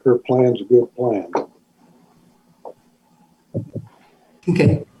 I think her plan's a good plan.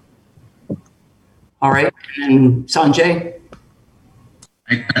 Okay. All right. And Sanjay?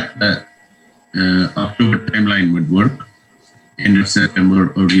 I thought the October timeline would work, end of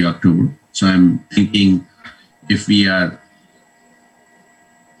September, early October. So I'm thinking if we are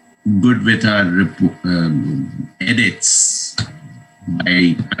good with our edits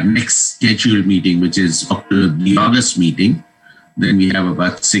by our next scheduled meeting, which is the August meeting, then we have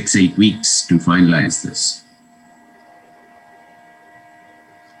about 6-8 weeks to finalize this.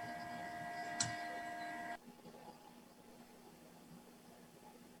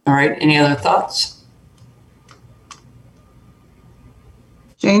 All right. Any other thoughts?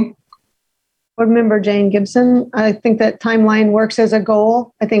 Jane? Board Member Jane Gibson. I think that timeline works as a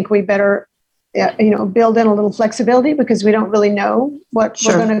goal. I think we better, build in a little flexibility, because we don't really know what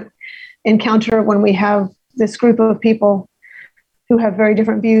we're going to encounter when we have this group of people who have very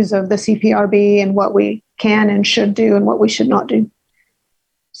different views of the CPRB and what we can and should do and what we should not do.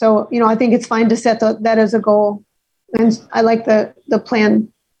 So, I think it's fine to set that as a goal. And I like the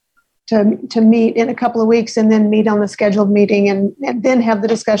plan to meet in a couple of weeks and then meet on the scheduled meeting and then have the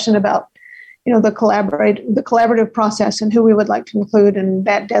discussion about, the collaborative process and who we would like to include and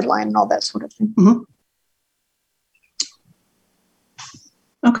that deadline and all that sort of thing. Mm-hmm.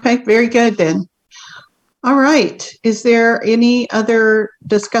 Okay, very good then. All right. Is there any other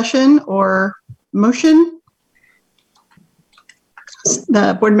discussion or motion?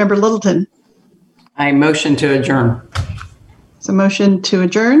 Board Member Littleton. I motion to adjourn. It's a motion to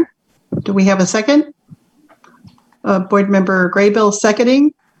adjourn. Do we have a second? Board Member Graybill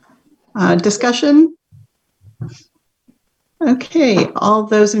seconding. Discussion? Okay. All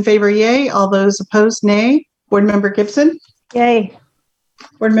those in favor, yay. All those opposed, nay. Board Member Gibson? Yay.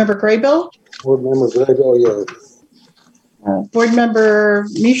 Board Member Graybill? Board Member Graybill, yay. Board Member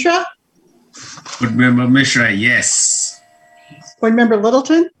Mishra? Board Member Mishra, yes. Board Member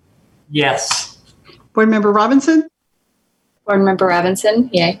Littleton? Yes. Board Member Robinson? Board Member Robinson,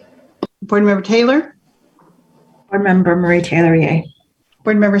 yay. Board Member Taylor? Board Member Marie Taylor, yay.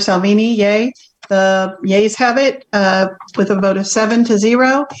 Board Member Salvini, yay. The yays have it with a vote of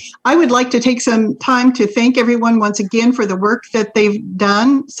 7-0. I would like to take some time to thank everyone once again for the work that they've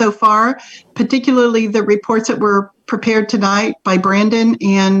done so far, particularly the reports that were prepared tonight by Brandon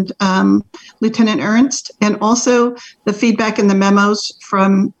and Lieutenant Ernst, and also the feedback and the memos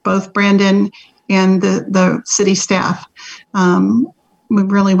from both Brandon and the city staff. We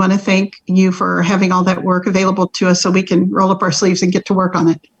really want to thank you for having all that work available to us so we can roll up our sleeves and get to work on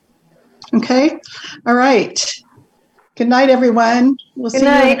it. Okay. All right. Good night, everyone. We'll see you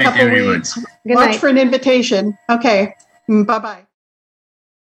in a couple of weeks. Good Watch night. for an invitation. Okay. Bye-bye.